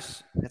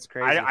Travis, that's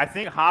crazy. I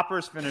think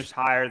Hopper's finished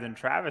higher than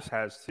Travis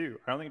has too.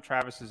 I don't think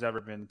Travis has ever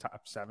been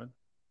top 7.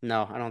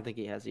 No, I don't think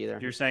he has either.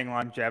 You're saying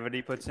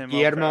longevity puts him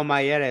Guillermo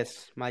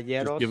Mayeros.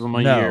 Just give him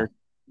a year.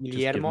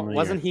 Guillermo,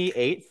 wasn't he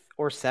 8th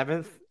or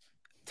 7th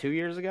 2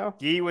 years ago?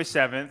 Guy was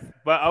 7th,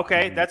 but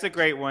okay, that's a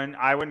great one.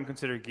 I wouldn't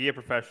consider Guy a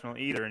professional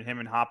either, and him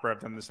and Hopper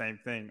have done the same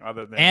thing.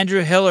 Other than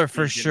Andrew Hiller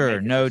for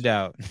sure, no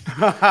doubt.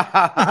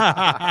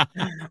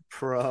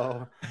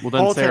 Pro. Well, then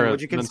Colton,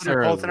 would you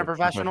consider Colton a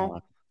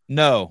professional?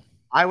 No.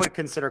 I would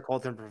consider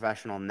Colton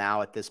professional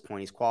now at this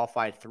point. He's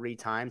qualified 3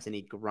 times, and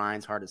he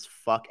grinds hard as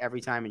fuck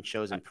every time and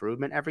shows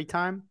improvement every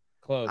time.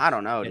 Close. I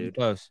don't know, dude.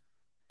 Close.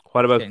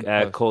 What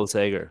about Cole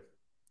Sager?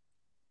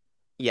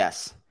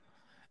 Yes.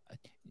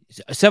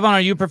 Sevon,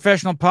 are you a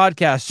professional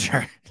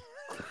podcaster?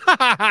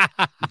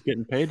 He's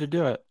getting paid to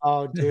do it.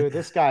 Oh, dude,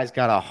 this guy's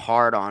got a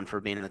hard on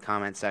for being in the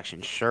comment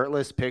section.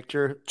 Shirtless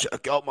picture.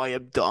 Check out my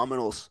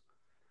abdominals.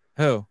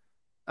 Who?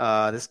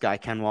 This guy,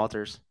 Ken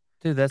Walters.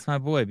 Dude, that's my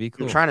boy. Be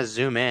cool. I'm trying to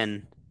zoom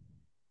in.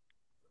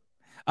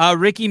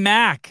 Ricky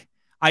Mack.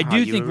 I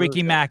do think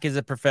Ricky Mack is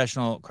a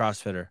professional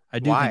CrossFitter. I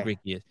do think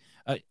Ricky is.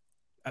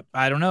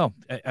 I don't know.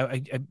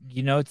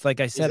 It's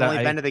like I said. He's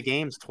only been to the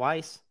games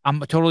twice.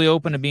 I'm totally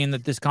open to being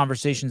that this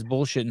conversation's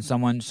bullshit and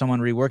someone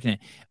reworking it.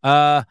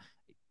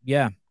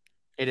 Yeah.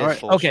 It is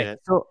bullshit. Okay,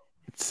 so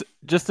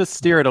just to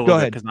steer it a little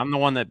bit, because I'm the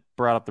one that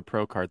brought up the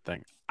pro card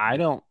thing. I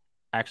don't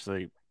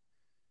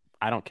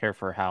care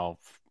for how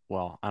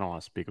well, I don't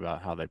want to speak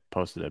about how they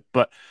posted it,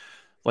 but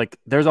like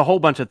there's a whole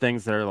bunch of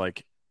things that are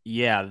like,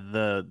 yeah,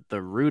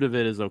 the root of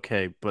it is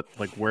okay, but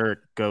like where it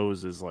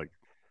goes is like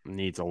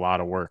needs a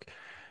lot of work.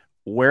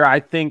 Where I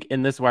think,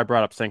 and this is why I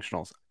brought up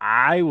sanctionals,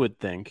 I would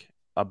think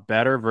a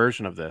better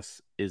version of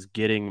this is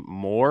getting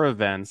more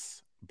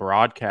events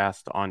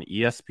broadcast on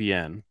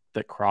ESPN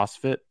that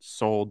CrossFit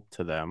sold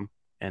to them,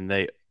 and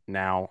they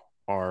now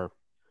are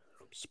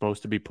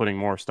supposed to be putting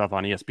more stuff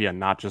on ESPN,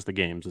 not just the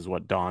games, is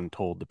what Don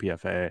told the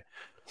PFA.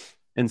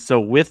 And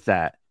so with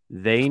that,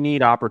 they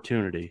need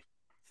opportunity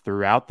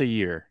throughout the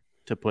year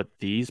to put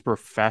these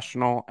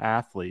professional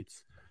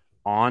athletes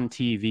on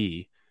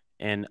TV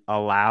and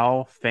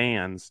allow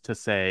fans to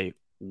say,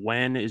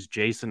 when is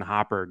Jason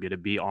Hopper going to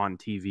be on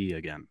TV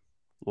again?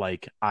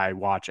 Like I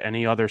watch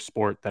any other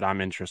sport that I'm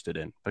interested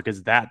in,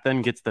 because that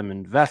then gets them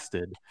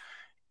invested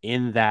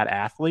in that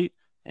athlete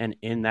and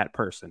in that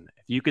person.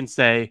 If you can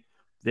say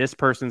this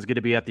person's going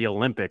to be at the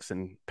Olympics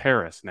in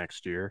Paris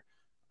next year,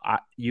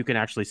 you can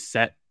actually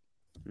set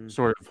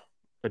sort of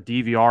a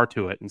DVR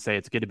to it and say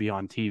it's going to be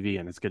on TV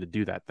and it's going to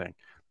do that thing.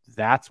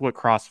 That's what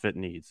CrossFit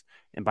needs.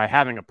 And by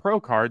having a pro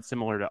card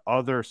similar to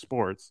other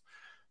sports,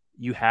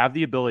 you have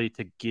the ability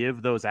to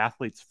give those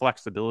athletes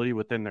flexibility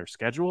within their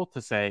schedule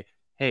to say,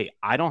 hey,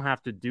 I don't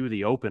have to do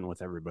the open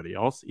with everybody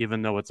else,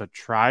 even though it's a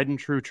tried and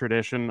true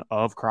tradition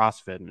of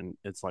CrossFit. And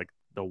it's like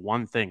the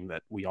one thing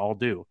that we all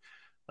do.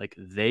 Like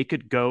they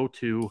could go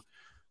to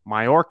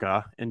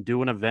Mallorca and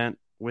do an event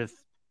with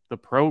the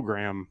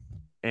program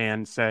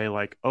and say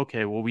like,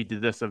 okay, well, we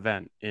did this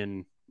event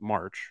in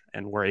March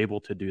and we're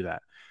able to do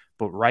that.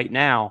 But right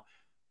now,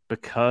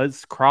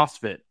 because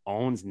CrossFit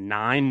owns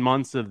 9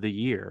 months of the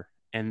year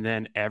and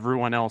then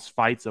everyone else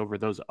fights over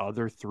those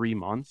other 3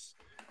 months,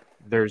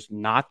 there's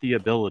not the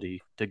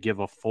ability to give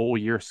a full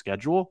year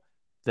schedule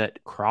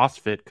that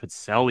CrossFit could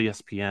sell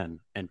ESPN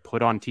and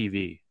put on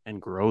TV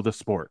and grow the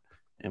sport.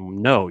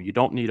 And no, you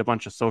don't need a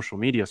bunch of social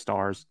media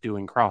stars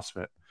doing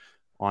CrossFit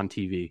on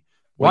TV.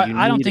 What?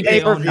 I don't think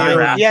they own 9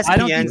 months. ESPN's, I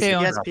don't think they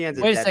own. ESPN's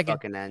Wait a dead second.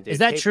 fucking end, dude. Is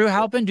that true,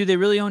 Halpin? Do they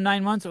really own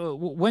 9 months?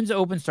 When's the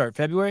open start?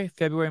 February,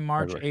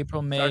 March, February.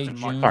 April, May, Starts in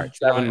June, March.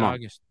 July, 7 months.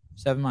 August.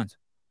 7 months.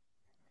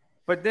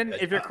 But then,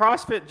 if you're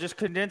CrossFit, just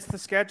condense the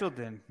schedule.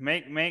 Then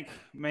make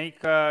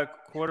quarterfinals,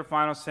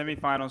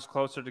 semifinals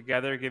closer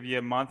together. Give you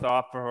a month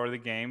off for the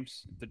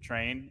games to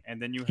train,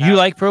 and then you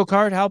like pro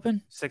card,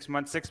 Halpin? 6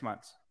 months. 6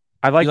 months.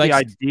 I like You the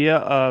like- idea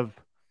of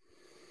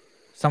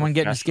Someone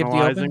getting to skip the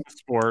open. professionalizing the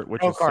sport,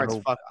 which Pro is cards,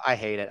 so fuck. I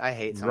hate it. I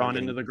hate someone run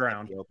getting into the to skip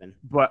ground. the open.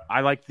 But I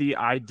like the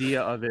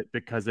idea of it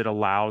because it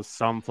allows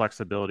some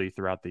flexibility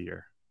throughout the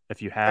year.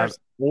 If you have,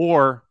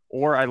 or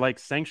I like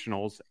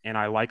sanctionals, and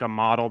I like a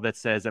model that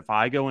says if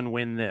I go and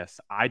win this,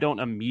 I don't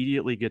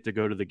immediately get to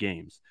go to the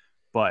games,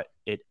 but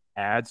it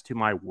adds to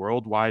my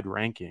worldwide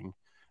ranking,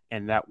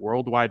 and that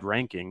worldwide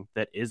ranking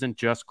that isn't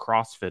just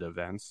CrossFit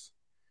events,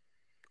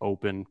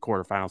 open,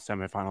 quarterfinals,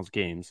 semifinals,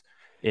 games.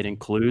 It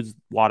includes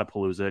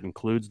Wadapalooza, it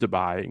includes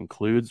Dubai, it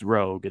includes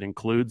Rogue, it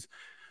includes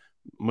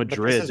Madrid.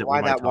 But this is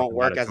why that won't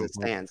work as some it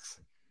point. stands.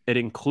 It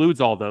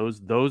includes all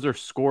those. Those are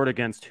scored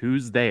against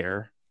who's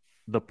there,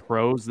 the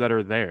pros that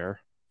are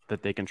there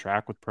that they can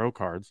track with pro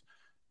cards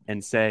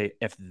and say,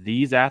 if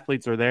these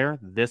athletes are there,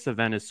 this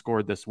event is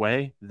scored this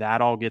way. That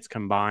all gets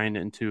combined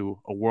into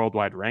a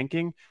worldwide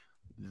ranking.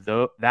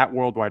 That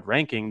worldwide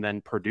ranking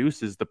then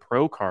produces the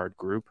pro card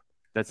group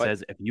that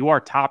says if you are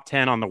top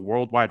 10 on the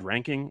worldwide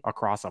ranking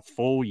across a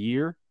full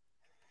year,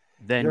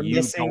 then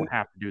don't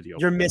have to do the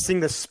open. You're missing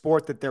the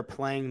sport that they're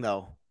playing,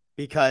 though,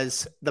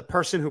 because the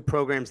person who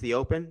programs the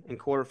open and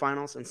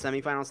quarterfinals and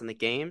semifinals and the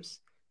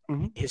games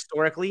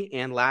historically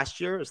and last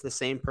year is the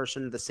same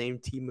person, the same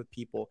team of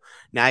people.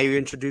 Now you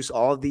introduce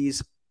all of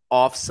these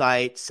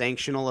off-site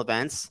sanctional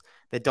events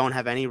that don't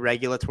have any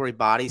regulatory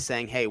body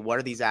saying, hey, what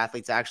are these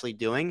athletes actually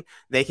doing?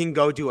 They can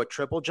go do a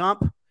triple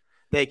jump.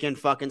 They can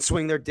fucking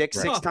swing their dick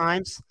 6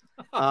 times.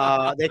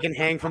 They can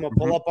hang from a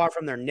pull-up bar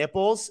from their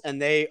nipples,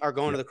 and they are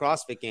going to the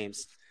CrossFit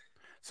games.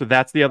 So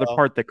that's the other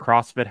part that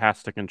CrossFit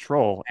has to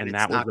control, and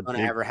that it's was not going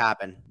to ever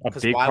happen. A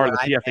big part of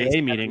the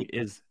PFAA meeting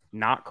is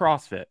not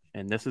CrossFit,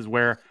 and this is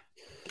where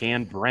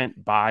can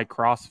Brent buy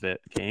CrossFit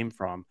came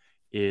from.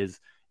 Is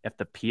if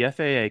the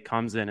PFAA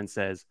comes in and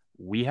says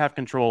we have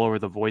control over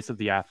the voice of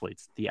the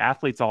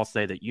athletes all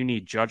say that you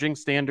need judging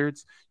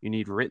standards, you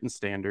need written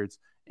standards,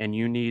 and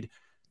you need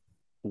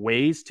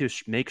ways to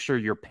make sure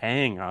you're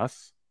paying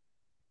us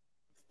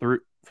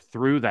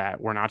through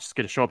that. We're not just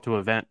going to show up to an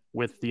event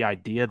with the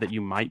idea that you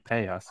might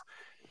pay us,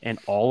 and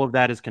all of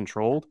that is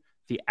controlled.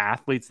 The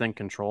athletes then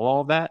control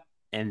all of that,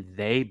 and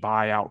they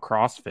buy out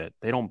CrossFit.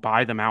 They don't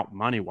buy them out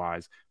money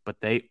wise, but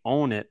they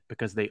own it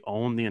because they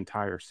own the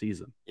entire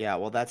season. Yeah,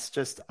 well, that's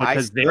just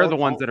because they're the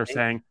ones that are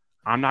saying,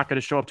 I'm not going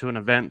to show up to an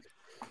event.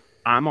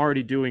 I'm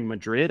already doing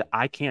Madrid.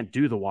 I can't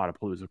do the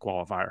Wadapalooza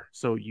qualifier.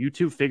 So you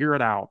two figure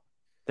it out.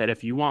 That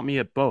if you want me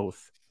at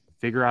both,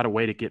 figure out a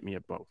way to get me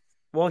at both.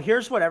 Well,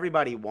 here's what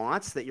everybody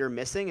wants that you're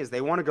missing is they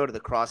want to go to the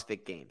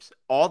CrossFit Games.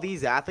 All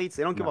these athletes,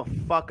 they don't give a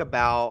fuck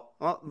about.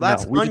 Well,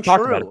 that's we untrue.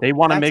 Talked about it. They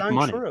want to make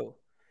money.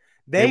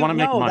 They want to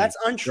make money. That's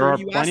untrue. There are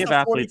You plenty ask of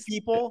the 40 athletes.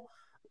 people.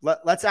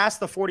 Let's ask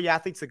the 40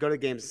 athletes that go to the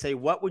games and say,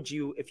 what would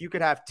you, if you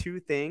could have 2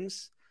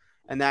 things,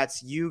 and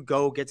that's you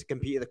go get to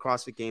compete at the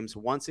CrossFit Games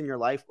once in your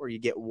life, or you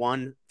get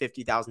one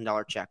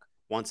 $50,000 check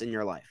once in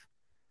your life?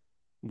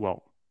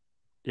 Well,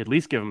 at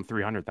least give them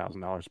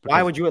 $300,000.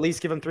 Why would you at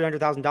least give them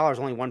 $300,000?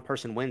 Only one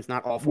person wins,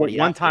 not all 40.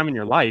 One time in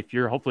your life,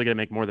 you're hopefully going to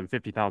make more than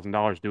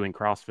 $50,000 doing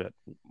CrossFit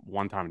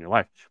one time in your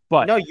life.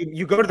 But no,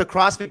 you go to the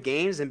CrossFit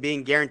Games and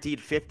being guaranteed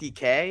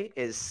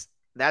 $50K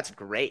that's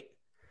great.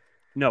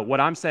 No, what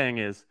I'm saying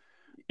is,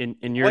 in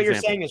your what example, you're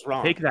saying is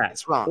wrong. Take that.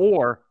 It's wrong.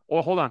 Or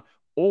hold on.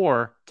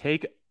 Or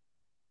take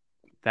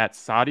that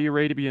Saudi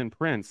Arabian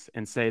prince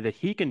and say that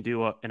he can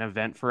do an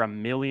event for $1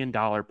 million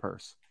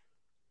purse.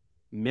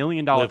 $1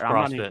 million. I'm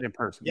not even in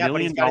person. Yeah,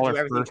 but he's got to do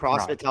everything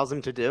CrossFit prize. tells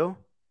him to do.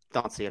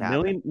 Don't see it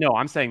happen. No,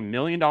 I'm saying $1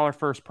 million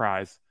first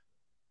prize.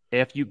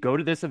 If you go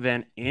to this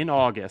event in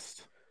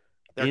August,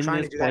 they're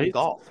trying to do that in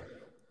golf.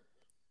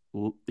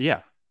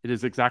 Yeah, it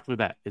is exactly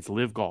that. It's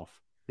live golf.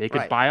 They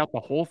could buy out the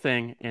whole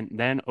thing and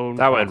then own.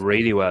 That went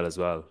really well as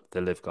well.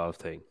 The live golf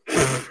thing.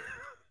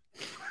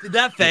 Did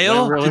that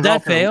fail? Did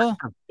that fail?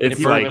 It's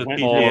like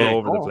all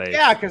over the place.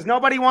 Yeah, because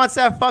nobody wants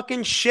that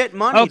fucking shit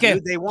money. Okay,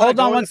 dude. They want hold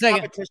to on go one to the second.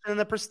 competition and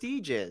the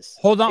prestiges.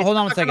 Hold on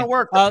one second.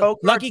 Work.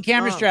 Lucky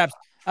camera straps.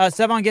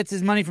 Sevon gets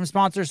his money from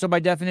sponsors, so by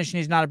definition,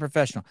 he's not a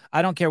professional.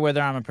 I don't care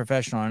whether I'm a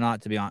professional or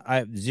not, to be honest.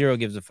 I zero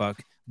gives a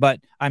fuck, but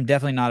I'm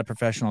definitely not a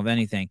professional of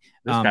anything.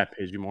 This guy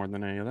pays you more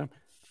than any of them.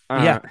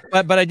 Yeah,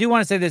 but I do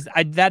want to say this.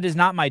 That is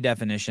not my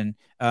definition.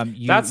 I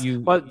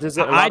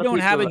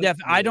don't have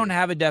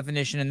a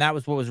definition, and that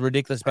was what was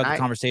ridiculous about the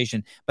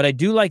conversation. But I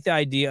do like the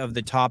idea of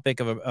the topic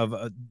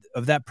of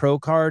that pro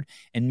card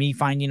and me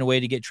finding a way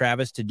to get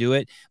Travis to do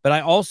it. But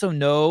I also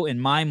know in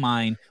my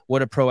mind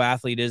what a pro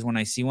athlete is when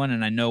I see one,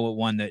 and I know what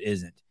one that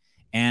isn't.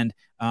 And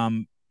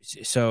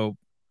so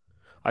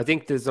I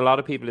think there's a lot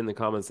of people in the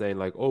comments saying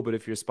like, "Oh, but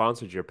if you're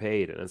sponsored, you're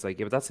paid," and it's like,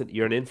 "Yeah, but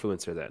you're an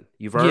influencer then.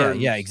 You've earned."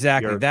 Yeah,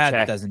 exactly. That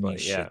check, doesn't mean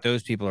shit.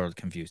 Those people are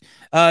confused.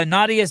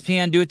 Not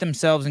ESPN. Do it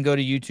themselves and go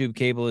to YouTube.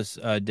 Cable is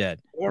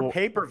dead. Or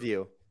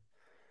pay-per-view.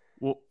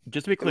 Well,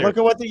 just to be clear, look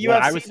at what the UFC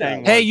I was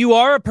saying. Hey, you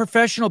are a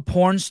professional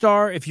porn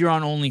star if you're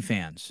on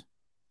OnlyFans.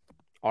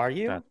 Are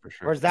you? That's for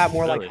sure. Or is that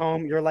more like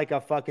home? You're like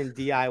a fucking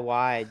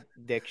DIY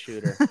dick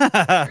shooter.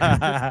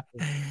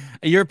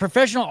 You're a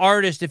professional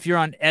artist if you're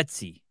on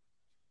Etsy.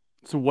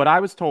 So what I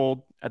was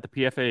told at the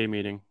PFA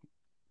meeting,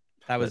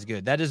 that was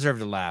good. That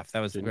deserved a laugh. That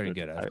was very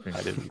good. I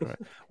didn't enjoy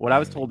it. What I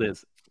was told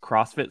is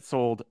CrossFit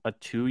sold a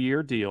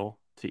 2-year deal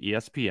to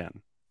ESPN,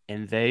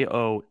 and they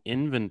owe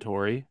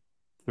inventory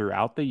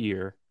throughout the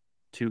year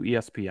to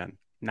ESPN,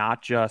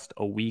 not just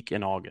a week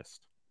in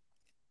August.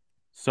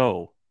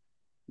 So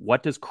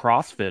what does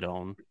CrossFit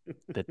own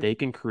that they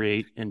can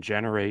create and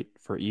generate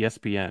for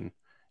ESPN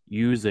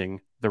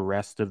using the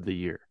rest of the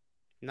year?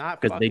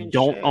 Not because they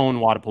don't own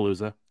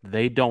Wadapalooza,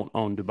 they don't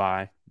own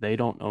Dubai, they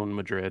don't own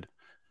Madrid.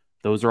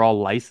 Those are all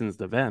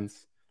licensed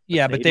events.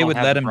 Yeah, but they would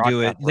let him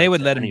do it. They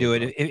would let him do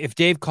it. If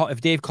Dave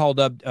called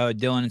up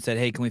Dylan and said,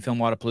 "Hey, can we film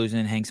Wadapalooza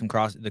and hang some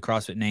the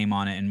CrossFit name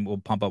on it, and we'll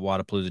pump up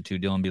Wadapalooza too?"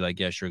 Dylan would be like,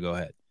 "Yeah, sure, go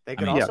ahead." They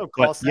could also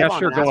call "Yeah,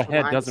 sure, go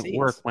ahead" doesn't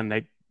work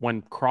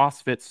when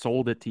CrossFit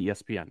sold it to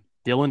ESPN.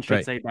 Dylan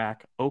should say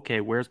back,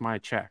 "Okay, where's my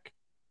check?"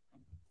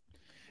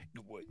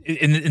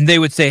 And they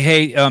would say,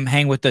 "Hey,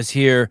 hang with us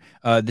here.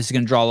 This is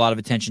going to draw a lot of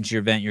attention to your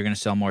event. You're going to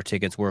sell more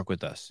tickets. Work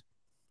with us."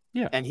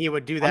 Yeah, and he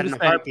would do that in a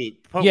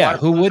heartbeat.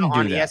 Who wouldn't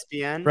do that?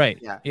 ESPN, right?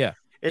 Yeah.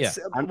 It's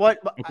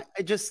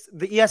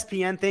the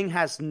ESPN thing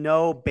has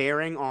no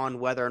bearing on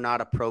whether or not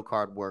a pro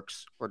card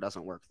works or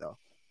doesn't work, though.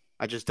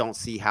 I just don't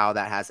see how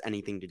that has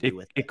anything to do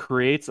with it. It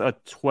creates a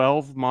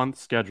 12-month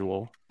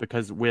schedule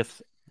because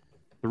with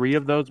 3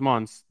 of those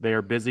months, they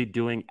are busy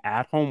doing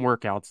at-home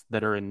workouts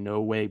that are in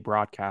no way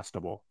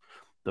broadcastable.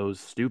 Those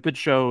stupid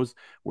shows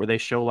where they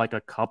show like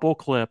a couple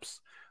clips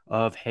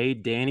of, hey,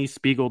 Danny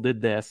Spiegel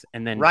did this,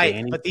 and then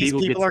Danny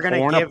Spiegel gets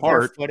torn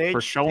apart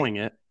for showing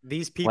it.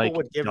 These people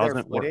would give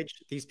their footage.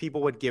 These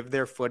people would give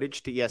their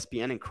footage to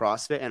ESPN and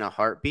CrossFit in a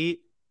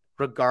heartbeat,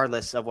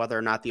 regardless of whether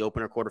or not the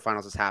open or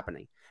quarterfinals is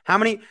happening. How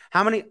many?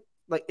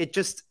 Like it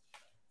just.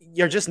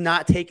 You're just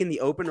not taking the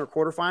open or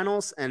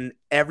quarterfinals and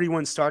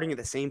everyone's starting at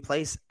the same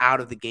place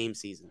out of the game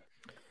season.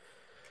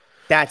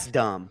 That's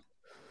dumb.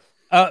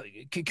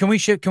 Can we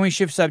shift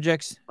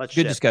subjects? Let's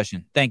Good shift.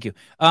 discussion. Thank you.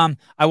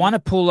 I want to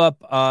pull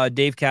up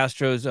Dave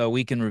Castro's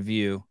week in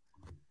review.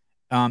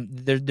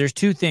 There's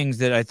 2 things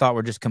that I thought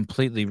were just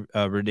completely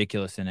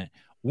ridiculous in it.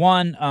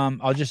 One,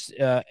 I'll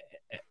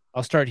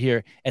start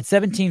here at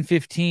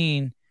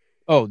 17:15.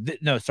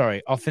 No,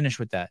 sorry. I'll finish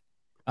with that.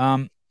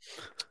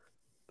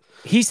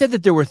 He said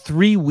that there were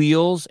 3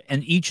 wheels,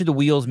 and each of the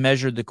wheels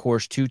measured the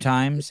course 2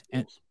 times.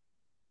 And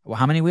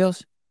how many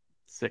wheels?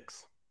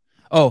 6.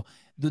 Oh,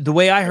 the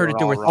way I heard it,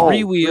 there were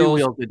 3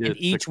 wheels, and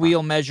each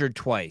wheel measured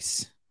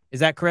twice. Is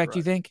that correct?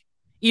 You think?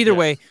 Either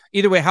way,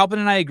 Halpin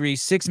and I agree.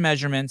 6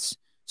 measurements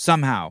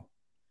somehow.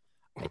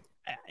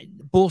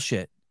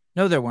 Bullshit.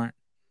 No, there weren't.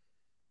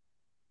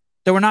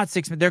 There were not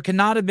 6. There could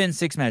not have been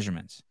 6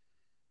 measurements.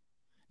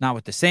 Not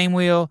with the same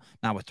wheel.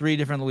 Not with 3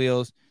 different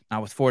wheels.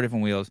 Not with 4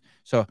 different wheels.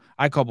 So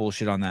I call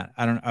bullshit on that.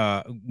 I don't.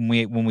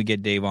 When we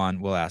get Dave on,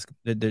 we'll ask.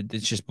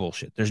 It's just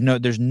bullshit.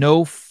 There's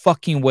no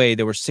fucking way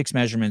there were 6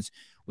 measurements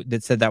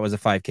that said that was a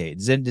 5K.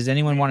 Does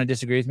anyone want to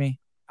disagree with me?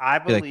 I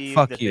believe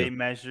that they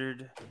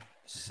measured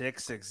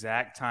 6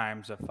 exact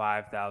times of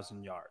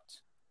 5,000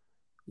 yards.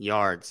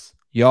 Yards.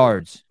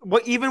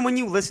 Well, even when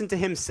you listen to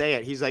him say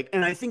it, he's like,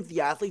 and I think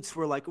the athletes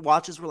were like,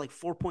 watches were like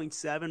 4.7,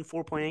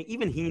 4.8.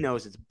 Even he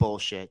knows it's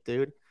bullshit,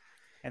 dude.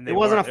 And it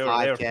wasn't a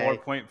 5K. They were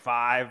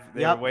 4.5.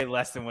 They were way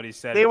less than what he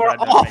said. They were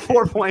all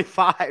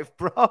 4.5,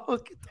 bro.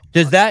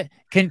 Does that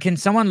can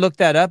someone look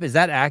that up? Is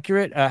that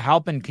accurate?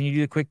 Halpin, can you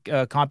do a quick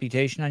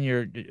computation on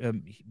your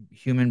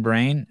human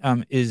brain?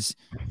 Is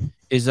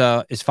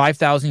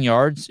 5,000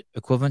 yards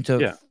equivalent to?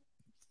 Yeah.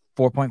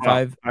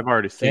 4.5. I've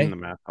already seen Okay. the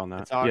math on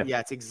that. It's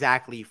it's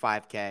exactly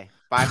 5K.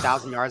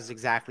 5,000 yards is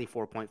exactly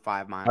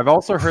 4.5 miles. I've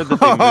also heard that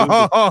they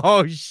moved.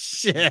 Oh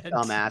shit!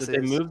 Dumbasses. They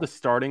moved the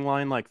starting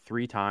line like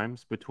 3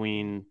 times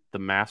between the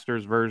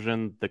Masters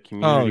version, the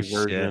community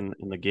version,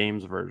 and the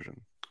games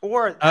version.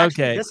 Or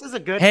actually, this is a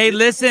good. Hey,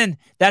 listen,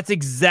 that's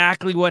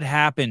exactly what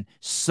happened.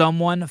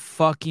 Someone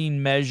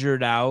fucking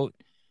measured out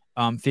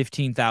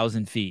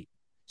 15,000 feet.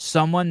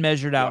 Someone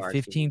measured out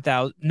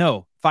 15,000.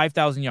 No,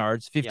 5,000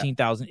 yards.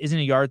 15,000. Isn't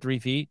a yard 3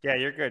 feet? Yeah,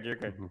 you're good. You're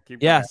good.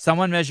 Keep Yeah, going.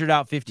 someone measured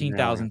out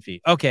 15,000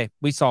 feet. Okay,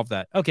 we solved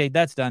that. Okay,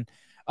 that's done.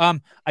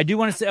 I do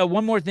want to say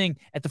one more thing.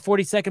 At the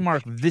 40-second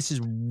mark, this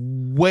is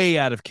way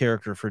out of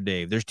character for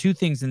Dave. There's 2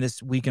 things in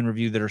this weekend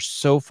review that are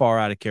so far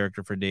out of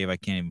character for Dave, I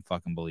can't even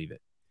fucking believe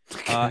it.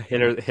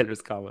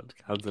 Hitler's comment.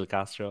 Cancel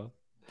Castro.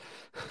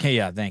 Okay,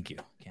 yeah, thank you.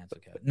 Cancel.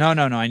 No.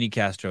 I need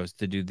Castro's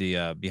to do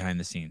the behind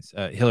the scenes.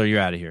 Hiller,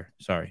 you're out of here.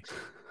 Sorry.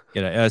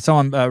 Get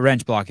someone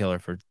wrench block Hiller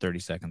for 30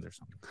 seconds or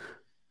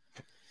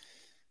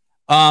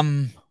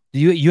something.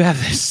 You have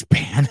the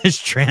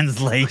Spanish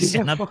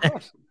translation up there.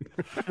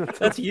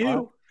 That's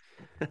you.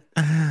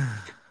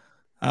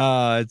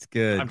 Oh, it's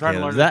good. I'm trying to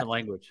learn a different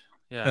language.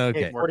 Yeah.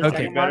 Okay. It'd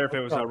be better if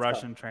it was a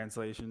Russian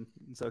translation.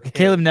 It's okay.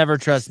 Caleb never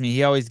trusts me.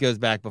 He always goes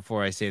back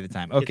before I say the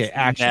time. Okay, It's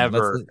action.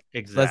 never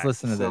Let's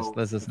listen to this. So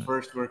Let's listen. The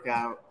first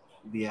workout,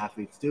 the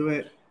athletes do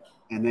it,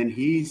 and then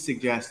he's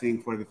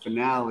suggesting for the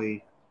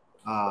finale,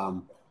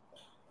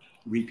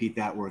 repeat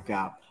that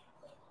workout.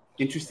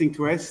 Interesting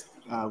twist.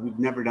 We've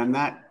never done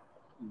that.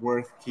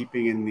 Worth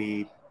keeping in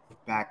the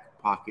back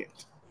pocket.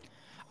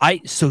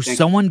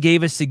 Someone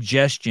gave a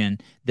suggestion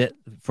that,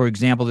 for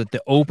example, that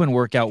the open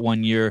workout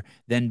one year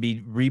then be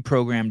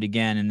reprogrammed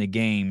again in the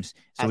games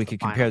so we could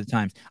compare the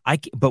times.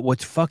 But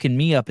what's fucking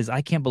me up is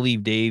I can't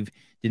believe Dave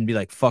didn't be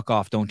like, fuck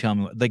off, don't tell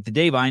me. Like the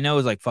Dave I know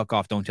is like, fuck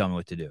off, don't tell me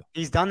what to do.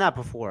 He's done that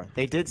before.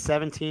 They did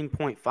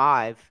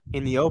 17.5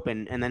 in the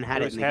open and then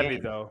had it in the heavy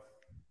game. Though.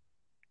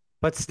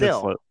 But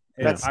still,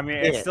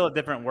 it's still a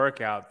different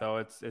workout though.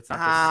 It's not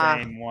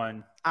the same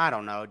one. I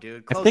don't know,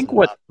 dude. I think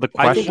what the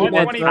question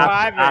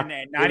 125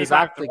 and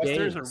 95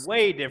 thrusters are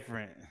way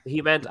different. He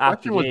meant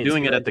after was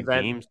doing it at the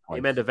games.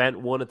 He meant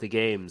event 1 at the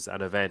games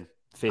and event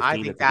 15 I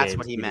think at the that's games.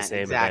 what he meant.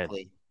 Same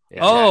Exactly.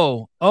 Yeah.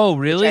 Oh,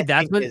 really?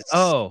 That's what.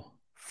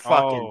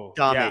 Fucking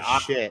dumb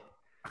as shit.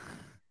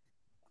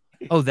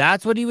 Oh,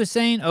 that's what he was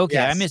saying. Okay,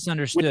 Yes. I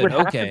misunderstood. Which would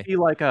have Okay, to be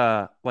like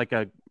a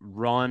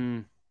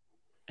run,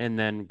 and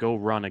then go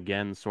run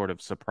again, sort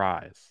of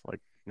surprise. Like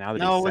now that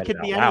No, he it said could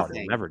it be out loud,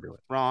 anything. he'll never do it.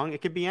 Wrong.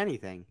 It could be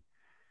anything.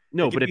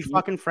 No, it could but be if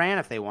fucking Fran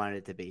if they wanted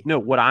it to be. No,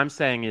 what I'm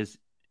saying is,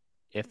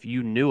 if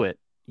you knew it,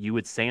 you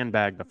would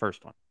sandbag the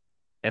first one.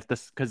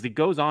 Because he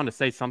goes on to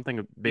say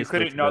something basically.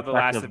 You couldn't know the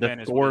last event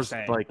is what he's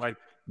saying. Like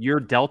your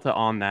delta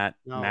on that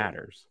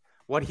matters.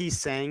 What he's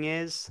saying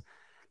is,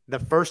 the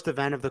first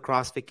event of the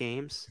CrossFit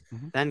Games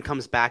then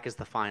comes back as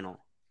the final.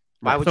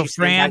 Why would so you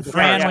sandbag the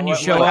Fran, first when you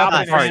one? show up,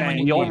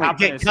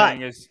 you get cut.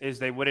 Is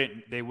they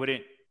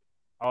wouldn't.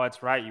 Oh,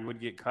 that's right. You would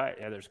get cut.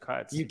 Yeah, there's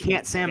cuts. You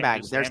can't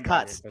sandbag. There's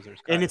cuts.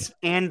 And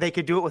and they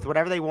could do it with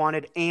whatever they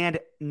wanted. And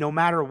no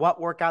matter what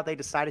workout they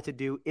decided to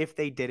do, if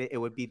they did it, it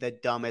would be the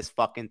dumbest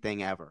fucking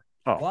thing ever.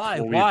 Oh,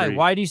 why?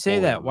 Why do you say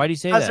that? Why do you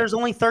say that? Because there's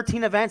only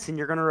 13 events, and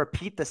you're going to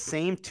repeat the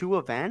same 2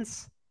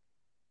 events.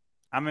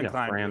 I'm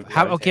inclined.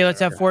 Okay, let's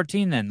have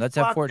 14 then. Let's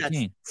have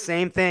 14.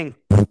 Same thing.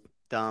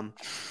 Dumb.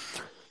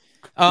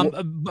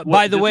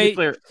 By the way,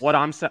 clear, what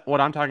I'm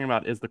talking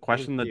about is the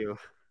question that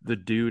the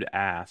dude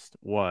asked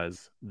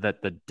was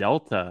that the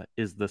delta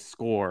is the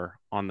score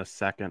on the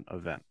second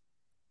event.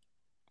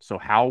 So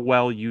how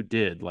well you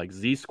did, like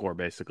Z-score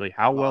basically,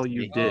 how well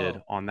you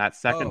did on that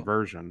second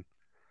version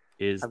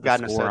is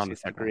the score on the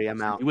second one.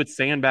 I'm out. You would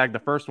sandbag the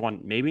first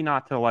one, maybe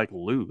not to like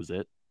lose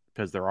it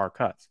because there are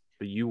cuts,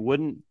 but you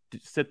wouldn't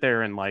sit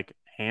there and like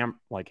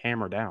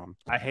hammer down.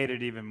 I hate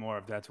it even more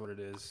if that's what it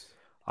is.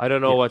 I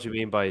don't know what you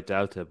mean by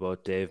delta,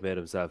 but Dave made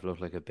himself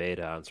look like a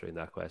beta answering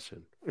that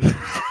question.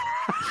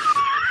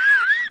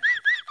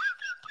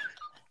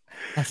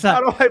 That's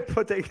not... How do I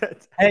put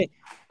that? Hey,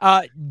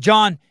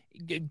 John,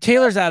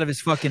 Taylor's out of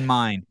his fucking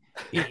mind.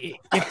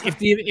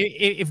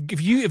 If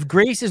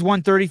Grace is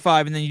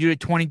 135 and then you do it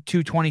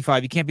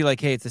 22-25, you can't be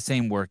like, hey, it's the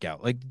same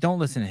workout. Like, don't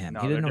listen to him.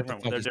 No, he didn't know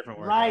they're different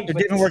workouts. Right, they're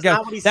different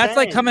workouts. That's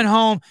like coming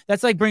home.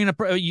 That's like bringing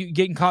you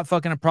getting caught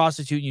fucking a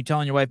prostitute and you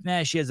telling your wife,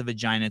 nah, she has a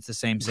vagina. It's the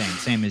same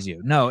as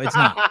you. No, it's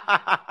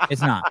not.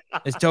 It's not.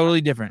 It's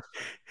totally different.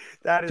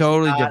 That is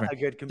totally not different. A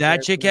good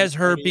that chick has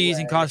comparison herpes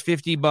and costs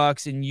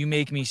 $50, and you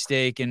make me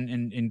steak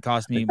and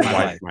cost me my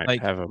life. Might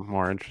like, have him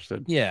more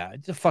interested. Yeah,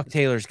 the fuck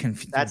Taylor's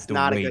That's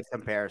not a good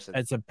comparison.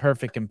 That's a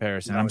perfect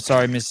comparison. No, I'm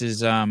sorry,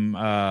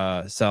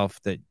 Mrs.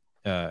 Self. That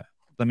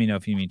let me know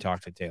if you need to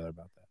talk to Taylor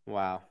about that.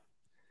 Wow.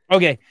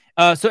 Okay.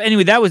 So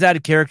anyway, that was out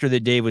of character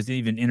that Dave was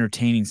even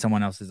entertaining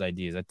someone else's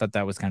ideas. I thought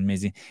that was kind of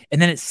amazing.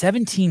 And then at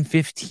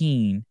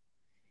 17:15,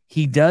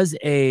 he does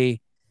a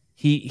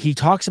he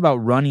talks about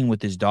running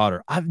with his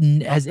daughter.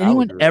 Has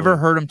anyone ever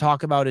heard him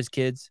talk about his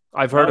kids?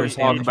 I've heard him His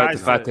talk family? about the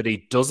fact that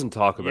he doesn't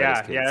talk about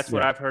his kids. Yeah, that's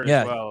what I've heard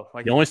Yeah. as well.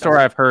 Like The only story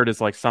I've heard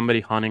is like somebody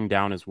hunting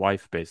down his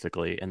wife,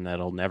 basically, and that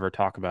he'll never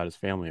talk about his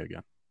family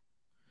again.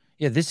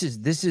 Yeah, this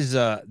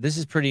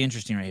is pretty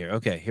interesting right here.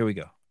 Okay, here we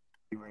go.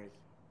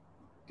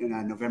 In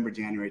a November,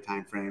 January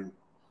timeframe,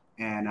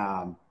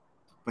 and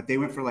but they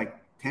went for like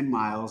 10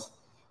 miles.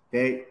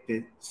 They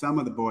some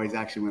of the boys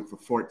actually went for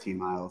 14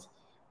 miles,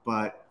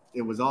 but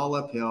it was all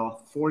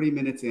uphill. 40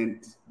 minutes in,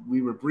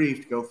 we were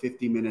briefed go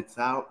 50 minutes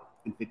out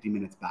and 50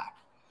 minutes back.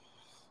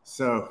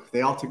 So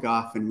they all took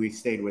off and we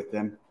stayed with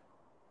them.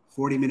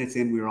 40 minutes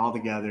in, we were all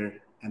together,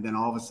 and then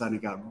all of a sudden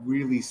it got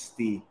really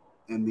steep,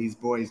 and these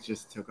boys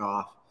just took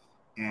off.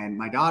 And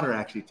my daughter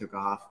actually took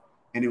off,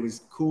 and it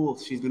was cool.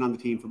 She's been on the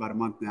team for about a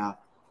month now.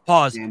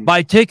 Pause.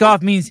 By take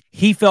off means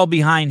he fell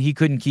behind. He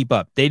couldn't keep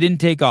up. They didn't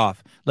take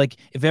off. Like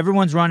if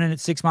everyone's running at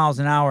 6 miles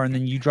an hour and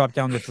then you drop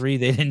down to 3,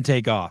 they didn't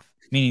take off.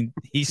 Meaning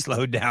he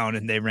slowed down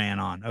and they ran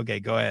on. Okay,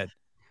 go ahead.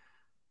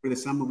 For the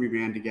summer, we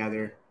ran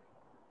together,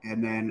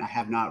 and then I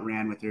have not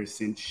ran with her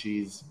since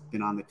she's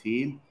been on the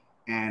team,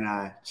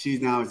 and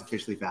she's now is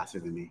officially faster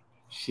than me.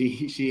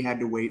 She had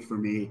to wait for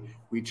me.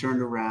 We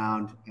turned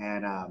around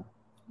and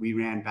we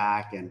ran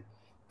back, and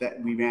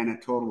that we ran a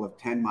total of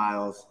 10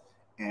 miles,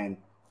 and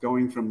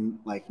going from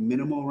like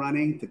minimal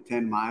running to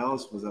 10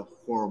 miles was a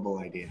horrible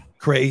idea.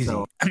 Crazy.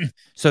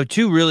 So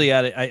two really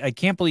at it. I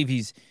can't believe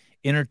he's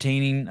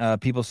entertaining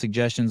people's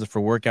suggestions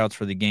for workouts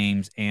for the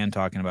games and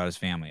talking about his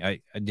family. I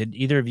did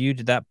either of you,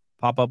 did that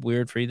pop up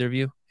weird for either of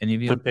you? Any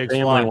of you? The big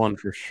family one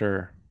for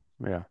sure.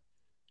 Yeah.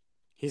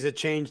 He's a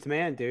changed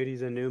man, dude.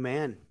 He's a new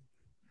man.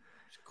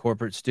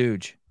 Corporate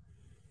stooge.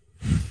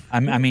 I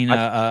mean,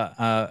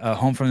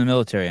 home from the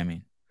military. I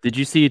mean, did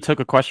you see he took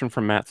a question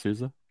from Matt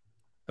Souza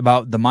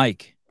about the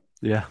mic?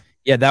 Yeah.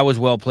 Yeah, that was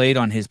well played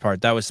on his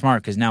part. That was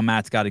smart because now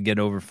Matt's got to get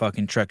over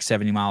fucking truck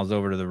 70 miles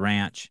over to the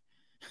ranch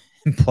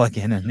and plug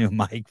in a new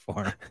mic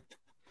for him.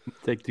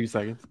 Take 2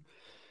 seconds.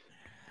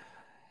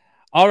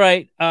 All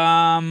right.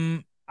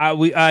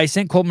 I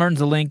sent Colt Mertens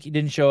a link. He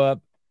didn't show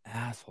up.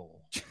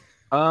 Asshole.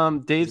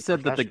 Dave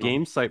said that the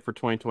game site for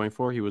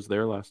 2024, he was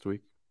there last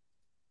week.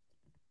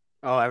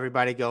 Oh,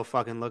 everybody go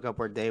fucking look up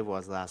where Dave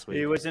was last week.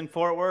 He was in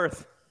Fort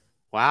Worth.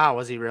 Wow,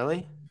 was he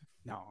really?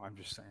 No, I'm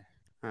just saying.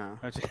 Oh.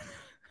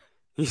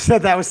 You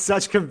said that with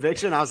such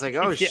conviction. I was like,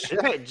 oh,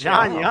 shit,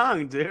 John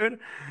Young, dude.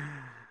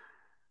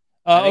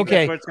 Okay.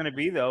 That's where it's going to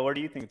be, though. Where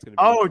do you think it's going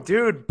to be? Oh,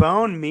 dude,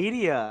 Bone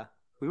Media.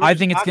 We were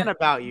talking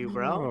about you,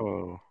 bro.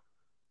 Oh.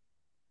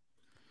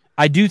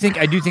 I do think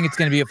it's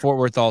going to be at Fort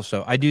Worth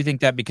also. I do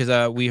think that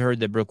because we heard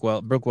that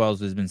Brooke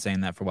Wells has been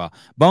saying that for a while.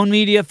 Bone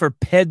Media for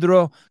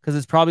Pedro because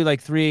it's probably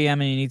like 3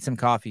 a.m. and you need some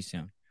coffee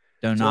soon.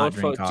 Do not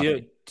drink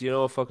coffee. Do you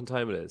know what fucking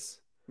time it is?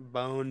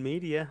 Bone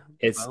Media.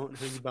 It's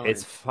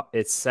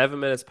 7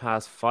 minutes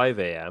past 5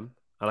 a.m.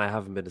 and I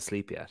haven't been to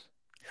sleep yet.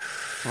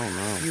 Oh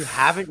no! You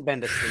haven't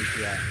been to sleep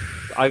yet.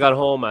 I got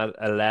home at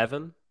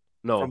 11.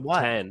 No, from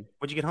what? 10.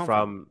 What'd you get home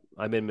from?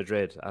 I'm in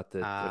Madrid at the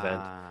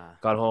event.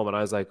 Got home and I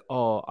was like,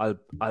 oh,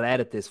 I'll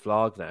edit this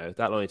vlog now.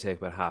 That'll only take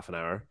about half an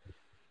hour.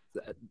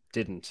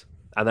 Didn't.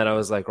 And then I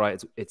was like, right,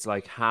 it's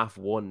like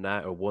 1:30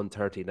 now or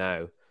 1:30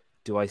 now.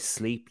 Do I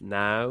sleep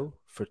now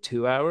for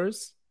 2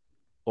 hours?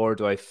 Or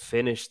do I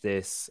finish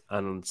this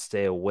and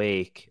stay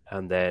awake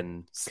and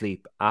then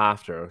sleep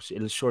after?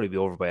 It'll surely be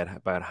over by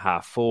about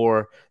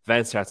 4:30.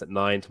 Event starts at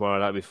 9 tomorrow.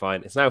 That'll be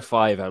fine. It's now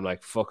 5. I'm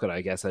like, fuck it.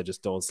 I guess I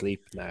just don't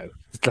sleep now.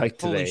 It's like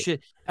today. Holy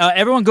shit.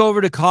 Everyone go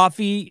over to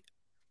Coffee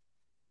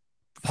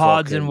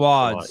Pods and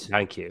Wads.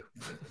 Thank you.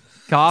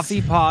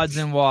 Coffee Pods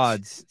and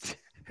Wads.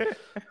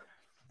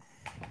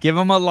 Give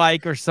them a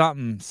like or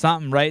something.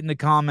 Something. Write in the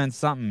comments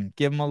something.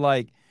 Give them a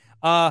like.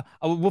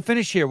 We'll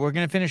finish here. We're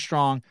going to finish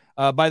strong.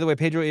 By the way,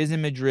 Pedro is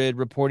in Madrid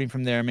reporting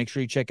from there. Make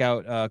sure you check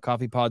out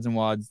Coffee Pods and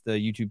Wads, the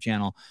YouTube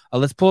channel.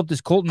 Let's pull up this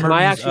Colton Mertens. Can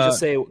I actually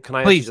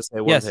just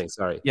say one thing?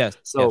 Sorry. Yes.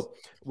 So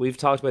we've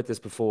talked about this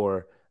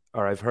before,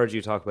 or I've heard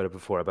you talk about it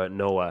before, about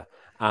Noah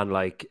and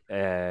like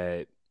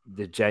the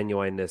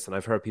genuineness. And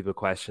I've heard people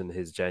question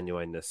his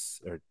genuineness,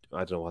 or I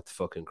don't know what the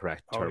fucking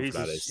correct term for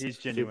that is. He's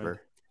genuine.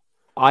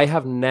 I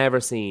have never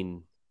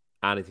seen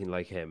anything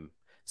like him.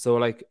 So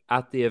like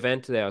at the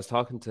event today, I was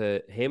talking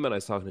to him and I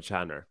was talking to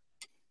Chandler.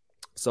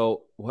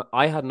 So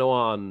I had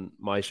Noah on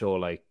my show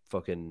like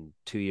fucking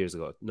 2 years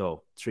ago.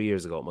 No, 3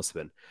 years ago it must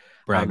have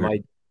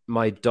been.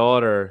 My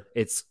daughter,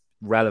 it's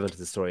relevant to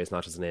the story. It's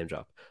not just a name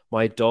drop.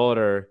 My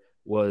daughter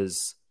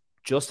was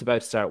just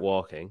about to start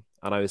walking,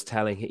 and I was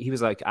telling him, he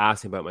was like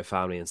asking about my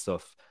family and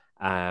stuff,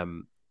 at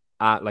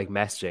like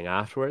messaging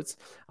afterwards,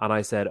 and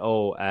I said,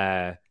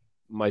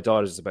 my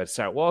daughter's about to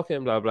start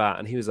walking, blah, blah.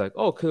 And he was like,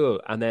 oh, cool.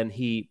 And then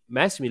he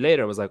messaged me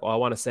later and was like, oh, I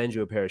want to send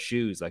you a pair of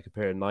shoes, like a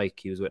pair of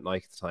Nike. He was with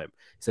Nike at the time.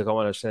 He's like, I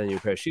want to send you a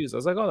pair of shoes. I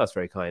was like, oh, that's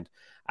very kind.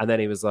 And then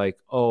he was like,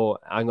 oh,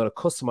 I'm going to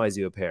customize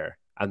you a pair.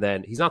 And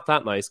then he's not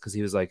that nice because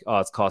he was like, oh,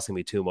 it's costing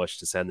me too much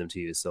to send them to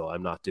you, so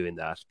I'm not doing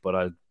that, but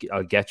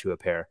I'll get you a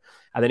pair.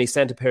 And then he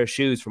sent a pair of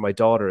shoes for my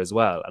daughter as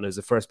well. And it was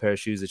the first pair of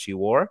shoes that she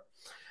wore.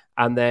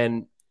 And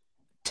then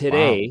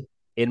Today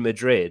in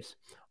Madrid,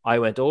 I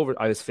went over,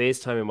 I was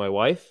FaceTiming my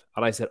wife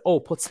and I said, oh,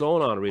 put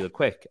Sloan on real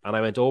quick. And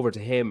I went over to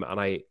him and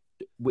I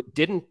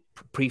didn't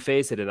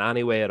preface it in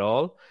any way at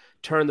all.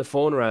 Turned the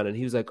phone around and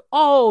he was like,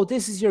 oh,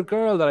 this is your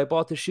girl that I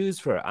bought the shoes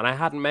for. And I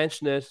hadn't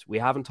mentioned it. We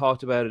haven't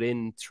talked about it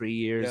in 3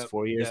 years,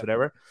 4 years,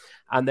 whatever.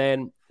 And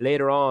then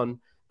later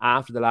on,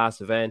 after the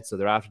last event, so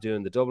they're after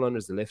doing the double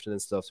unders, the lifting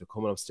and stuff, they're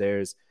coming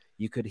upstairs.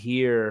 You could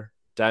hear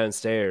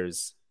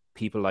downstairs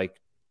people like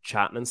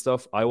chatting and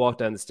stuff. I walked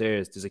down the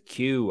stairs. There's a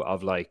queue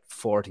of like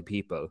 40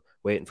 people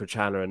waiting for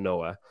Chandler and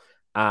Noah.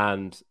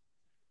 And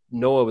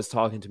Noah was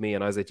talking to me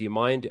and I was like, do you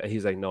mind? And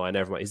he's like, no, I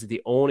never mind. He said,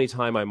 the only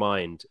time I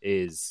mind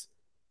is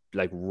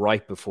like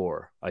right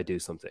before I do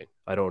something.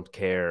 I don't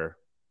care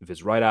if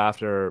it's right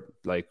after,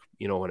 like,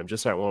 you know, when I'm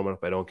just starting warming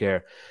up, I don't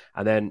care.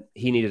 And then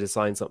he needed to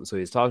sign something. So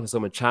he was talking to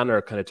someone.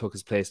 Chandler kind of took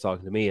his place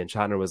talking to me. And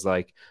Chandler was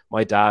like,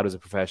 my dad was a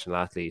professional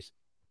athlete.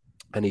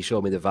 And he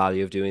showed me the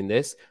value of doing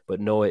this.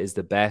 But Noah is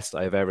the best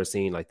I've ever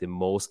seen, like the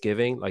most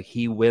giving. Like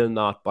he will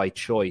not by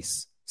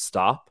choice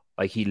stop.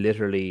 Like he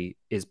literally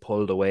is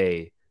pulled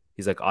away.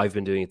 He's like, I've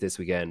been doing it this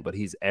weekend, but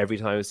he's every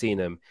time I've seen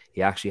him,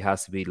 he actually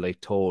has to be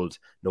like told,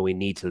 no, we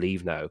need to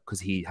leave now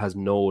because he has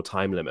no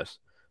time limit.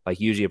 Like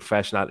usually a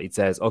professional athlete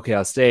says, okay,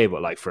 I'll stay,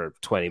 but like for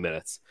 20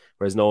 minutes.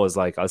 Whereas Noah's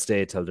like, I'll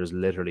stay till there's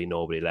literally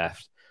nobody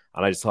left.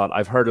 And I just thought,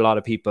 I've heard a lot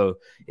of people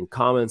in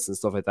comments and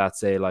stuff like that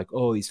say like,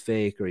 oh, he's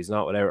fake or he's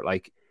not, whatever.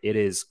 Like it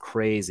is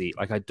crazy.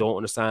 Like I don't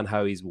understand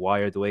how he's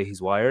wired the way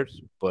he's wired,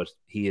 but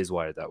he is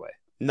wired that way.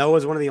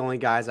 Noah's one of the only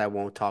guys I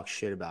won't talk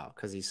shit about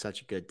because he's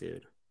such a good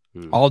dude.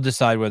 I'll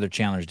decide whether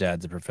Chandler's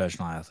dad's a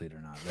professional athlete or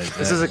not.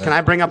 Can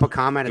I bring up a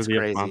comment? It's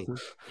crazy.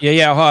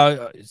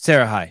 Yeah.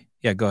 Sarah, hi.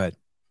 Yeah, go ahead.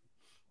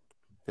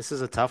 This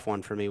is a tough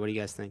one for me. What do you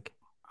guys think?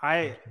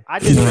 I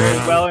did very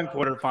well in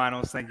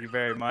quarterfinals. Thank you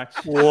very much.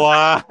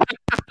 What?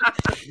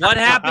 What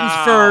happens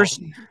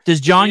first?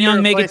 Does John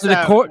Young make it to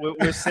the court? With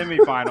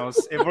semifinals.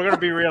 If we're going to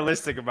be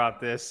realistic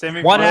about this,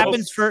 semifinals.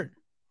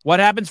 What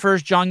happens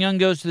first? John Young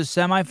goes to the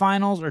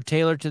semifinals or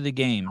Taylor to the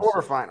games?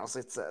 Quarterfinals,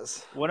 it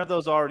says. One of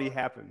those already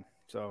happened.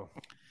 So,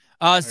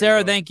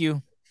 Sarah, thank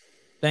you.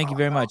 Thank you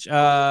very much.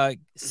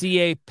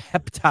 CA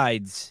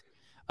Peptides.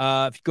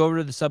 If you go over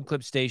to the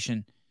subclip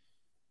station,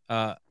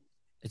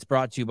 it's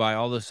brought to you by,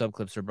 all those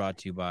subclips are brought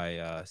to you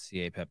by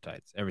CA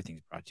Peptides.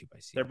 Everything's brought to you by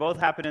CA. They're both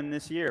happening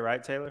this year,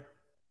 right, Taylor?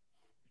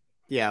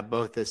 Yeah,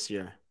 both this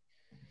year.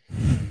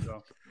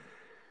 So.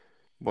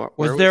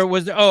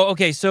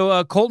 Okay.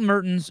 So Colton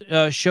Mertens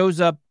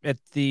shows up at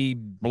the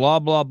blah,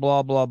 blah,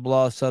 blah, blah,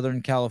 blah,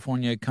 Southern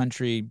California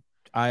country,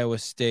 Iowa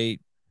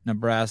State,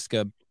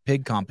 Nebraska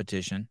pig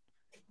competition,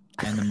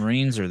 and the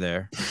Marines are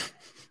there,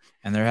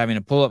 and they're having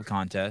a pull-up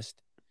contest.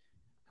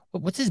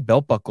 What's his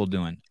belt buckle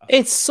doing?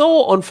 It's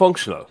so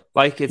unfunctional.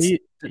 Like it's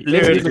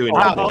literally doing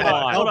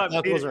Hold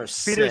on.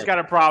 Peter's got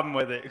a problem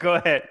with it. Go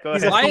ahead.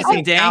 Why is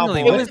he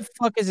dangling? What the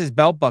fuck is his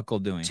belt buckle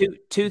doing?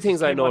 Two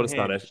things I noticed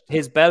on it.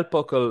 His belt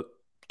buckle,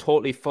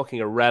 totally fucking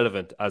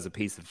irrelevant as a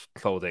piece of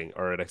clothing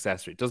or an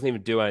accessory. It doesn't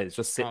even do anything. It's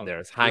just sitting there.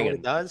 It's hanging. You know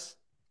what it does?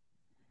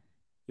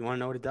 You want to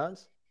know what it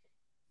does?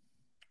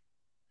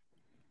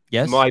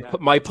 Yes. My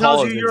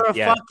tells you you're a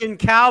fucking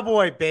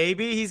cowboy,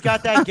 baby. He's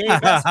got that gay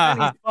best friend.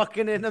 He's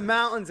fucking in the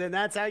mountains, and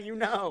that's how you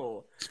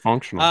know. It's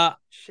functional.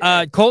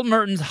 Colton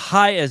Mertens,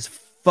 high as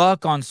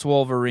fuck on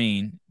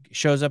Swolverine,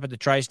 shows up at the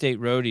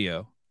Tri-State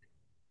Rodeo.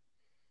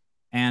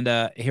 And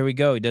here we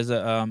go. He does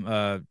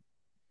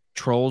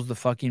trolls the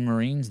fucking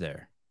Marines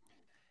there.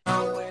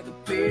 Uh-oh,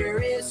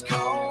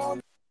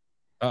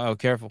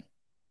 careful.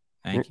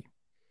 Thank you.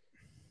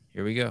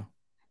 Here we go.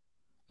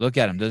 Look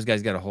at him. Those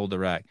guys got to hold the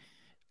rack.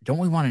 Don't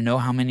we want to know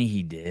how many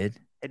he did?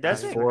 It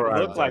doesn't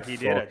look like he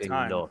did a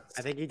ton.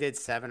 I think he did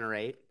 7 or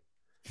 8.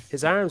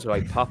 His arms are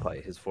like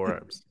Popeye, his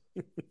forearms.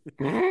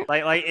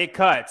 like it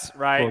cuts,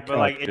 right? But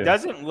like it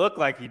doesn't look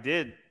like he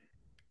did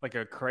like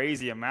a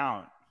crazy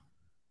amount.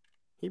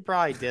 He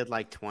probably did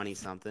like 20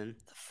 something.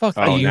 The fuck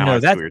do you know?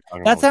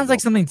 That sounds like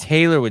something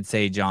Taylor would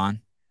say,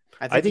 John.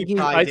 I think he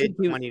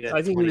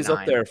was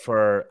up there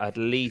for at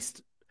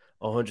least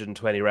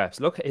 120 reps.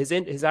 Look,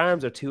 his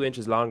arms are 2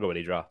 inches longer when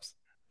he drops.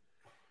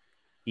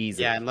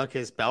 Easy. Yeah, and look,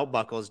 his belt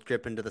buckle's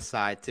dripping to the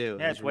side too.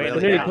 Yeah, it's really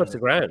nearly touched the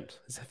ground.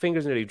 His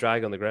fingers nearly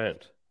drag on the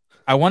ground.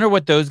 I wonder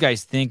what those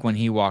guys think when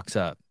he walks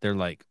up. They're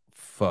like,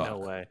 "Fuck, no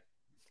way,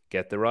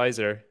 get the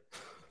riser."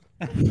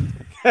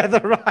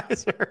 The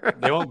riser.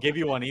 They won't give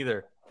you one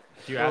either.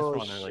 If you ask for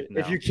one, they're like,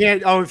 no. If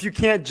you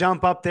can't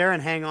jump up there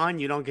and hang on,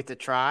 you don't get to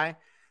try.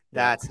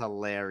 That's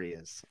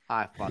hilarious.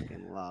 I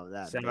fucking love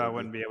that. Sam, I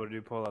wouldn't be able to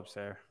do pull-ups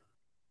there.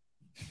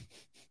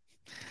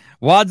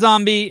 Wad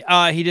Zombie,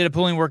 he did a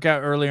pulling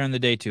workout earlier in the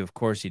day too. Of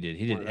course he did.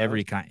 He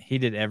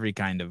did every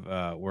kind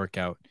of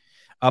workout.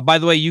 By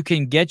the way, you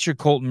can get your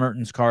Colton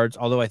Mertens cards,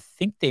 although I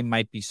think they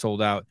might be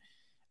sold out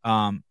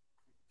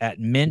at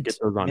Mint. Get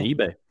those on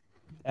eBay.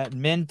 At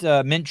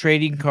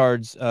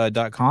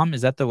minttradingcards.com.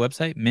 Is that the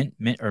website?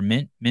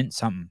 Mint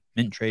something.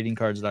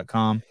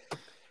 Minttradingcards.com.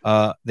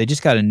 They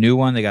just got a new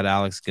one. They got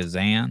Alex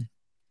Gazan.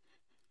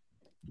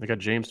 They got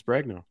James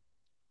Sprague now.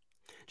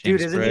 Dude,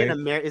 James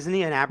isn't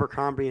he an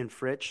Abercrombie and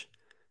Fitch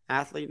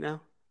athlete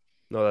now?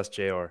 No, that's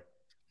JR.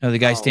 No, the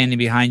guy Oh. standing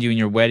behind you in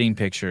your wedding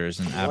picture is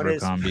an What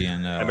is- Abercrombie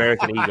and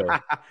American Eagle.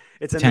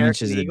 It's 10 American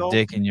inches Eagle. of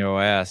dick in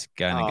your ass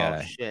kind of Oh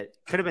guy. shit!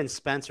 Could have been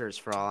Spencer's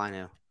for all I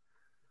knew.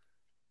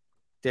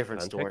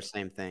 Different Fanfic? store,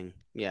 same thing.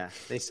 Yeah,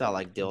 they sell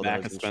like dildos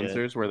Back at and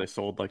Spencer's where they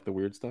sold like the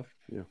weird stuff.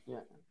 Yeah.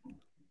 shit.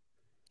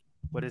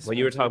 What is When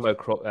you were talking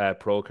about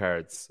pro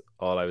cards,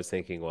 all I was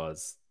thinking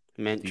was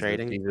Mint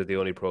trading. these are the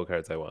only pro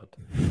cards I want.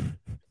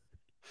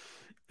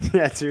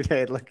 Yeah, dude.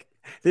 Hey, look,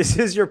 this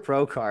is your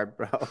pro card,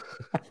 bro.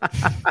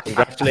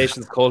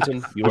 Congratulations,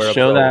 Colton. You are a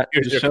Show pro. that.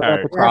 Here's Just your show that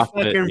card. to We're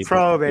CrossFit fucking people.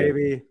 pro, Yeah.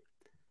 baby.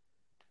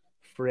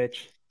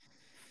 Fritch,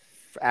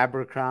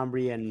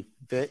 Abercrombie and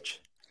Fitch.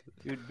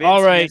 Dude,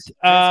 All right,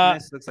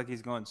 Vince Smith looks like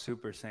he's going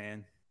Super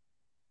Saiyan.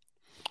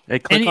 Hey,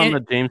 click Any- on the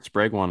James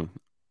Sprague one.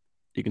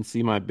 You can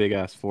see my big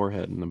ass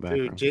forehead in the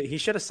background. Dude, he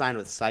should have signed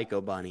with Psycho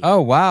Bunny.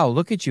 Oh wow,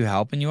 look at you,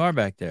 Halpin. You are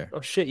back there.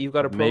 Oh shit, you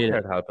got a pro Made it.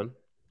 card, Halpin.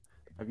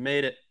 I've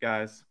made it,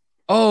 guys.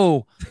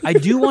 Oh, I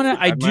do want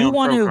to. I have my do own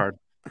want pro to. card.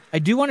 I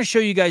do want to show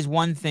you guys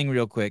one thing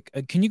real quick.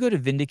 Can you go to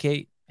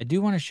Vindicate? I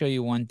do want to show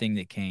you one thing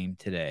that came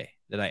today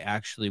that I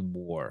actually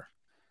wore,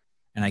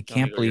 and I me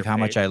can't go to believe your how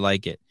much page. I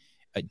like it.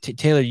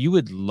 Taylor, you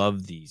would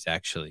love these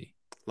actually.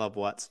 Love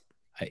what?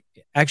 I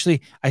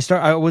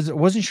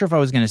wasn't sure if I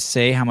was going to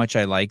say how much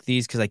I like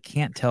these because I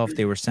can't tell if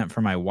they were sent for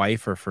my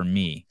wife or for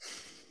me.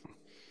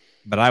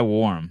 But I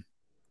wore them,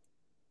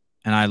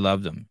 and I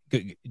loved them.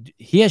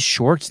 He has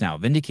shorts now.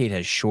 Vindicate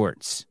has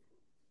shorts.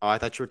 Oh, I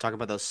thought you were talking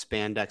about those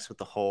spandex with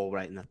the hole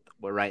right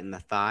in the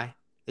thigh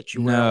that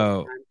you wear. all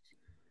the time.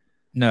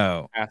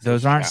 No, That's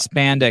those a aren't strap.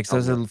 spandex.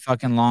 Those are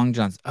fucking long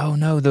johns. Oh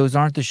no, those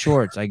aren't the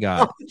shorts I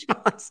got.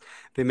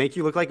 They make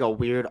you look like a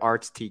weird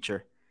arts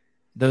teacher.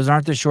 Those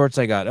aren't the shorts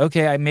I got.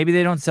 Okay, maybe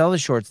they don't sell the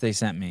shorts they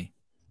sent me.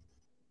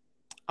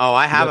 Oh,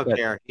 I have a Look at-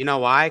 pair. You know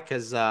why?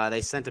 Because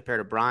they sent a pair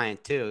to Brian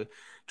too.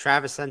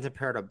 Travis sent a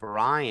pair to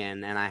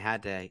Brian, and I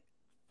had to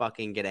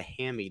fucking get a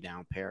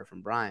hand-me-down pair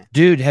from Brian.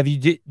 Dude, have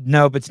you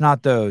no, but it's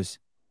not those.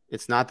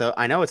 It's not the.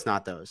 I know it's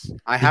not those.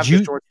 I have you-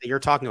 the shorts that you're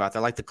talking about.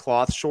 They're like the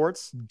cloth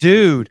shorts.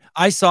 Dude,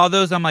 I saw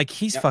those. I'm like,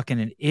 he's Yep. fucking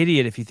an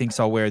idiot if he thinks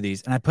I'll wear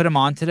these. And I put them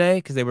on today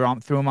because they were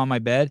threw them on my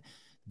bed.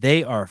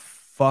 They are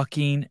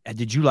fucking.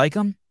 Did you like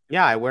them?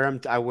 Yeah, I wear them.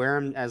 I wear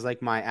them as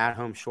like my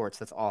at-home shorts.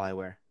 That's all I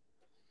wear.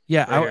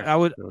 Yeah, Where? I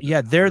would.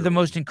 Yeah, they're the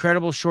most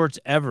incredible shorts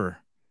ever.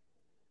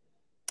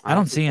 I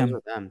don't see think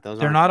them. those are Those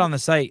They're aren't not them. on the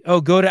site. Oh,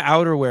 go to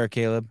outerwear,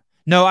 Caleb.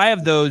 No, I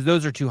have those.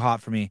 Those are too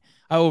hot for me.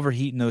 I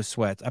overheat in those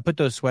sweats. I put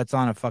those sweats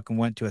on. I fucking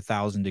went to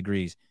 1,000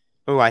 degrees.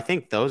 Oh, I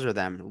think those are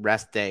them.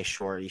 Rest day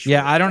shorty.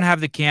 Yeah, I don't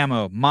have the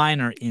camo. Mine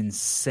are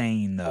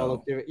insane Oh, though.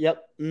 look,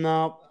 yep.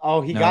 No.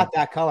 Oh, he No. got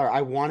that color.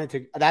 I wanted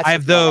to. That's I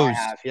have the color those. I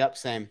have. Yep,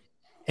 same.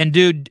 And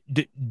dude,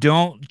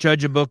 don't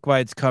judge a book by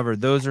its cover.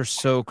 Those are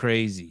so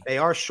crazy. They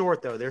are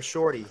short though. They're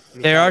shorty. Let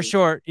me They tell are you.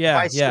 short. Yeah,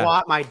 If I yeah,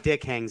 squat, my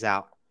dick hangs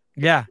out.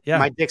 yeah.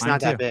 My dick's mine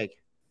not that too. big.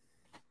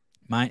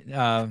 Mine,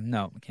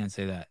 no, I can't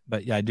say that.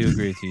 But yeah, I do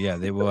agree with you. Yeah,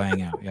 they will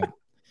hang out. Yeah,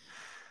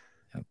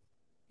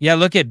 yeah.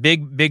 Look at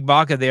Big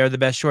Baka. They are the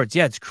best shorts.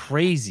 Yeah, it's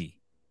crazy.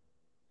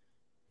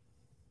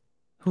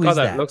 Who God, is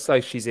that that? looks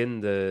like she's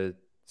in the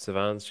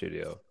Savan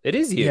studio. It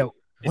is you. Yeah, what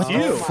It's the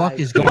you. fuck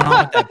is going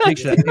on with that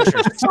picture? That picture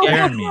is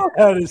scaring me.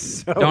 That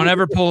is so. Don't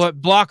ever pull it.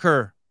 Block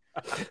her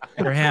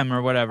or him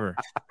or whatever.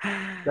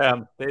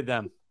 Them. They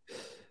them.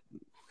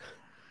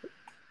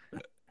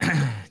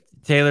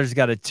 Taylor's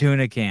got a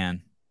tuna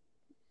can.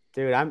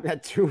 Dude, I'm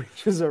at 2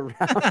 inches around.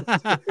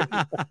 A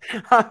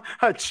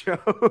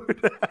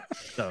chode.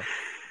 So.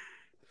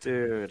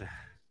 Dude.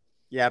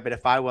 Yeah, but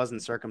if I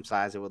wasn't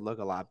circumcised, it would look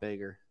a lot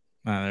bigger.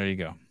 There you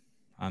go.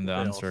 On the They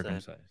all said.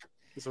 uncircumcised.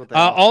 That's what they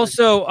all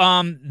say. Also,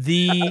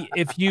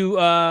 if you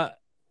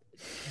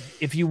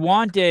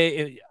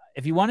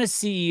want a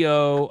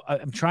CEO,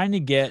 I'm trying to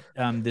get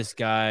this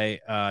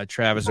guy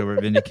Travis over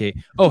at Vindicate.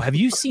 Oh, have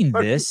you seen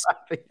this?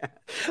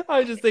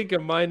 I just think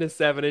of minus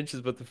 7 inches,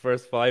 but the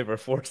first 5 are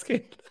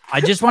foreskin. I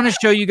just want to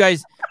show you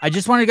guys. I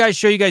just want to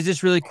show you guys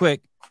this really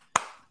quick.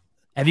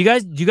 Do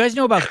you guys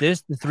know about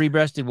this? The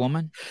 3-breasted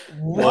woman.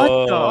 What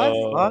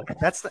Whoa. the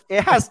fuck?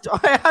 It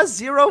has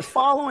 0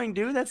 following,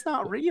 dude. That's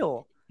not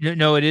real.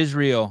 No, it is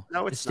real.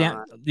 No, it's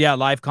not. Yeah,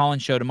 live call-in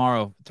show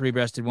tomorrow.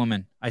 3-breasted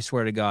woman. I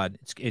swear to God,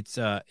 it's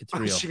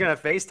real. Is she gonna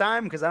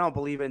FaceTime? Because I don't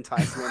believe in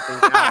enticing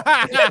things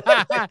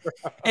out.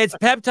 It's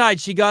peptides.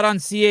 She got on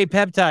CA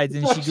peptides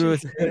and she grew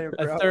kidding,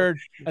 a bro.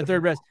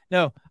 third breast.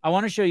 No, I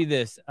want to show you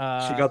this.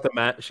 She got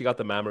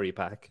the mammary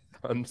pack.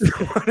 What in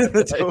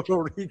the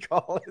total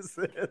recall is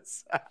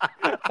this?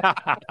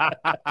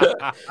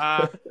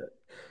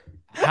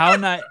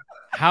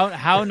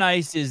 how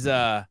nice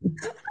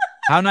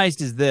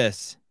is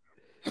this?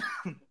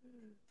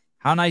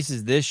 How nice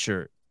is this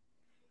shirt?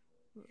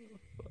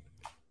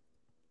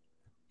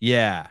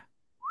 Yeah.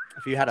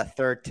 If you had a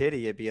third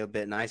titty, it'd be a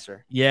bit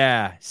nicer.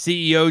 Yeah.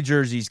 CEO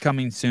jerseys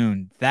coming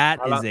soon. That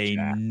How is long-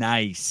 a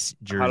nice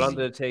jersey. How long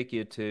did it take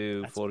you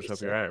to That's what he Photoshop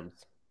said. your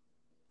arms?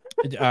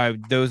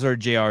 Those are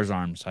JR's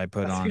arms I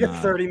put That's on. like a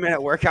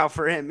 30-minute workout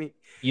for him.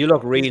 You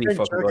look He's really been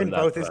fucking good jerking in that,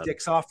 both his man.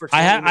 dicks off for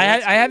I 20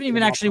 minutes. haven't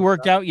even actually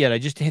worked out yet. I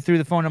just threw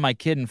the phone to my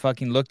kid and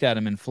fucking looked at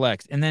him and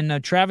flexed. And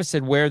then Travis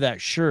said, wear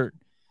that shirt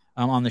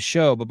on the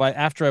show. But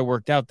after I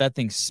worked out, that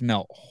thing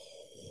smelled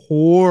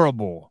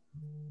horrible.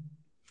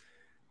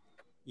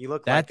 You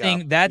look That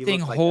like thing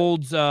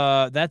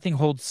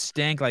holds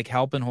stank like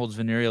Halpin holds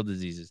venereal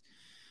diseases.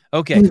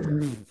 Okay.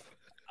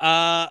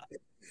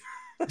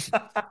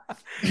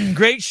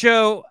 Great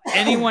show.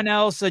 Anyone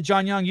else?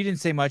 John Young, you didn't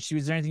say much.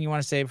 Was there anything you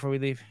want to say before we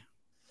leave?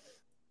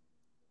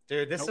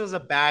 Dude, this was a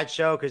bad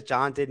show because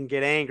John didn't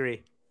get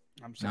angry.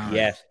 I'm sorry.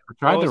 Yes. I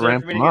tried What to was there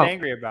ramp for me him to get up.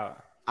 angry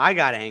about? I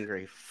got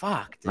angry.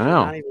 Fuck, dude. I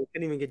know.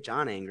 Couldn't even get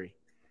John angry.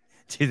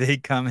 Do they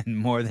come in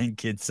more than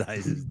kid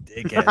sizes?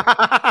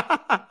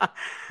 Dickhead.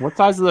 What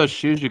size of those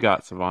shoes you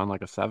got, Savon?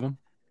 Like a 7?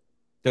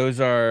 Those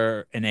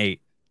are an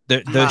 8.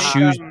 Those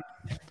shoes.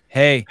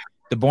 Hey,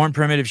 the Born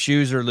Primitive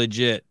shoes are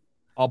legit.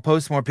 I'll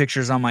post more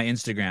pictures on my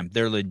Instagram.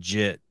 They're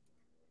legit.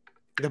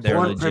 The They're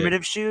Born legit.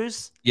 Primitive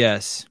shoes?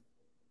 Yes.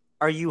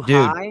 Are you Dude.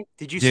 high?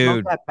 Did you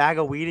smoke that bag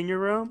of weed in your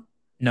room?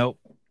 Nope.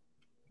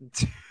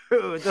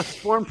 Dude, the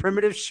Born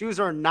Primitive shoes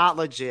are not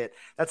legit.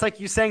 That's like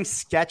you saying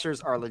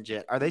Skechers are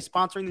legit. Are they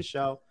sponsoring the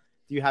show?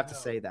 Do you have to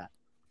say that?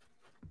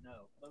 No.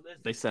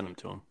 They sent them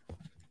to him.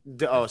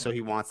 Oh, so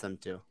he wants them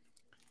to.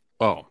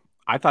 Oh,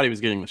 I thought he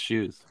was getting the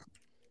shoes.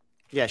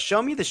 Yeah,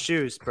 show me the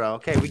shoes, bro.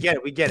 Okay, we get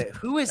it.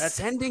 Who is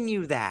sending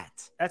you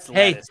that? That's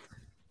Hey. lettuce.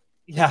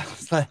 Yeah.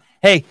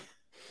 Hey,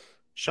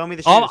 Show me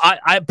the shoes.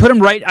 I put them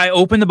right. I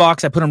opened the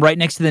box. I put them right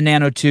next to the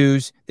Nano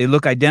 2s. They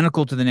look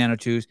identical to the Nano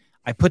 2s.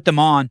 I put them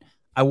on.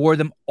 I wore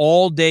them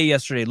all day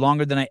yesterday,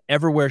 longer than I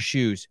ever wear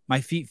shoes.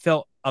 My feet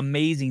felt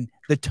amazing.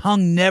 The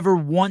tongue never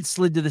once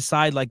slid to the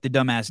side like the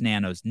dumbass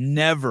Nanos.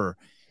 Never.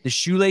 The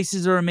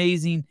shoelaces are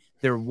amazing.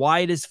 They're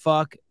wide as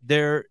fuck.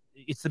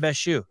 It's the best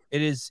shoe.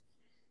 It's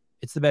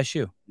the best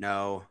shoe.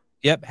 No.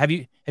 Yep.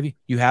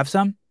 You have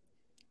some?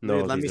 No,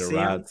 Dude, let me these see are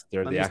 'em. rads.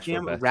 They're Let the me see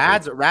actual 'em.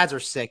 best. Rads are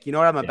sick. You know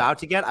what I'm Yeah. about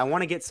to get? I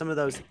want to get some of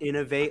those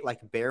Innovate like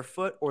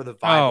barefoot or the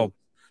Vibram.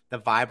 The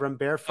Vibram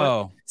barefoot.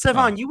 Oh.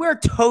 Savon, you wear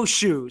toe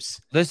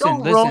shoes. Listen,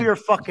 Don't roll your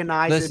fucking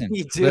eyes at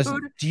me, dude.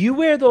 listen. Do you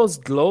wear those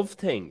glove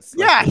things?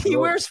 Like Yeah, the he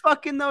glove- wears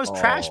fucking those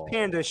trash Oh.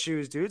 panda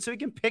shoes, dude, so he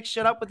can pick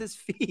shit up with his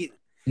feet.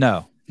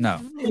 No.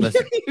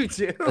 Listen. You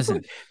do.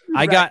 Listen,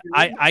 I got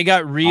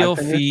real I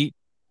think- feet.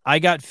 I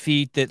got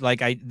feet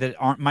that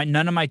aren't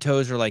none of my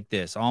toes are like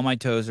this. All my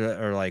toes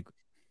are like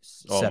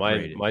Oh,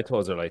 separated. my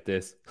toes are like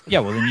this. Yeah,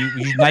 well then you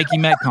use Nike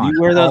Metcon. You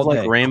wear those all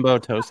like day. rainbow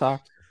toe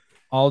socks?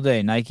 All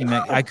day. Nike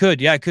Met. I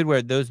could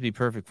wear those. Would be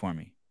perfect for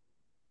me.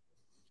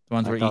 The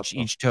ones I where thought so.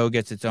 each toe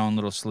gets its own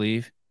little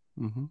sleeve.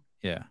 Mm-hmm.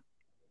 Yeah.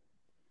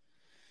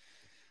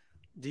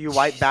 Do you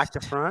wipe back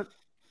to front?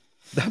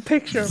 That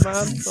picture,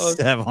 man.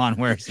 Sevon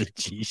wears a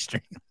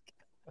G-string.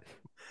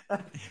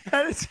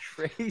 That is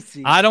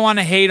crazy. I don't want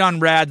to hate on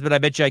rads, but I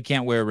bet you I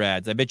can't wear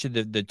rads. I bet you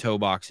the toe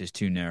box is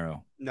too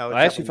narrow. No,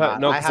 I actually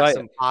found- no, I 'cause have I-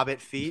 some hobbit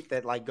feet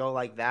that like go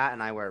like that,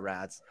 and I wear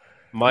rads.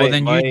 My, Well,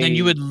 then my,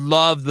 you would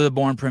love the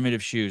Born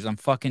Primitive shoes. I'm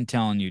fucking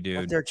telling you, But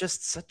dude. they're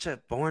just such a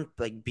born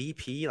like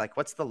BP. Like,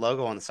 what's the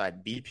logo on the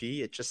side?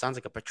 BP. It just sounds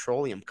like a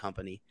petroleum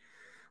company.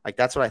 Like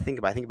that's what I think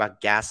about. I think about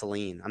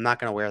gasoline. I'm not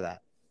gonna wear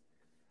that.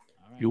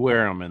 You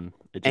wear them and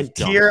it just And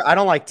Tier, I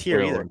don't like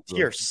Tier Oil either. and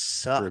Tier the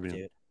suck, Caribbean.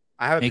 dude.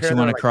 I have a Makes pair you that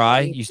want are, to like, cry.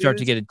 running You start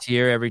to shoes. get a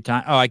tear every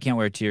time. Oh, I can't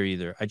wear tear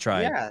either. I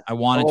tried. Yeah. I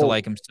wanted to Oh.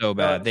 like them so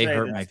bad. They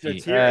hurt my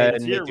feet. The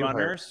they tier do hurt.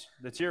 runners,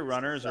 the tier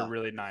runners Suck. are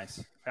really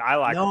nice. I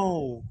like them.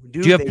 No,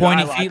 dude. Do you have they-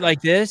 pointy I like feet them.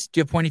 like this? Do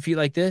you have pointy feet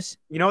like this?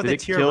 You know what Did the it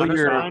Tier kill runners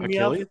your remind me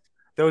of? Achilles?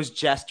 Those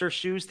jester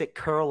shoes that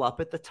curl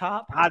up at the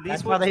top. These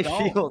That's how ones they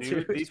don't, feel,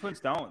 dude. dude. These ones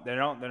don't. They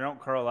don't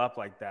curl up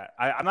like that.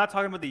 I'm not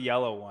talking about the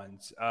yellow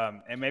ones.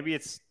 And maybe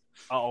it's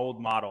an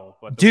old model,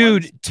 but the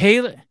Dude, ones-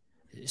 Taylor.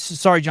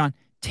 Sorry, John.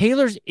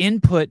 Taylor's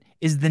input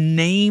is the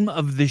name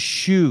of the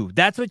shoe.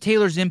 That's what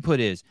Taylor's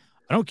input is.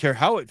 I don't care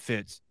how it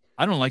fits.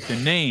 I don't like the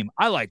name.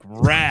 I like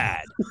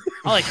rad.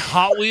 I like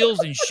Hot Wheels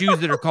and shoes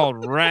that are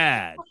called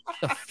rad. What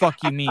the fuck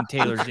you mean,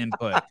 Taylor's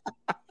input?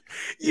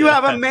 You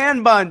have a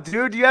man bun,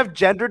 dude. You have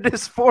gender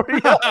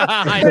dysphoria.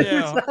 I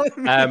know.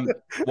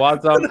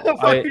 What's What up? the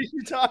fuck are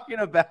you talking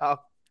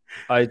about?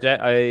 I'm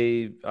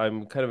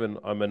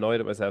annoyed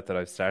at myself that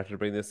I've started to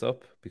bring this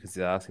up because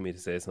he's asking me to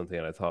say something,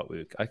 and I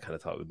kind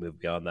of thought we'd move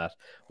beyond that.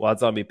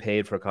 What's on me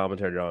paid for a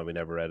commentary on, we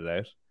never read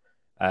it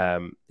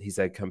out. He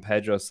said, "Can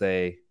Pedro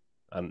say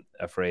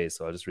a phrase?"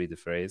 So I'll just read the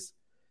phrase.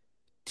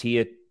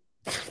 Tia,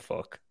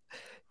 fuck.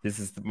 This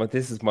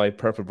is my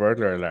purple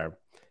burglar alarm.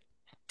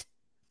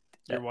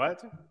 Your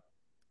what?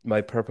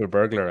 My purple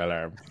burglar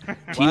alarm.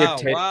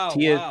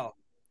 Wow.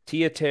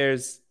 Tia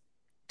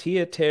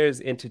tears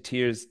into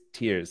tears.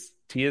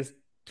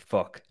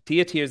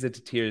 Tia tears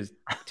into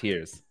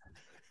tears.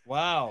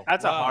 Wow.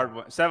 That's a hard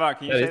one. Sevon,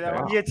 can you That say is that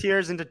hard. one? Tia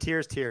tears into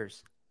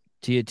tears.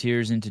 Tia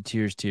tears into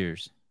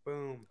tears.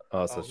 Boom.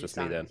 Oh, so it's he just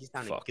me sounded- then. He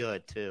sounded Fuck.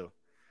 good too.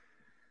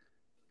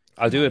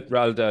 I'll do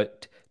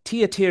it.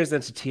 Tia tears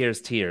into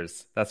tears.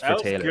 That's for That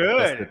was Taylor.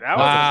 good. That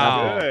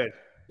Wow. was good.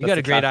 You got a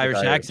the great classic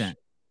Irish accent.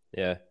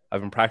 Yeah,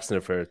 I've been practicing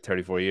it for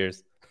 34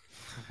 years.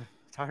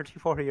 Entirety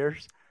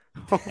warriors.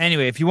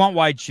 Anyway, if you want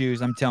white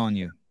shoes, I'm telling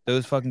you,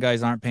 those fucking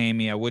guys aren't paying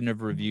me. I wouldn't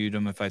have reviewed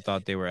them if I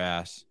thought they were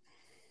ass.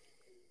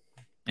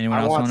 Anyone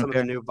I else want want some a of the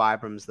pair? new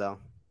Vibrams though.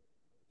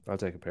 I'll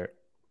take a pair.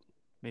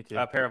 Me too.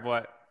 A pair of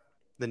what?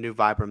 The new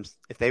Vibrams.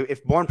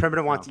 If Born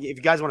Primitive wants, if you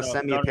guys want to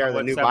send me a pair of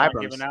the new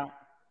Vibrams.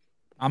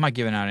 I'm not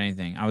giving out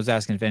anything. I was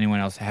asking if anyone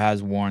else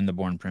has worn the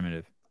Born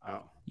Primitive.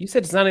 Oh. You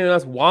said does anyone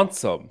else want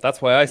some?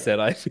 That's why I said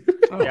I.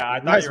 Yeah, I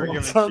thought you were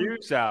giving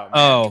shoes out.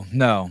 Man. Oh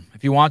no!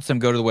 If you want some,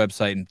 go to the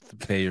website and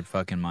pay your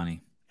fucking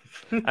money.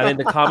 And in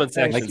the comment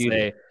section Like you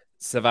say,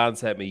 Savan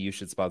said me you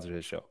should sponsor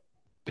his show.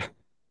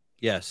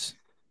 Yes.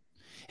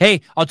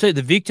 Hey, I'll tell you,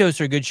 the Victos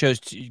are good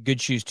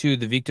shoes too.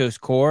 The Victos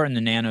Core and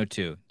the Nano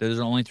 2. Those are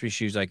the only 3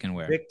 shoes I can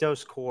wear.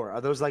 Victos Core. Are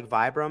those like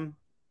Vibram?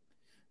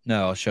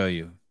 No, I'll show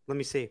you. Let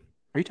me see.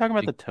 Are you talking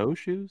about the toe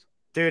shoes?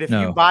 Dude, if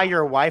No. you buy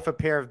your wife a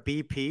pair of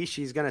BP,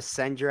 she's going to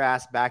send your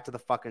ass back to the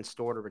fucking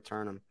store to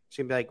return them. She's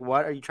going to be like,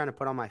 what are you trying to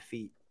put on my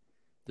feet?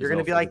 You're going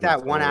to be like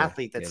that one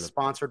athlete that's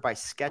sponsored by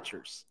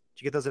Skechers.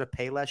 Did you get those at a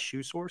Payless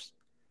shoe source?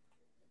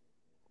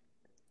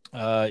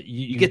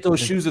 You get those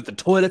shoes at the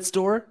toilet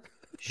store?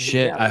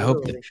 Shit, Yeah, I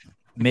hope that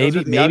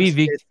literally.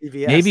 maybe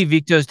CVS. maybe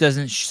Victos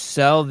doesn't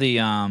sell the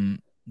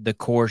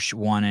Core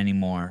one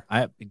anymore.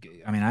 I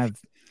mean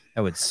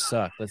that would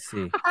suck. Let's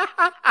see.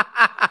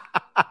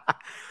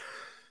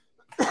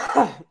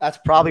 That's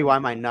probably why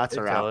my nuts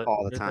They are sell out it.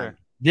 all the They're time. there.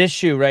 This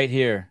shoe right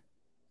here.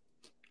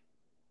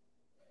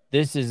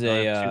 This is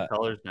They have a two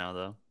colors now,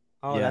 though.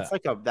 Oh, Yeah. that's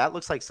like that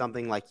looks like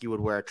something like you would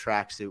wear a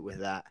tracksuit with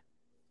that.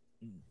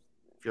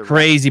 If you're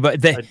crazy,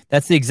 but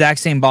that's the exact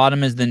same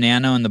bottom as the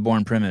Nano and the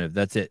Born Primitive.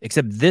 That's it.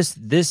 Except this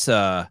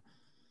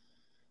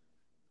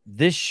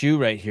shoe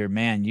right here,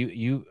 man,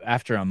 you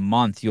after a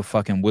month you'll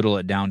fucking whittle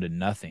it down to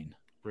nothing.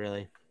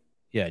 Really?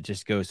 Yeah, it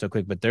just goes so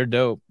quick, but they're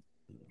dope.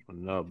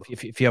 No.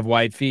 If you have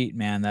wide feet,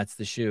 man, that's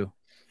the shoe.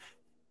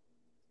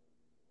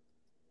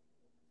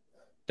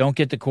 Don't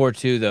get the Core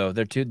 2 though.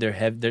 They're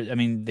heavy. I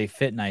mean, they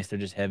fit nice. They're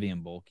just heavy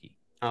and bulky.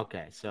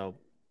 Okay, so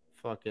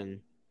fucking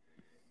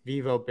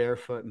Vivo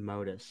Barefoot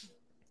Modus.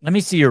 Let me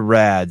see your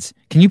Rads.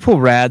 Can you pull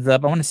Rads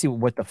up? I want to see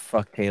what the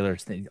fuck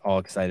Taylor's all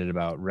excited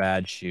about.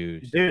 Rad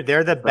shoes. Dude,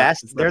 they're the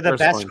best. They're the first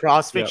best one.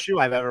 CrossFit Yep. shoe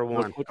I've ever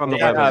worn. Click on the They,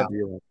 Yeah, have,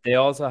 website. they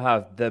also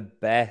have the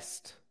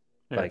best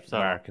Yeah,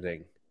 sorry.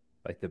 marketing.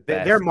 Like the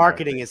best. Their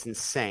marketing is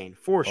insane,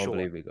 for sure.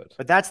 unbelievably good.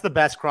 But that's the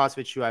best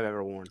CrossFit shoe I've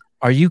ever worn.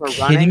 Are you For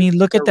kidding running- me?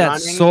 Look at for that running-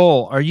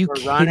 sole. Are you For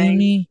kidding running,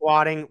 me?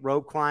 squatting,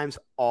 rope climbs,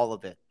 all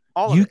of it.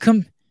 All of You it.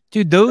 come,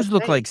 dude. Those That's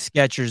look it. like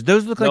Skechers.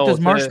 Those look like No, those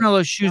the-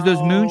 marshmallow shoes, those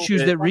moon No,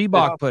 shoes that fuck Reebok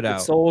off. put The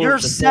out. sole- You're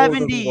the sole 70.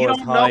 doesn't You go as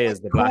don't know high what's as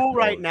the black cool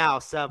right goes. now,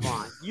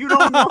 Sevon. You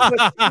don't know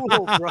what's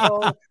cool,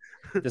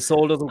 bro. The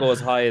sole doesn't go as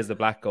high as the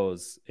black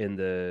goes in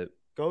the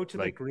Go to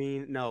the Like,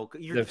 green. No,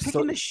 you're the picking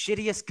so- the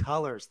shittiest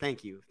colors.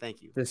 Thank you.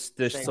 this.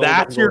 That's sole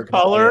your doesn't go as high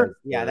color? as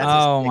Yeah, the- that's a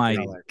Oh sick my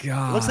color.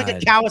 god! It looks like a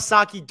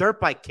Kawasaki dirt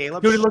bike,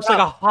 Caleb. Dude, it looks Shut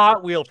like a up.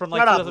 Hot Wheel from like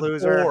Shut up,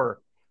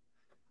 2004.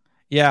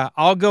 Yeah,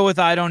 I'll go with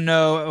I don't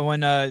know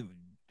when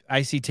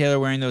I see Taylor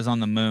wearing those on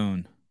the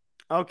moon.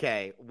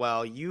 Okay,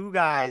 well, you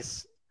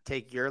guys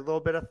take your little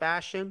bit of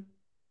fashion.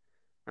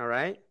 All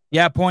right.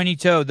 Yeah, pointy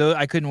toe. Though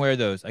I couldn't wear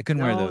those. I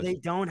couldn't wear No, those. they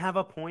don't have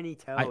a pointy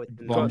toe. It's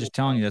Well, I'm just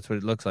telling you, that's what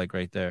it looks like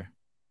right there.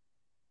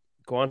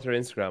 Go onto their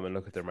Instagram and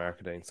look at their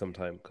marketing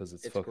sometime because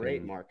it's It's great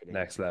fucking marketing.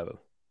 next level.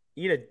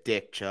 Eat a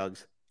dick,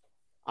 Chugs.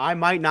 I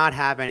might not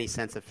have any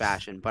sense of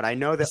fashion, but I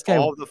know that This guy-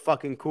 all the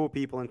fucking cool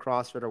people in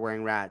CrossFit are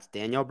wearing Rads.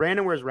 Danielle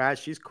Brandon wears Rads.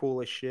 She's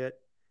cool as shit.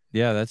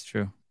 Yeah, that's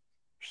true.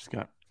 She's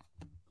got.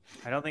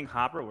 I don't think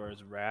Hopper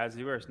wears Rads.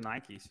 He wears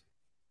Nikes.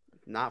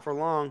 Not for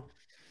long.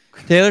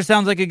 Taylor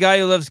sounds like a guy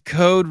who loves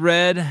Code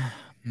Red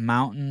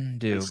Mountain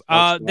Dew. And smokes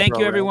Thank you Marlboro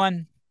Red.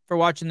 everyone for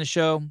watching the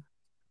show.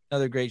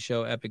 Another great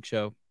show, epic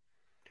show.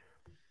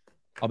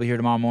 I'll be here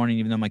tomorrow morning,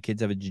 even though my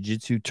kids have a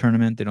jiu-jitsu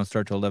tournament. They don't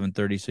start till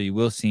 11:30, so you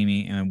will see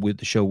me, and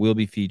the show will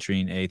be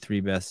featuring a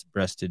 3 best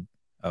breasted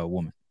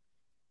woman.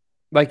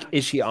 Like,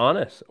 is she on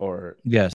it or? Yes.